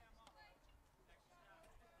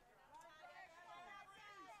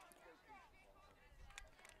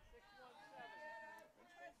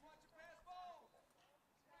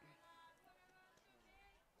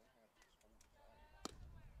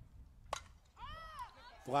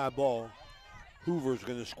 Fly ball. Hoover's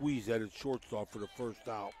going to squeeze that at shortstop for the first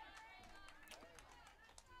out.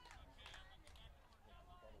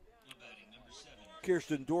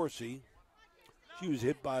 Kirsten Dorsey, she was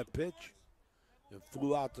hit by a pitch and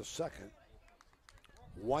flew out to second.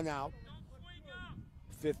 1 out.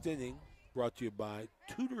 5th inning, brought to you by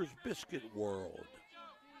Tudor's Biscuit World.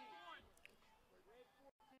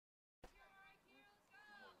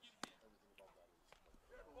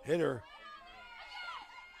 Hitter.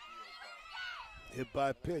 Hit by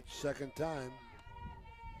a pitch, second time.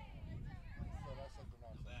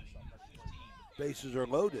 Bases are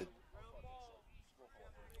loaded.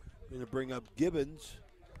 Going to bring up Gibbons,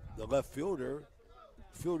 the left fielder.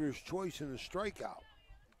 Fielder's choice and a strikeout.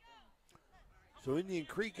 So Indian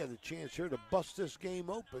Creek has a chance here to bust this game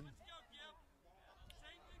open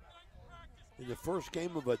in the first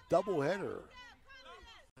game of a doubleheader.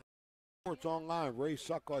 Sports Online, Ray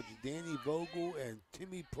Suckledge, Danny Vogel, and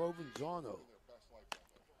Timmy Provenzano.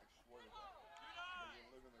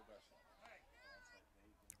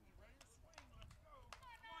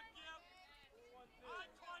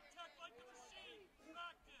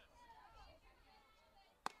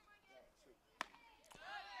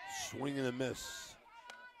 Swing and a miss.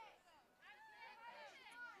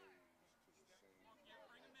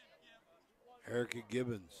 Erica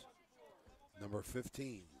Gibbons, number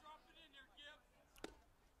 15.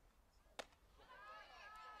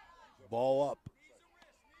 Ball up.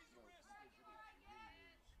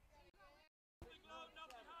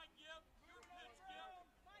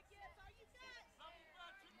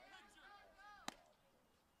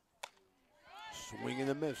 Swing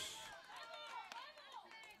and a miss.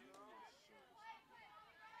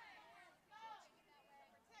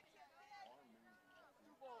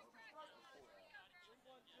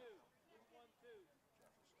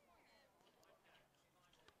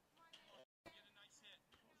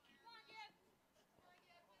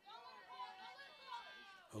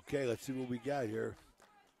 Okay, let's see what we got here.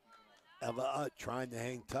 Ella Utt trying to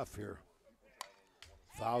hang tough here.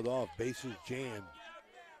 Fouled off, bases jammed.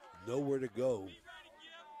 Nowhere to go.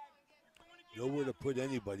 Nowhere to put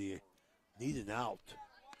anybody. Need an out.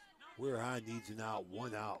 Weir High needs an out,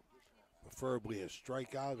 one out, preferably a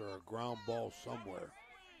strikeout or a ground ball somewhere.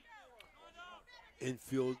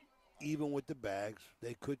 Infield, even with the bags,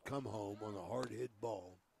 they could come home on a hard hit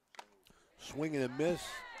ball. Swing and a miss,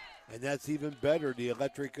 and that's even better. The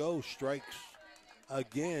Electric O strikes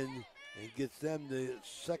again and gets them the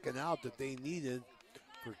second out that they needed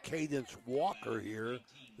for Cadence Walker here,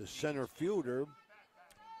 the center fielder.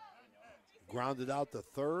 Grounded out to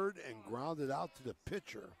third and grounded out to the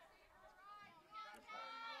pitcher.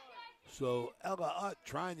 So Ella Utt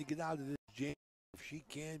trying to get out of this jam if she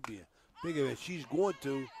can be big of it. She's going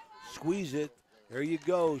to squeeze it. There you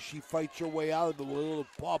go. She fights her way out of it with a little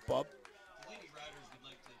pop-up.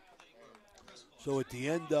 So at the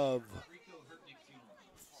end of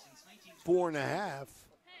 4.5,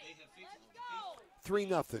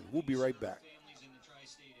 3-0. We'll be right back.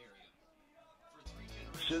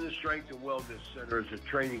 Center Strength and Wellness Center is a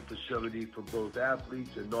training facility for both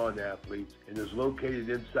athletes and non-athletes and is located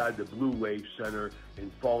inside the Blue Wave Center in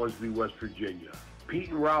Fallersby, West Virginia. Pete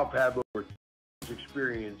and Ralph have over 10 years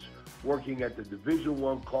experience working at the Division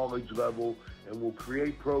I college level and will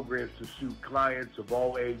create programs to suit clients of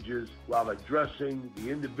all ages while addressing the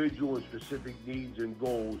individual and specific needs and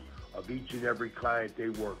goals of each and every client they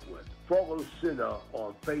work with. Follow Cinna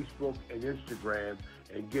on Facebook and Instagram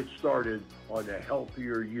and get started on a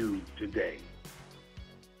healthier you today.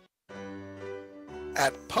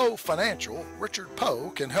 At Poe Financial, Richard Poe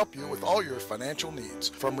can help you with all your financial needs,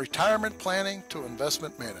 from retirement planning to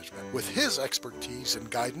investment management. With his expertise and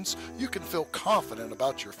guidance, you can feel confident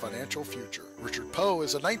about your financial future. Richard Poe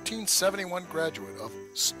is a 1971 graduate of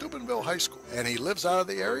Steubenville High School, and he lives out of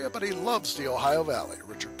the area, but he loves the Ohio Valley.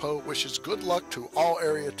 Richard Poe wishes good luck to all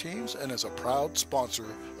area teams and is a proud sponsor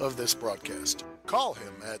of this broadcast. Call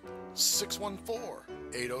him at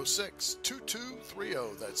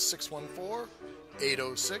 614-806-2230. That's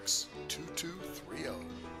 614-806-2230.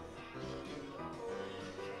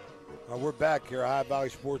 We're back here at High Valley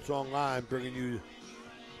Sports Online, bringing you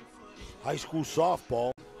high school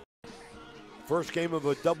softball. First game of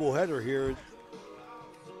a doubleheader here at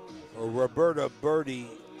Roberta Birdie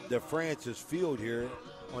DeFrancis Field here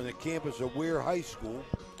on the campus of Weir High School.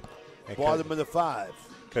 Bottom of the 5.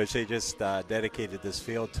 Coach, they just dedicated this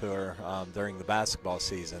field to her during the basketball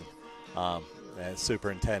season. And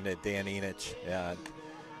Superintendent Dan Enich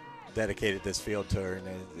dedicated this field to her, and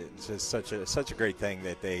it's just such a great thing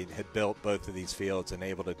that they had built both of these fields and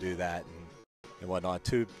able to do that and whatnot.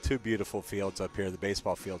 Two beautiful fields up here. The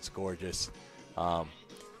baseball field's gorgeous.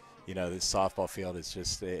 This softball field is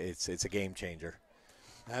just it's a game changer.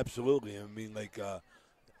 Absolutely. I mean, like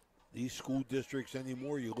these school districts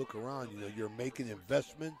anymore, you look around, you're making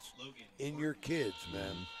investments in your kids,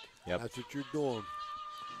 man. Yep. That's what you're doing.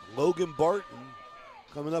 Logan Barton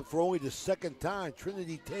coming up for only the second time.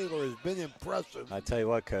 Trinity Taylor has been impressive. I tell you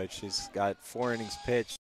what, Coach, she's got 4 innings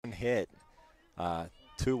pitched, 1 hit,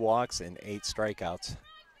 2 walks, and 8 strikeouts.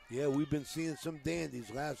 Yeah, we've been seeing some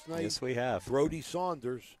dandies last night. Yes, we have. Brody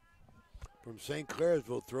Saunders from St.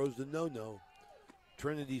 Clairsville throws the no-no.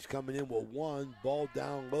 Trinity's coming in with 1 ball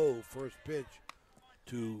down low, first pitch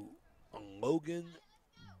to Logan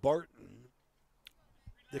Barton,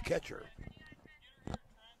 the catcher.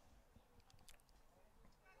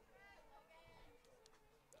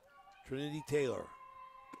 Trinity Taylor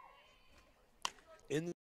in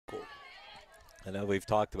the goal. I know we've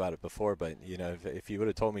talked about it before, but, if you would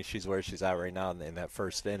have told me she's where she's at right now in that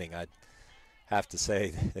first inning, I'd have to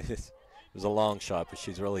say it was a long shot, but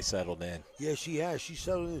she's really settled in. Yeah, she has. She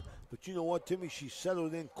settled in. But you know what, Timmy? She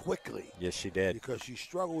settled in quickly. Yes, she did. Because she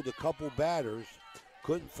struggled with a couple batters,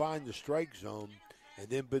 couldn't find the strike zone, and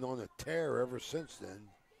then been on a tear ever since then.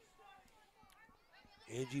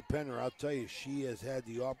 Angie Penner, I'll tell you, she has had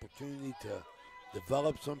the opportunity to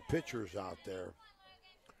develop some pitchers out there.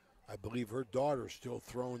 I believe her daughter's still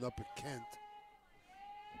throwing up at Kent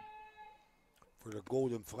for the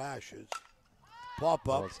Golden Flashes. Pop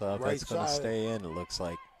up, right that's going to side. stay in, it looks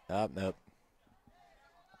like. Oh, nope.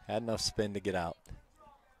 Had enough spin to get out.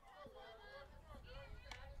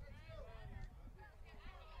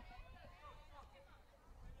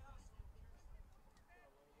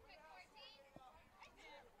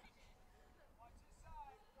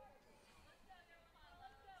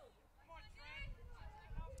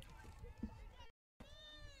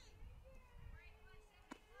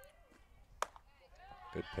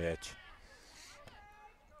 Good pitch.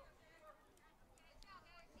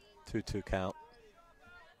 2-2 count.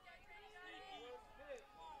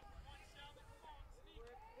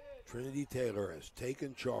 Trinity Taylor has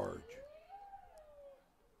taken charge.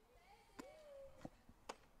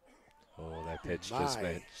 Oh, that Pitch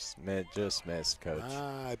just missed, Coach.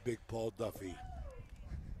 Big Paul Duffy.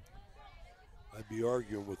 I'd be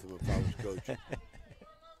arguing with him if I was coach.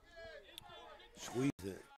 Squeeze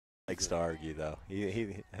it. Likes to argue, though.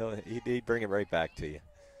 He'd bring it right back to you.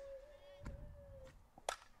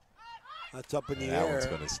 That's up in the That air. one's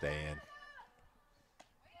going to stay in.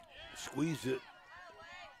 Squeeze it.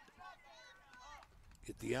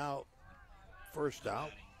 Get the out. First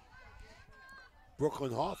out.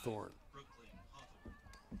 Brooklyn Hawthorne.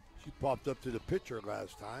 She popped up to the pitcher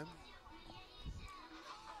last time.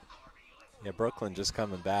 Yeah, Brooklyn just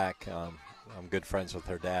coming back. I'm good friends with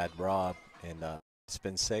her dad, Rob, and it's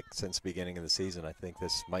been sick since the beginning of the season. I think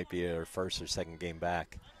this might be her first or second game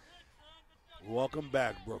back. Welcome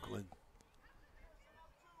back, Brooklyn.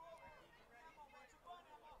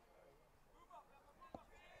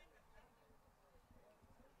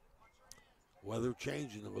 Weather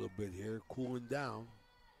changing a little bit here, cooling down.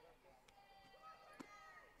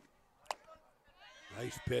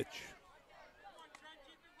 Nice pitch.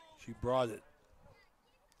 She brought it.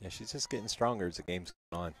 Yeah, she's just getting stronger as the game's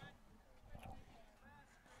going on.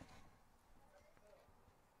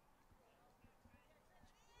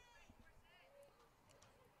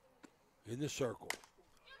 In the circle.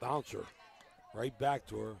 Bouncer. Right back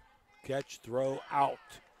to her. Catch, throw, out.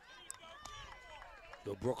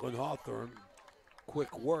 The Brooklyn Hawthorne.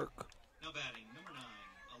 Quick work. Now batting, number 9,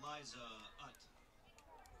 Eliza Utt.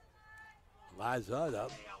 Liza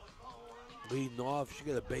up. Leading off. She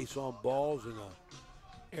got a base on balls and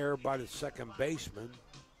a error by the second baseman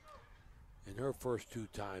in her first 2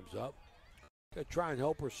 times up. Got to try and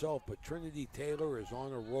help herself, but Trinity Taylor is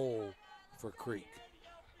on a roll for Creek.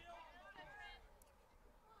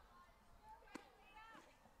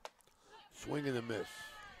 Swing and a miss.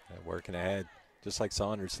 Working ahead, just like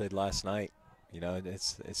Saunders did last night. You know,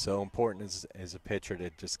 it's so important as a pitcher to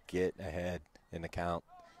just get ahead in the count.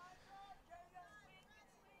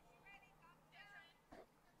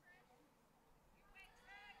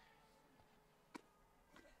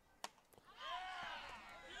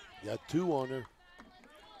 Got 2 on her.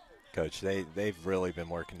 Coach, they've really been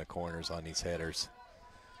working the corners on these hitters.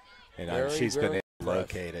 And Very, she's been very able to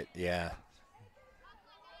locate it, yeah.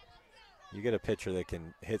 You get a pitcher that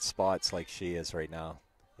can hit spots like she is right now.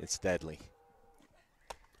 It's deadly.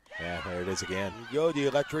 Yeah, there it is again. There you go. The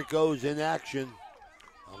electric goes in action.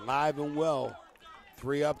 Alive and well.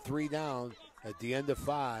 3 up, 3 down at the end of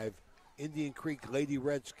 5. Indian Creek Lady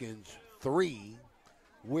Redskins 3.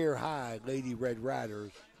 Weir High Lady Red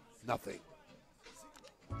Raiders nothing.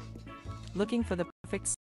 Looking for the perfect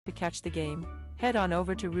spot to catch the game? Head on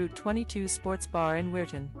over to Route 22 Sports Bar in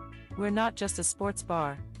Weirton. We're not just a sports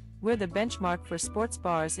bar. We're the benchmark for sports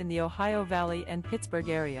bars in the Ohio Valley and Pittsburgh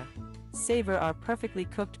area. Savor our perfectly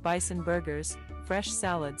cooked bison burgers, fresh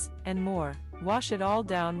salads, and more. Wash it all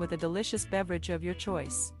down with a delicious beverage of your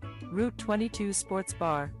choice. Route 22 Sports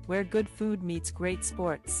Bar, where good food meets great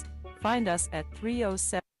sports. Find us at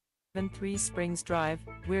 30773 Springs Drive,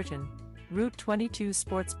 Weirton. Route 22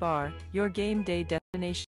 Sports Bar, your game day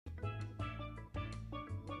destination.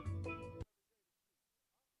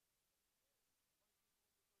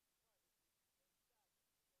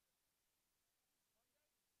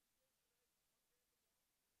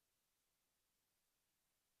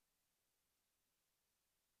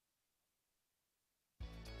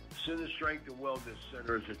 Center Strength and Wellness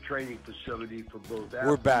Center is a training facility for both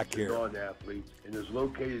We're back athletes here. and non-athletes and is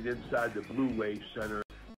located inside the Blue Wave Center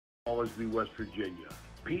in Fallsview, West Virginia.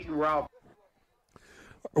 Pete and Ralph.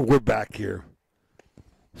 We're back here.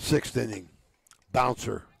 6th inning.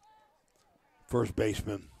 Bouncer. First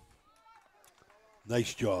baseman.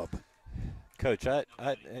 Nice job. Coach,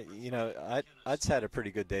 Utt's had a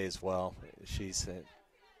pretty good day as well. She's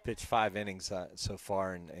pitched 5 innings so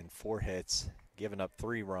far and 4 hits, given up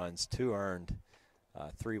 3 runs, 2 earned,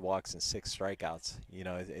 3 walks and 6 strikeouts. You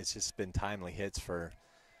know, it's just been timely hits for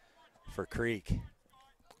Creek.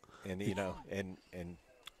 And, you know, and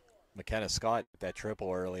McKenna Scott, that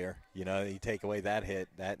triple earlier, you know, you take away that hit,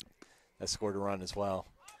 that scored a run as well.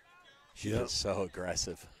 She's just so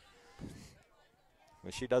aggressive.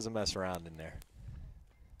 But she doesn't mess around in there.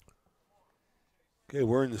 Okay,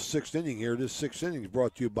 we're in the 6th inning here. This 6th inning is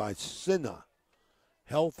brought to you by Cinna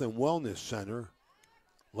Health and Wellness Center,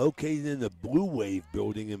 located in the Blue Wave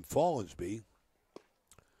building in Fallsview.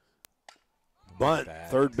 Bunt,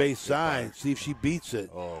 third base side. See if she beats it.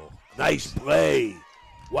 Oh, nice play.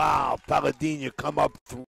 Wow, Palladino come up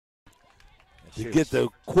through to get the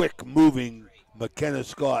quick moving McKenna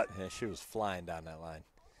Scott. Yeah, she was flying down that line.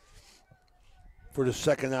 For the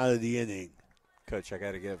 2nd out of the inning. Coach, I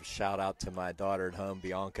got to give a shout out to my daughter at home,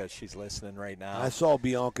 Bianca. She's listening right now. I saw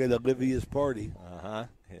Bianca at Olivia's party.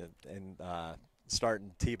 And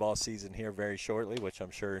starting T-ball season here very shortly, which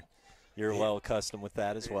I'm sure you're well accustomed with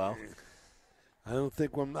that as well. I don't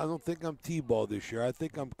think I'm T-ball this year. I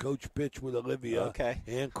think I'm coach pitch with Olivia. Okay.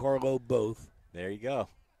 And Carlo both. There you go.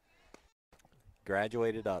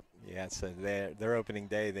 Graduated up. Yeah, so their opening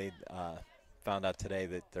day, they found out today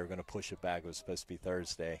that they're going to push it back. It was supposed to be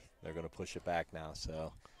Thursday. They're going to push it back now.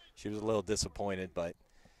 So she was a little disappointed, but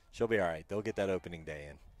she'll be all right. They'll get that opening day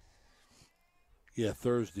in. Yeah,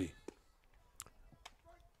 Thursday.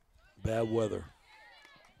 Bad weather.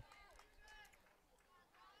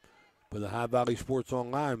 But the High Valley Sports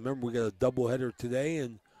Online, remember we got a doubleheader today,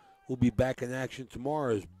 and we'll be back in action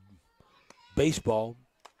tomorrow as baseball,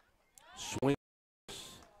 swing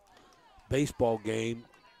baseball game.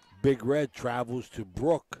 Big Red travels to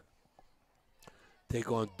Brook,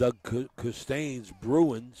 take on Doug Costain's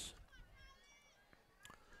Bruins.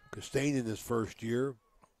 Costain in his first year,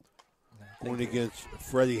 going against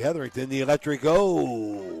Freddie Hetherington, the Electric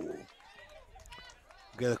O.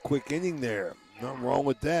 Got a quick inning there. Nothing wrong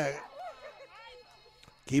with that.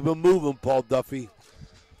 Keep them moving, Paul Duffy.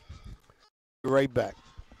 Be right back.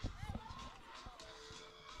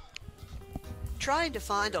 Trying to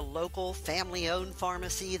find a local, family-owned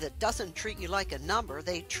pharmacy that doesn't treat you like a number,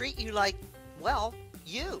 they treat you like, well,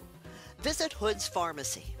 you. Visit Hood's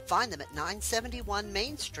Pharmacy. Find them at 971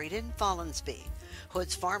 Main Street in Follinsby.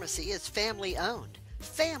 Hood's Pharmacy is family-owned.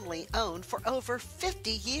 Family-owned for over 50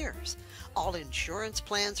 years. All insurance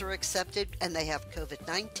plans are accepted, and they have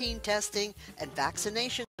COVID-19 testing and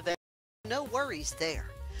vaccination available. No worries there.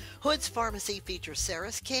 Hood's Pharmacy features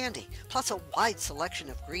Sarah's Candy, plus a wide selection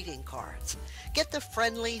of greeting cards. Get the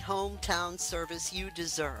friendly hometown service you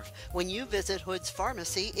deserve when you visit Hood's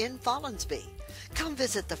Pharmacy in Follinsby. Come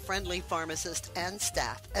visit the friendly pharmacist and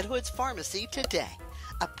staff at Hood's Pharmacy today,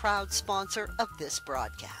 a proud sponsor of this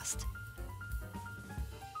broadcast.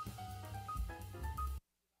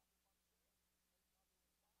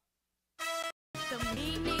 The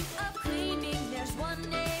meaning of cleaning, there's one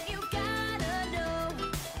name you gotta know.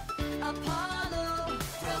 Apollo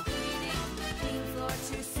Pro Cleaning. Clean floor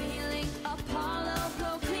to ceiling. Apollo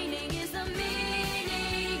Pro Cleaning is the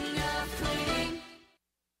meaning of cleaning.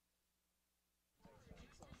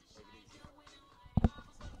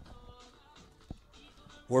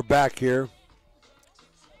 We're back here.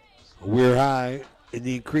 Weir High.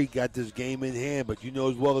 Indian Creek got this game in hand, but you know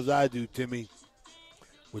as well as I do, Timmy,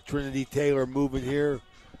 with Trinity Taylor moving here,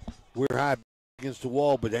 Weir High against the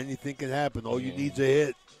wall, but anything can happen. All you need is a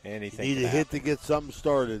hit. Anything you need a hit to get something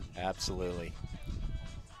started. Absolutely.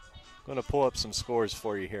 I'm going to pull up some scores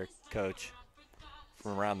for you here, Coach,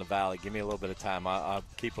 from around the valley. Give me a little bit of time. I'll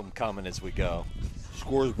keep them coming as we go.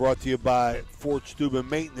 Scores brought to you by Fort Steuben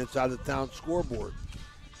Maintenance out of town scoreboard.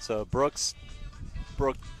 So Brook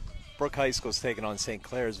High School is taking on St.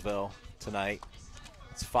 Clairsville tonight.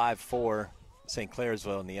 It's 5-4 St.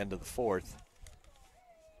 Clairsville in the end of the fourth.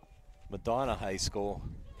 Madonna High School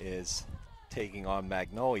is taking on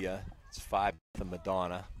Magnolia. It's 5 to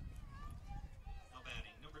Madonna.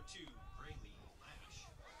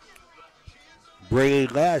 Braley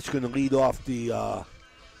Lash going to lead off the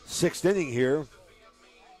sixth inning here.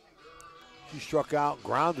 She struck out,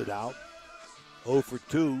 grounded out. 0 for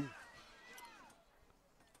 2.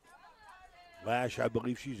 Lash, I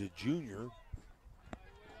believe she's a junior.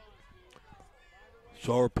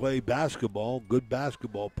 Saw her play basketball, good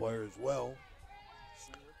basketball player as well.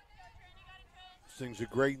 Sings a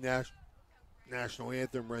great national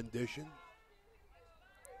anthem rendition.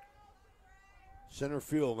 Center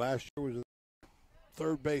field last year was a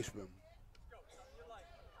third baseman.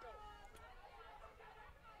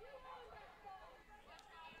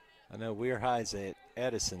 I know Weir High's at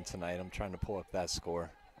Edison tonight. I'm trying to pull up that score.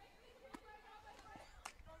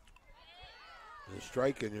 The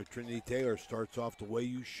strike, and if Trinity Taylor starts off the way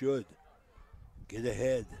you should, get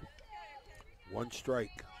ahead. One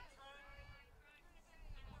strike.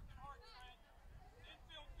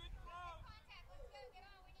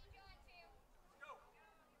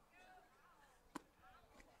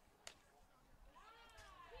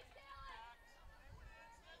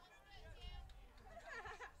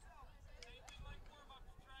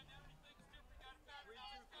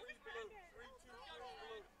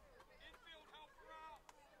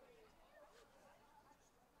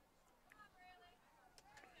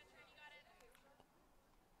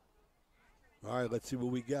 All right, let's see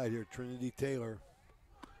what we got here. Trinity Taylor,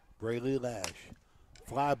 Braley Lash.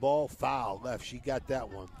 Fly ball, foul, left. She got that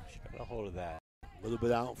one. She got a hold of that. A little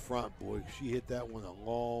bit out in front, boy. She hit that one a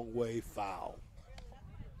long way, foul.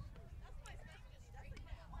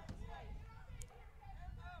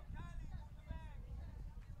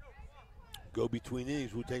 go between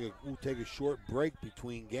innings. We'll take a short break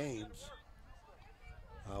between games.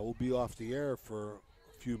 We'll be off the air for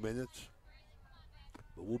a few minutes,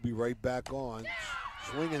 but we'll be right back on.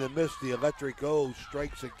 Swing and a miss. The Electric O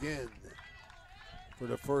strikes again for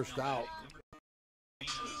the first out.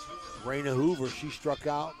 Raina Hoover, she struck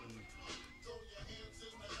out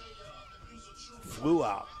and flew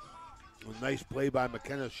out. A nice play by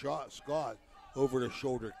McKenna Scott over the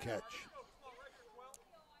shoulder catch.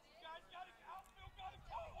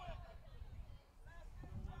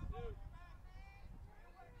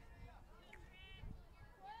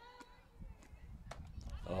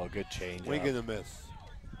 Oh, good change. Swing and a miss.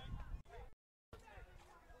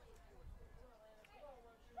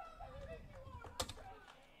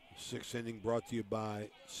 Sixth inning brought to you by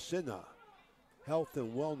Cinna Health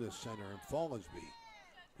and Wellness Center in Fallsby.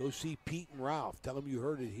 Go see Pete and Ralph. Tell them you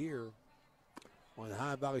heard it here on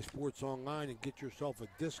High Valley Sports Online and get yourself a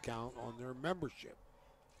discount on their membership.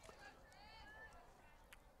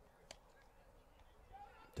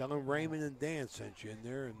 Tell them Raymond and Dan sent you in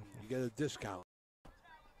there and you get a discount.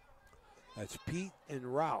 That's Pete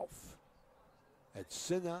and Ralph at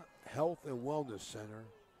Cinna Health and Wellness Center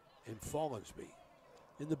in Fallsby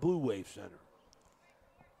in the Blue Wave Center.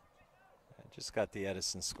 I just got the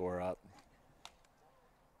Edison score up.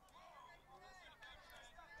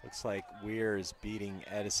 Looks like Weir is beating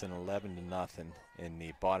Edison 11-0 in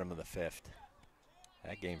the bottom of the fifth.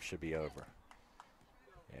 That game should be over.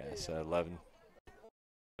 Yeah, so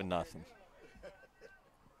 11-0.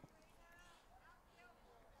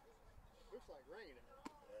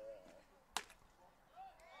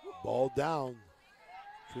 Ball down.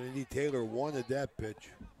 Trinity Taylor wanted that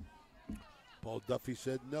pitch. Paul Duffy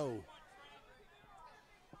said no.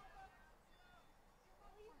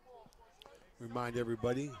 Remind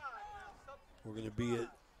everybody, we're going to be at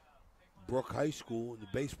Brook High School in the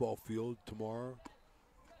baseball field tomorrow.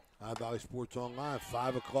 High Valley Sports Online,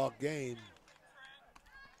 5 o'clock game.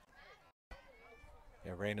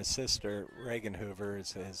 Yeah, Raina's sister, Reagan Hoover,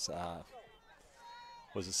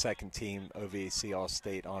 was a second team OVAC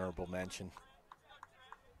All-State honorable mention.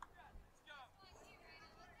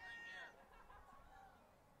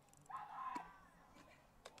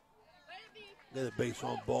 Got a base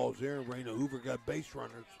on balls there, and Raina Hoover got base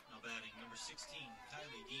runners. Now batting number 16,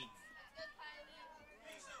 Kylie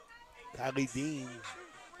Dean. Kylie Dean,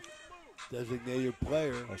 designated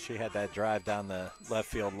player. Well, she had that drive down the left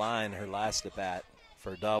field line, her last at bat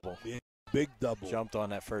for a double. Big double. Jumped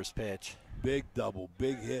on that first pitch. Big double,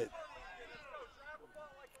 big hit.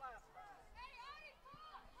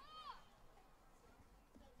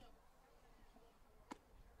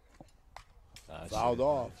 Fouled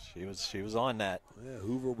off. She was on that. Yeah,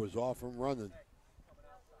 Hoover was off and running.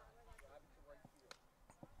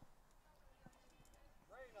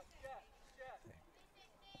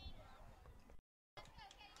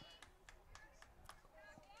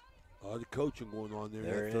 Oh, the coaching going on there.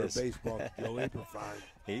 There at third is. baseball. Joe Aperfine.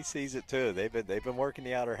 He sees it too. They've been working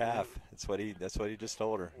the outer half. That's what he just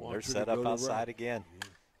told her. Wants They're her set to up go to outside right. again.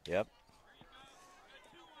 Yep.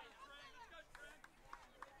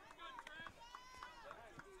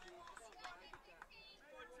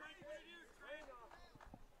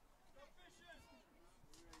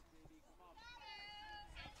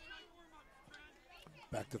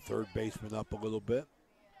 Back to third baseman up a little bit.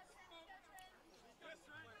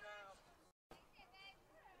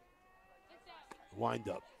 Wind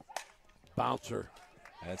up. Bouncer.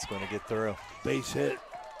 That's going to get through. Base hit.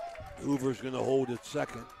 Hoover's going to hold it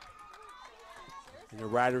second. And the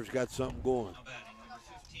Riders got something going.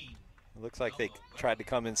 It looks like they tried to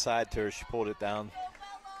come inside to her. She pulled it down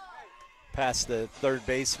past the third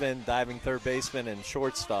baseman, diving third baseman, and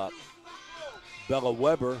shortstop. Bella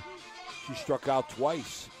Weber, she struck out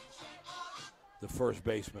twice. The first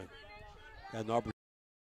baseman. And Aubrey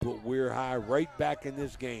put Weir High right back in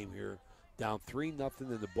this game here. Down 3-0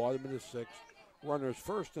 in the bottom of the sixth. Runners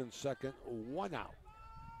first and second, 1 out.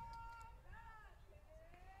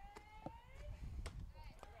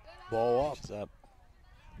 Ball up. She's up.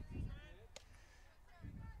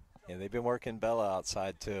 Yeah, they've been working Bella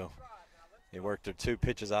outside too. They worked her 2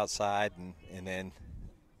 pitches outside and then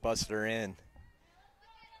busted her in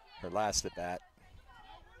her last at bat.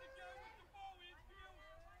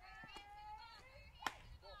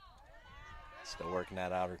 Still working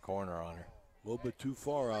that outer corner on her. A little bit too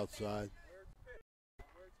far outside.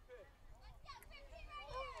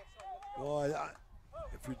 Well,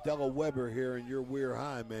 if you're Della Weber here and you're Weir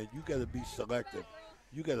High, man, you got to be selective.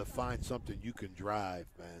 You got to find something you can drive,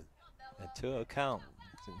 man. And 2-0 count.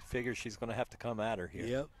 Figure she's going to have to come at her here.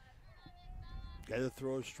 Yep. Got to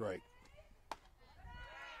throw a strike.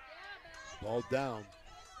 Ball down.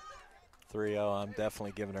 3-0. I'm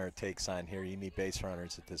definitely giving her a take sign here. You need base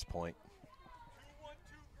runners at this point.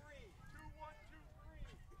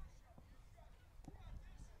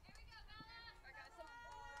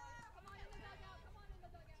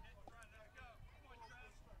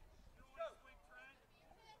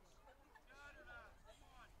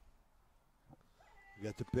 You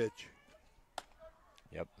got the pitch.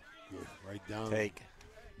 Yep. Good. Right down. Take.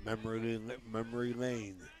 Memory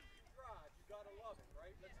lane.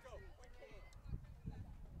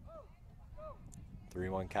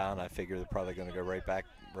 3-1 count. I figure they're probably going to go right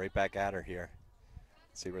back at her here.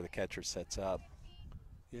 See where the catcher sets up.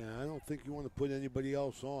 Yeah, I don't think you want to put anybody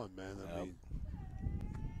else on, man. I mean,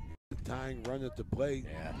 the tying run at the plate.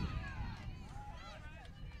 Yeah.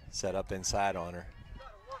 Set up inside on her.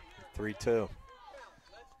 3-2.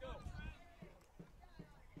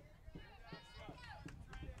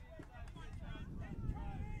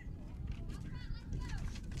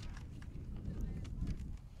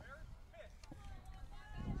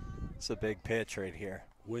 It's a big pitch right here.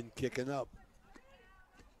 Wind kicking up.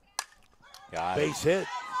 Got Base it. hit.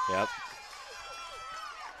 Yep.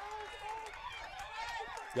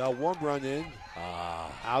 Got one run in.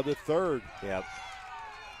 Out of third. Yep.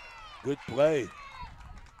 Good play.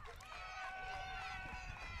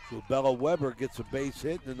 So Bella Weber gets a base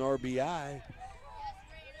hit and an RBI.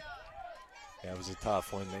 Yeah, it was a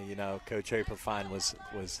tough one. You know, Coach Aperfine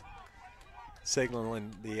was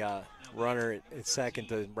signaling the runner at second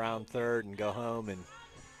to round third and go home, and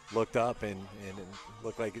looked up and it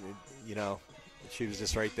looked like, you know, she was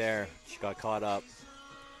just right there. She got caught up.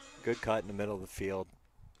 Good cut in the middle of the field.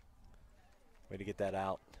 Way to get that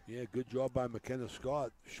out. Yeah, good job by McKenna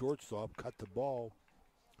Scott. Shortstop, cut the ball.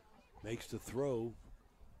 Makes the throw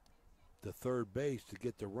to third base to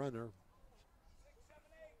get the runner.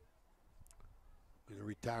 Going to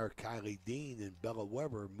retire Kylie Dean, and Bella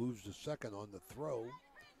Weber moves to second on the throw.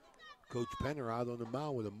 Coach Penner out on the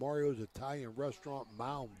mound with a Mario's Italian Restaurant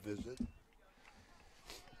mound visit.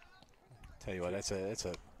 Tell you what, that's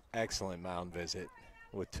a excellent mound visit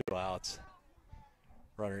with 2 outs.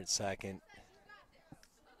 Runner at second.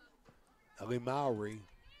 Ellie Mowry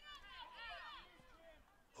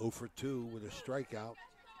 0 for 2 with a strikeout.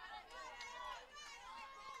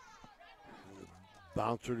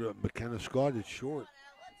 Bouncer to McKenna Scott is short.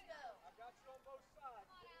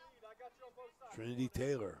 Trinity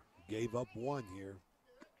Taylor gave up 1 here.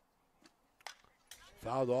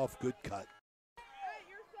 Fouled off, good cut.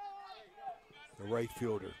 The right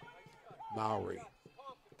fielder, Mowry.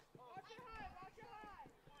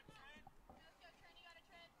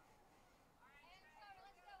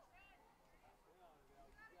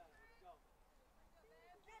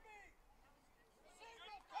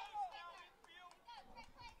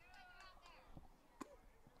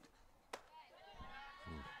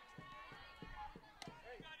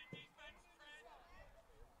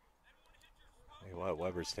 Hey, what,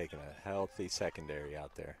 Weber's taking a healthy secondary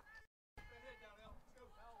out there.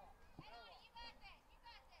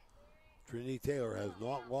 Trinity Taylor has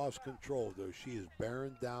not lost control, though she is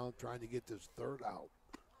bearing down, trying to get this third out.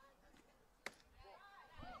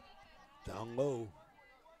 Down low.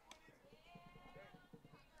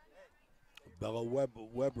 Bella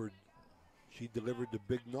Weber, she delivered the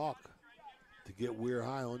big knock to get Weir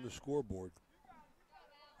High on the scoreboard.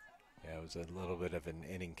 Yeah, it was a little bit of an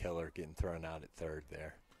inning killer getting thrown out at third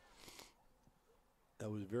there. That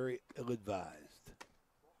was very ill-advised.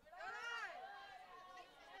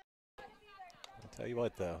 I'll tell you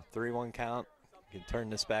what, though, 3-1 count. You can turn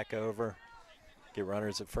this back over, get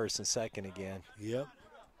runners at first and second again. Yep.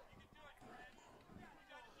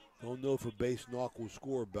 Don't know if a base knock will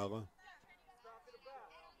score, Bella.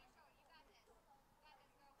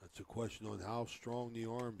 That's a question on how strong the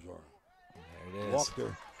arms are. There it is. Walked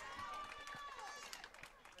her.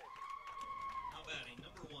 Now batting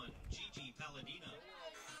number 1, Gigi Palladino.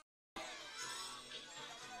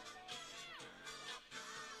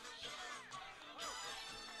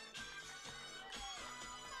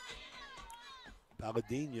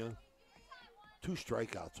 Palladino, 2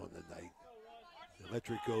 strikeouts on the night. The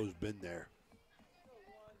Electric O's been there.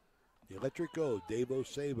 The Electric O, Dave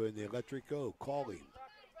Osaba and the Electric O, call him.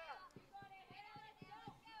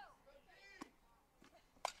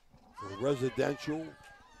 For residential,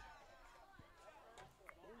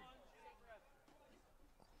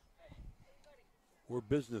 or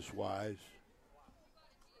business-wise,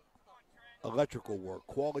 electrical work,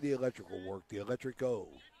 quality electrical work, the Electric O.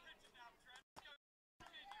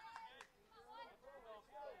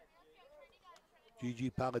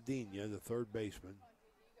 Gigi Palladino, the third baseman.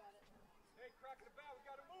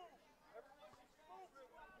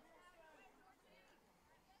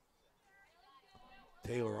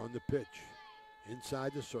 Taylor on the pitch.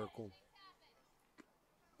 Inside the circle.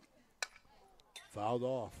 Fouled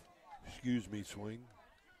off. Excuse me, swing.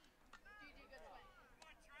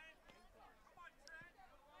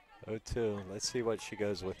 0-2. Let's see what she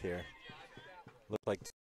goes with here. Look like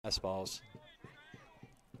fastballs.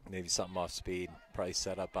 Maybe something off speed. Probably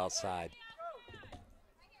set up outside.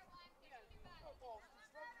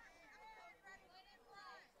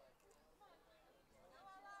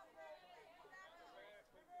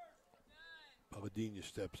 Palladino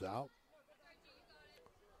steps out.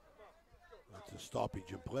 That's a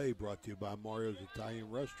stoppage in play brought to you by Mario's Italian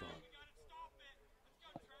Restaurant.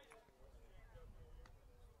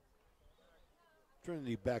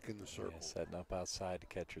 Trinity back in the circle. Yeah, setting up outside. The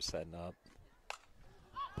catcher setting up.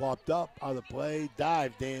 Popped up out of play.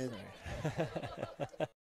 Dive, Dan.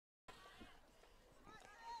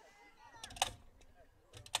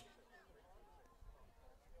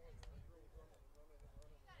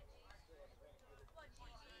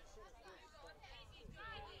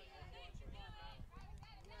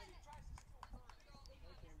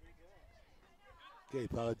 Okay,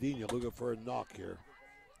 Palladino looking for a knock here.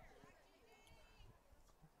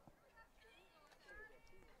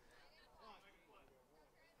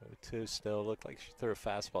 Two still looked like she threw a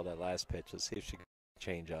fastball that last pitch. Let's see if she can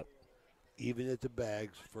change up. Even at the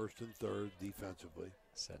bags, first and third defensively.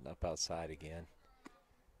 Setting up outside again.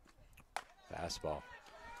 Fastball.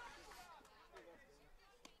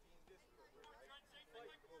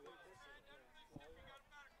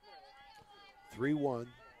 Three 3-1,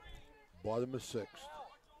 bottom of sixth.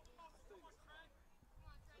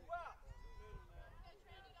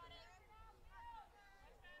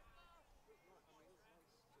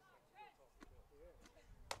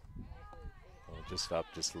 Just up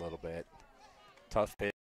just a little bit. Tough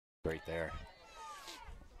hit right there.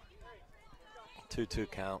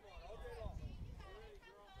 2-2 count.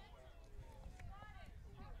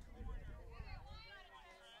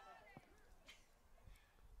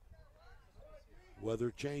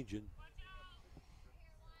 Weather changing.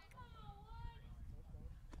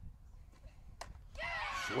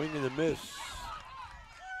 Swing and a miss.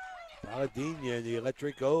 Palladino and the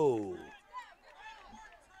electric O.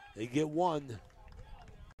 They get one.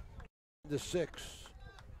 The 6.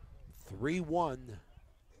 3-1.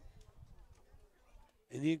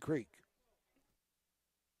 Indian Creek.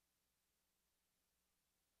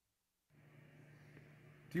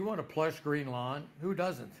 Do you want a plush green lawn? Who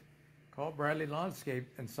doesn't? Call Bradley Landscape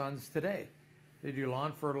and Sons today. They do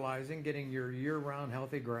lawn fertilizing, getting your year-round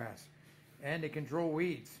healthy grass. And they control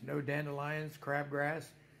weeds. No dandelions, crabgrass,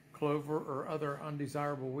 clover, or other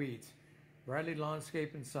undesirable weeds. Bradley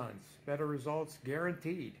Landscape and Sons. Better results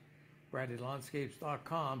guaranteed.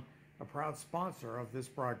 BradleyLandscapes.com, a proud sponsor of this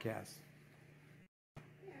broadcast.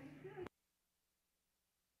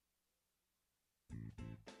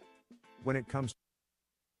 When it comes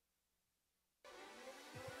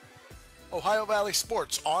Ohio Valley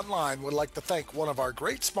Sports Online would like to thank one of our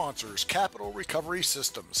great sponsors, Capital Recovery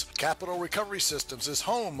Systems. Capital Recovery Systems is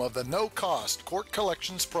home of the no-cost court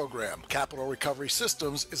collections program. Capital Recovery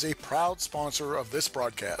Systems is a proud sponsor of this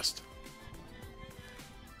broadcast.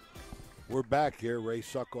 We're back here. Ray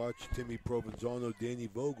Suckoch, Timmy Provenzano, Danny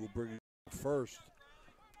Vogel bringing first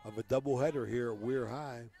of a doubleheader here at Weir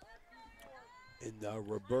High in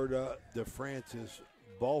Roberta DeFrancis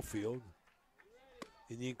ball field.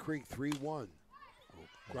 Indian Creek 3-1.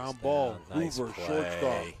 Ground ball. Nice Hoover, play.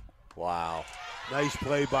 shortstop. Wow. Nice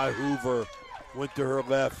play by Hoover. Went to her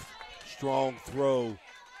left. Strong throw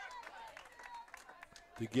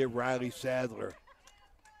to get Riley Sadler.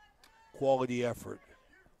 Quality effort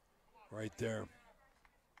right there.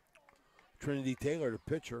 Trinity Taylor, the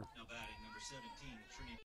pitcher. Now batting, number 17,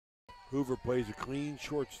 Trinity. Hoover plays a clean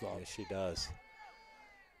shortstop. Yes, she does.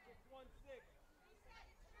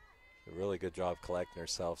 A really good job collecting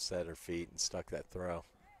herself, set her feet, and stuck that throw.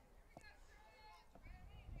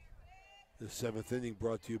 The seventh inning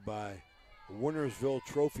brought to you by Wintersville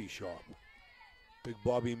Trophy Shop. Big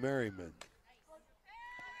Bobby Merriman.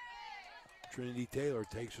 Trinity Taylor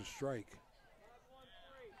takes a strike.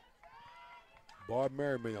 Bob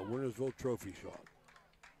Merriman at Wintersville Trophy Shop.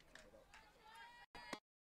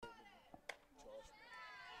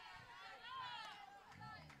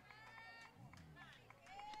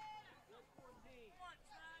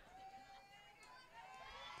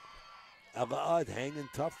 Ella hanging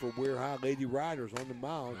tough for Weir High Lady Riders on the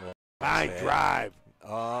mound. Line drive.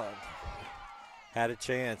 Had a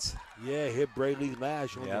chance. Yeah, hit Braylee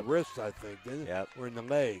Lash on the wrist, I think, didn't it? Yep. Or in the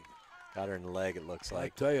leg. Got her in the leg, it looks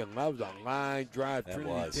like. I tell you, that was a line drive. That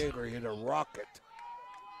Trinity was. Taylor hit a rocket.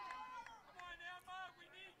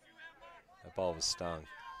 That ball was stung.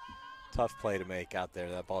 Tough play to make out there.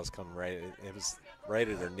 That ball's coming right. It was right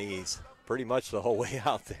at her knees, pretty much the whole way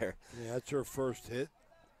out there. Yeah, that's her first hit.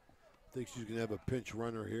 I think she's going to have a pinch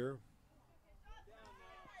runner here.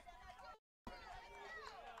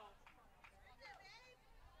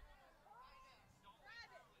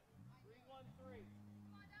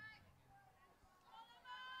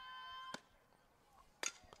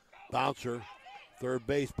 Bouncer, third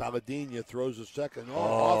base, Palladino throws a second. Oh,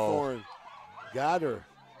 Hawthorne got her.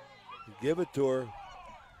 Give it to her.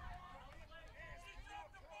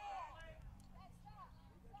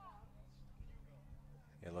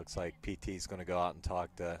 It looks like PT's going to go out and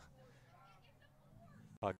talk to.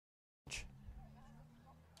 I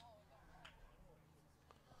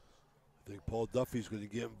think Paul Duffy's going to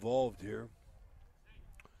get involved here.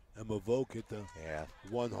 Emma Vogt hit the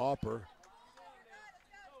one hopper.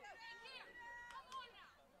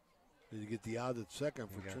 Did you get the out at second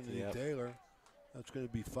for Trinity Taylor? That's going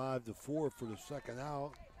to be 5-4 for the second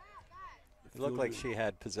out. It looked like she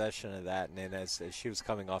had possession of that, and then as she was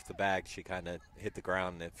coming off the bag, she kind of hit the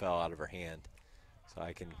ground and it fell out of her hand. So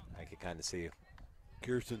I can kind of see.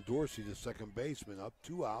 Kirsten Dorsey, the second baseman, up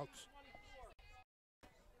 2 outs.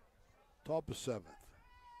 Top of 7th.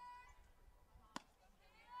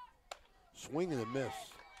 Swing and a miss.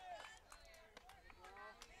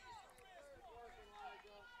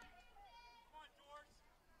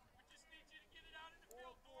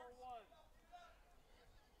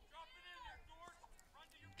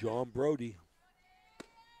 John Brody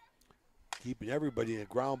keeping everybody in a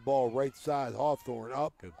ground ball right side. Hawthorne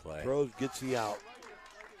up. Good play. Throws, gets the out.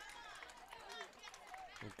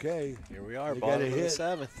 Okay. Here we are, they bottom got a of hit. the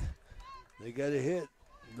 7th. They got a hit.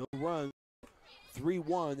 No run.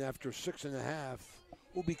 3-1 after 6.5.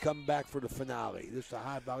 We'll be coming back for the finale. This is the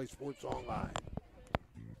High Valley Sports Online.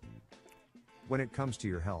 When it comes to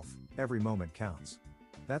your health, every moment counts.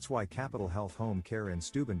 That's why Capital Health Home Care in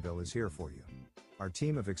Steubenville is here for you. Our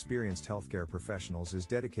team of experienced healthcare professionals is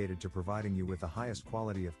dedicated to providing you with the highest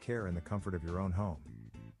quality of care in the comfort of your own home.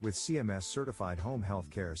 With CMS certified home health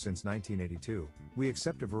care since 1982, we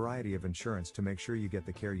accept a variety of insurance to make sure you get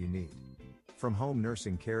the care you need. From home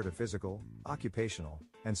nursing care to physical, occupational,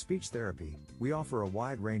 and speech therapy, we offer a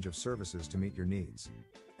wide range of services to meet your needs.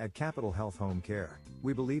 At Capital Health Home Care,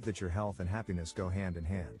 we believe that your health and happiness go hand in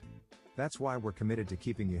hand. That's why we're committed to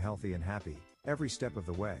keeping you healthy and happy, every step of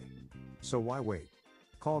the way. So why wait?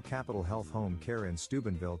 Call Capital Health Home Care in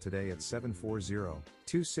Steubenville today at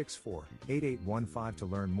 740-264-8815 to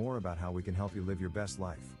learn more about how we can help you live your best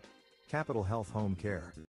life. Capital Health Home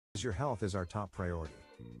Care. Your health is our top priority.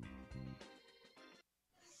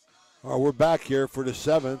 All right, we're back here for the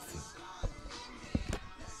 7th.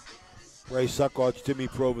 Ray Suckots, Timmy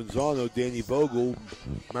Provenzano, Danny Vogel.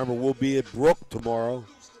 Remember, we'll be at Brook tomorrow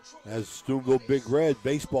as Steubenville Big Red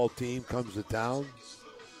baseball team comes to town.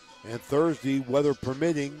 And Thursday, weather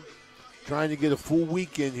permitting, trying to get a full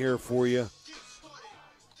weekend here for you.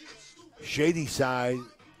 Shady Side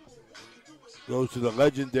goes to the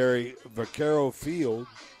legendary Vaquero Field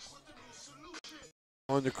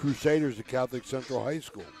on the Crusaders at Catholic Central High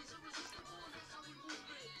School.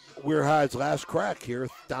 Weir High's last crack here,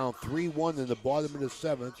 down 3-1 in the bottom of the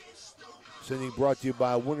 7th. This inning brought to you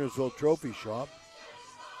by Wintersville Trophy Shop.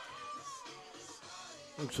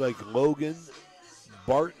 Looks like Logan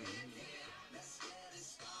Barton.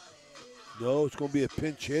 No, it's going to be a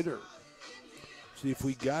pinch hitter. See if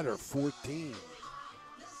we got her, 14.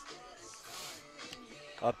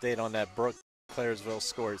 Update on that Brook Claresville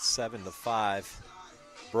score, 7-5.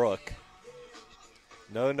 Brook.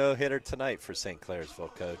 No hitter tonight for St.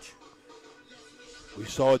 Clairsville, Coach. We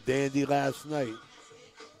saw Dandy last night.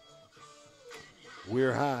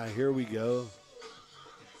 We're high. Here we go.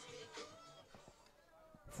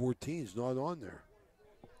 14's not on there.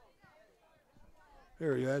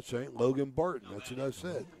 There, yeah, that's right. Logan Barton. That's what I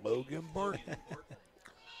said. Logan Barton.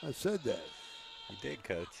 I said that. You did,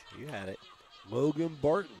 Coach. You had it. Logan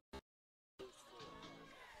Barton.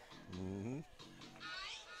 Mm-hmm.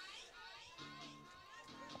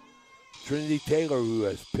 Trinity Taylor, who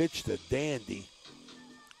has pitched a dandy.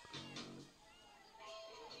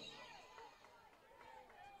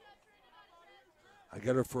 I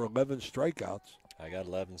got her for 11 strikeouts. I got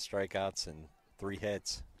 11 strikeouts and 3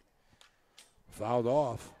 hits. Fouled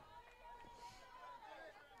off.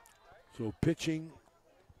 So pitching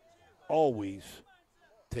always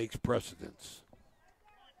takes precedence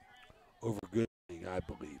over good hitting, I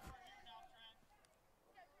believe.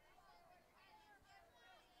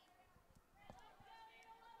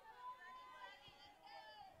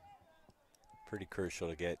 Pretty crucial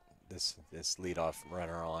to get this leadoff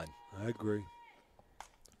runner on. I agree.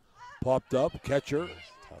 Popped up, catcher.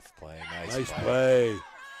 Tough play. Nice play.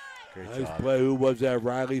 Great Nice job. play. Who was that?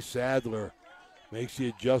 Riley Sadler. Makes the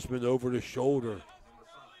adjustment over the shoulder.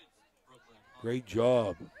 Great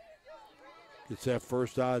job. Gets that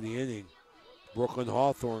first out of the inning. Brooklyn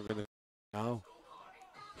Hawthorne going to now.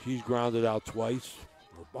 She's grounded out twice.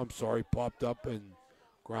 I'm sorry, popped up and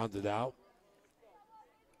grounded out.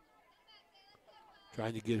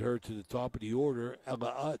 Trying to get her to the top of the order,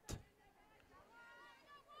 Ella Utt.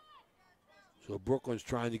 So Brooklyn's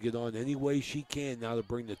trying to get on any way she can now to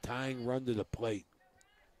bring the tying run to the plate.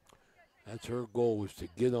 That's her goal, is to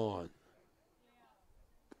get on.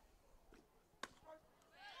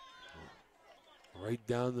 Right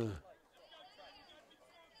down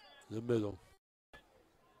the middle.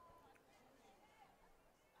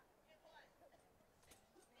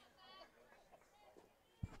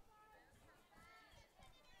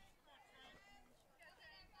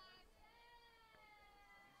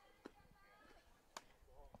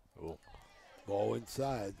 Ooh. Ball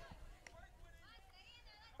inside.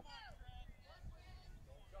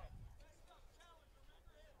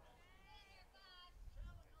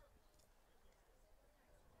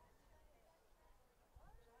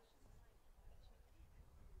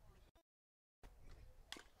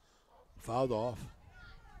 Fouled off.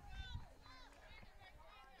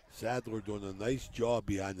 Sadler doing a nice job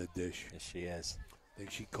behind the dish. Yes, she is. I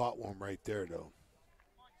think she caught one right there, though.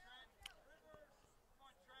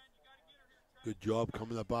 Good job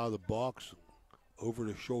coming up out of the box. Over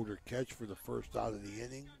the shoulder catch for the first out of the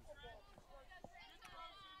inning.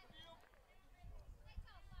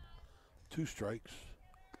 2 strikes,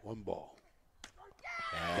 1 ball.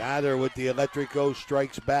 Got her with the electric O,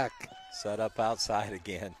 strikes back. Set up outside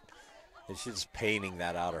again. And she's painting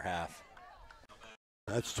that outer half.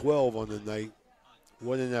 That's 12 on the night.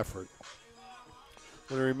 What an effort.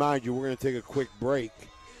 I want to remind you, we're going to take a quick break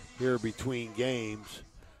here between games.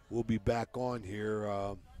 We'll be back on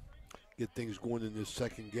here, get things going in this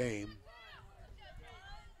second game.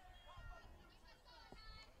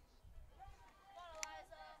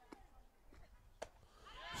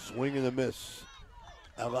 Swing and a miss.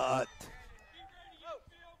 Ella Utt.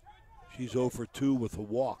 She's 0 for 2 with a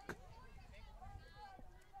walk.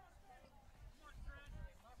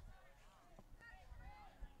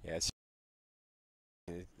 Yes.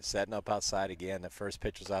 Setting up outside again. The first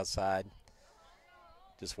pitch was outside.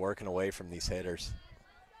 Just working away from these hitters.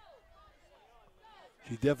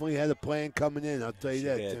 She definitely had a plan coming in, I'll tell you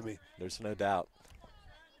that, Timmy. There's no doubt.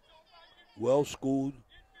 Well schooled.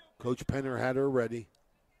 Coach Penner had her ready.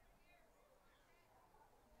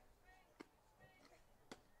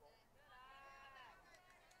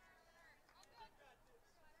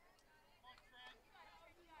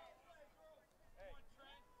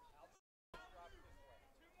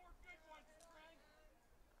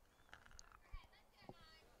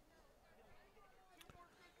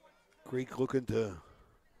 Greek looking to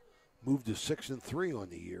move to 6-3 on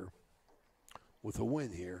the year with a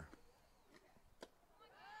win here.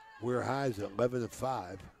 Weir High's at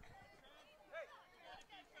 11-5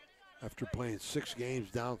 after playing 6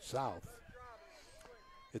 games down south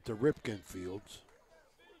at the Ripken Fields.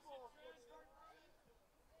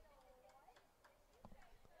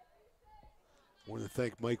 I want to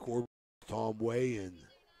thank Mike Orb, Tom Way, and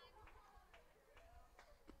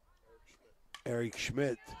Eric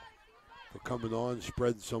Schmidt for coming on and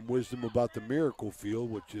spreading some wisdom about the Miracle Field,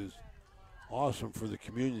 which is awesome for the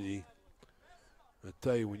community. I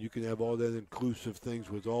tell you, when you can have all that inclusive things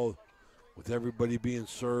with everybody being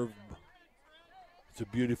served, it's a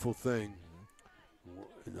beautiful thing.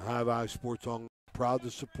 And High Valley Sports on proud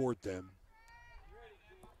to support them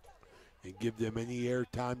and give them any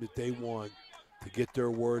airtime that they want to get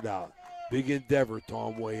their word out. Big endeavor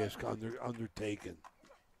Tom Way has undertaken.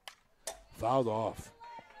 Fouled off.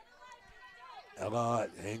 Ella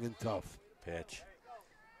hanging tough. Pitch.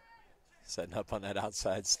 Setting up on that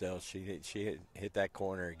outside still. She hit that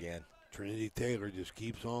corner again. Trinity Taylor just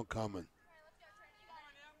keeps on coming.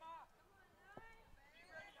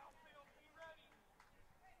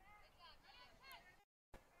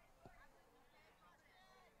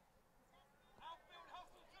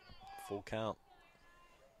 Full count.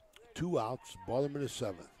 2 outs, bottom of the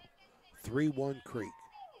 7th. 3-1 Creek.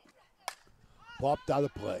 Popped out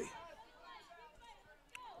of play.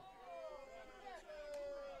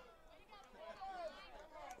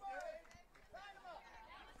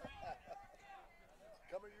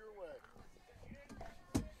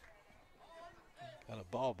 Got a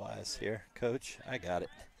ball by us here, Coach. I got it.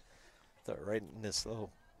 Throw it right in this little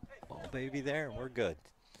ball baby there, and we're good.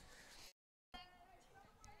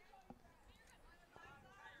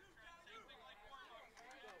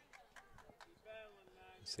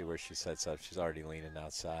 See where she sets up. She's already leaning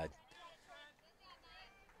outside.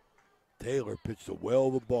 Taylor pitched a well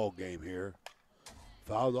of a ball game here.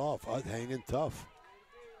 Fouled off. Hanging tough.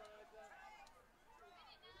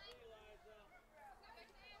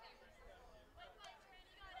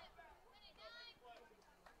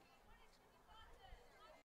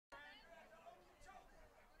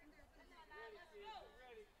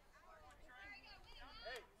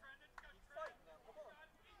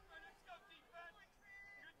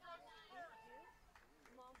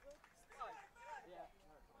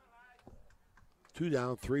 Two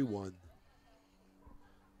down, 3-1.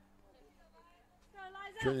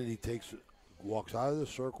 Trinity walks out of the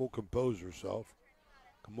circle, composes herself.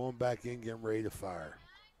 Come on back in, getting ready to fire.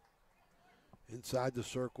 Inside the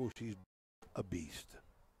circle, she's a beast.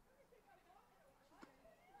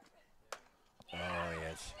 Oh,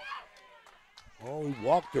 yes. Oh, he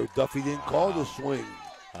walked her. Duffy didn't call the swing.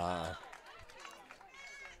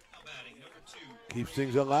 Keeps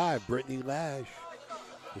things alive. Brittany Lash,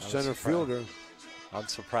 the center fielder. I'm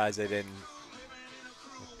surprised they didn't.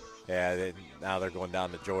 Yeah, now they're going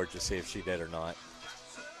down to George to see if she did or not.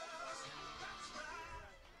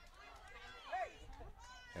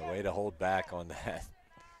 Yeah, way to hold back on that.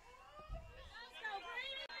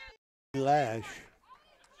 Lash.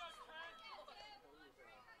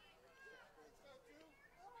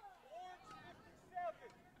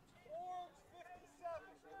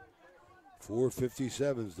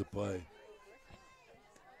 .457's to play.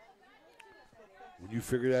 When you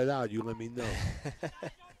figure that out, you let me know.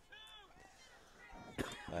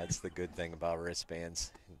 That's the good thing about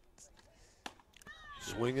wristbands.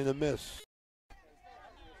 Swing and a miss.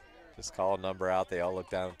 Just call a number out. They all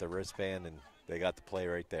look down at the wristband, and they got the play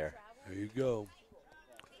right there. There you go.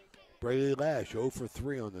 Brady Lash, 0 for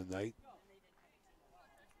 3 on the night.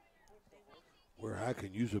 Where I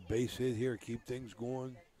can use a base hit here, keep things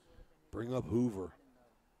going. Bring up Hoover.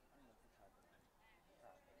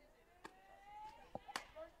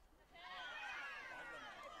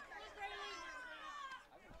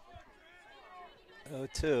 Oh,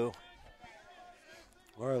 2.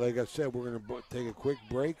 All right, like I said, we're going to take a quick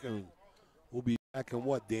break, and we'll be back in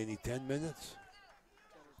what, Danny, 10 minutes?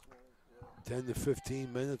 10 to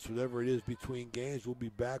 15 minutes, whatever it is between games. We'll be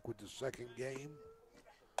back with the second game.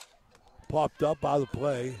 Popped up out of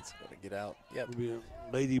play. It's going to get out. Yep. It'll be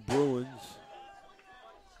Lady Bruins.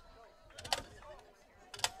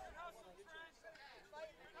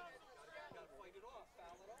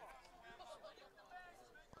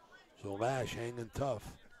 So Lash hanging tough.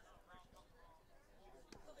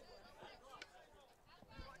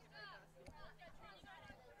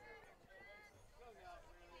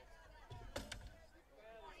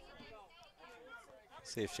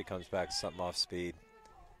 See if she comes back to something off speed.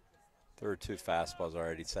 There were 2 fastballs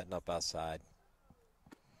already setting up outside.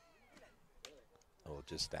 Oh,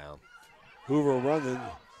 just down. Hoover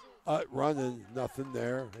running, nothing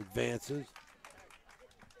there. Advances.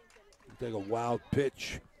 Take a wild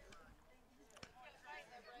pitch.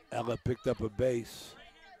 Ella picked up a base.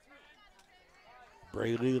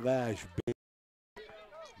 Braylee Lash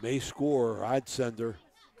may score. I'd send her.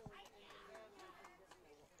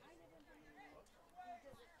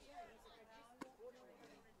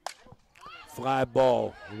 Fly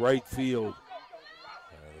ball, right field.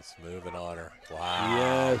 It's moving on her. Wow.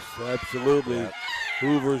 Yes, absolutely. Yep.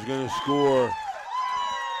 Hoover's going to score.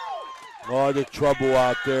 A lot of trouble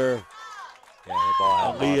out there. Yeah, the ball had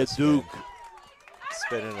a lot Aaliyah of spin. Duke.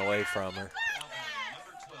 Spinning away from her.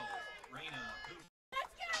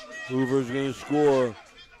 Hoover's going to score.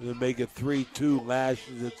 Going to make it 3-2. Lash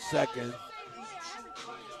is at second.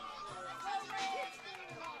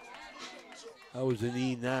 That was an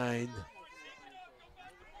E9.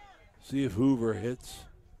 See if Hoover hits.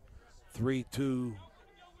 3-2.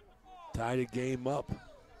 Tie the game up.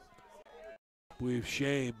 Be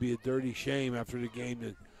a dirty shame after the game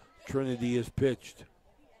that Trinity has pitched.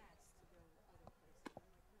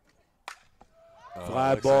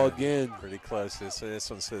 Fly ball again. Pretty close. This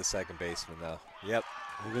one's to the second baseman, though. Yep.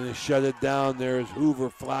 They're going to shut it down there as Hoover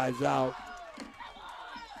flies out.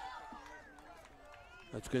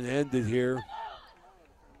 That's going to end it here.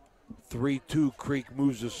 3-2. Creek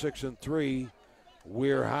moves to 6-3.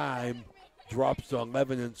 Weir High drops to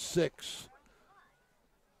 11-6.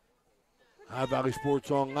 High Valley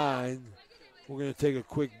Sports Online. We're going to take a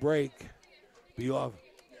quick break. We're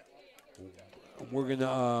going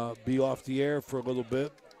to be off the air for a little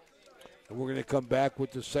bit. And we're going to come back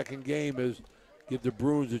with the second game as give the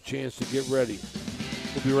Bruins a chance to get ready.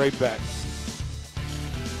 We'll be right back.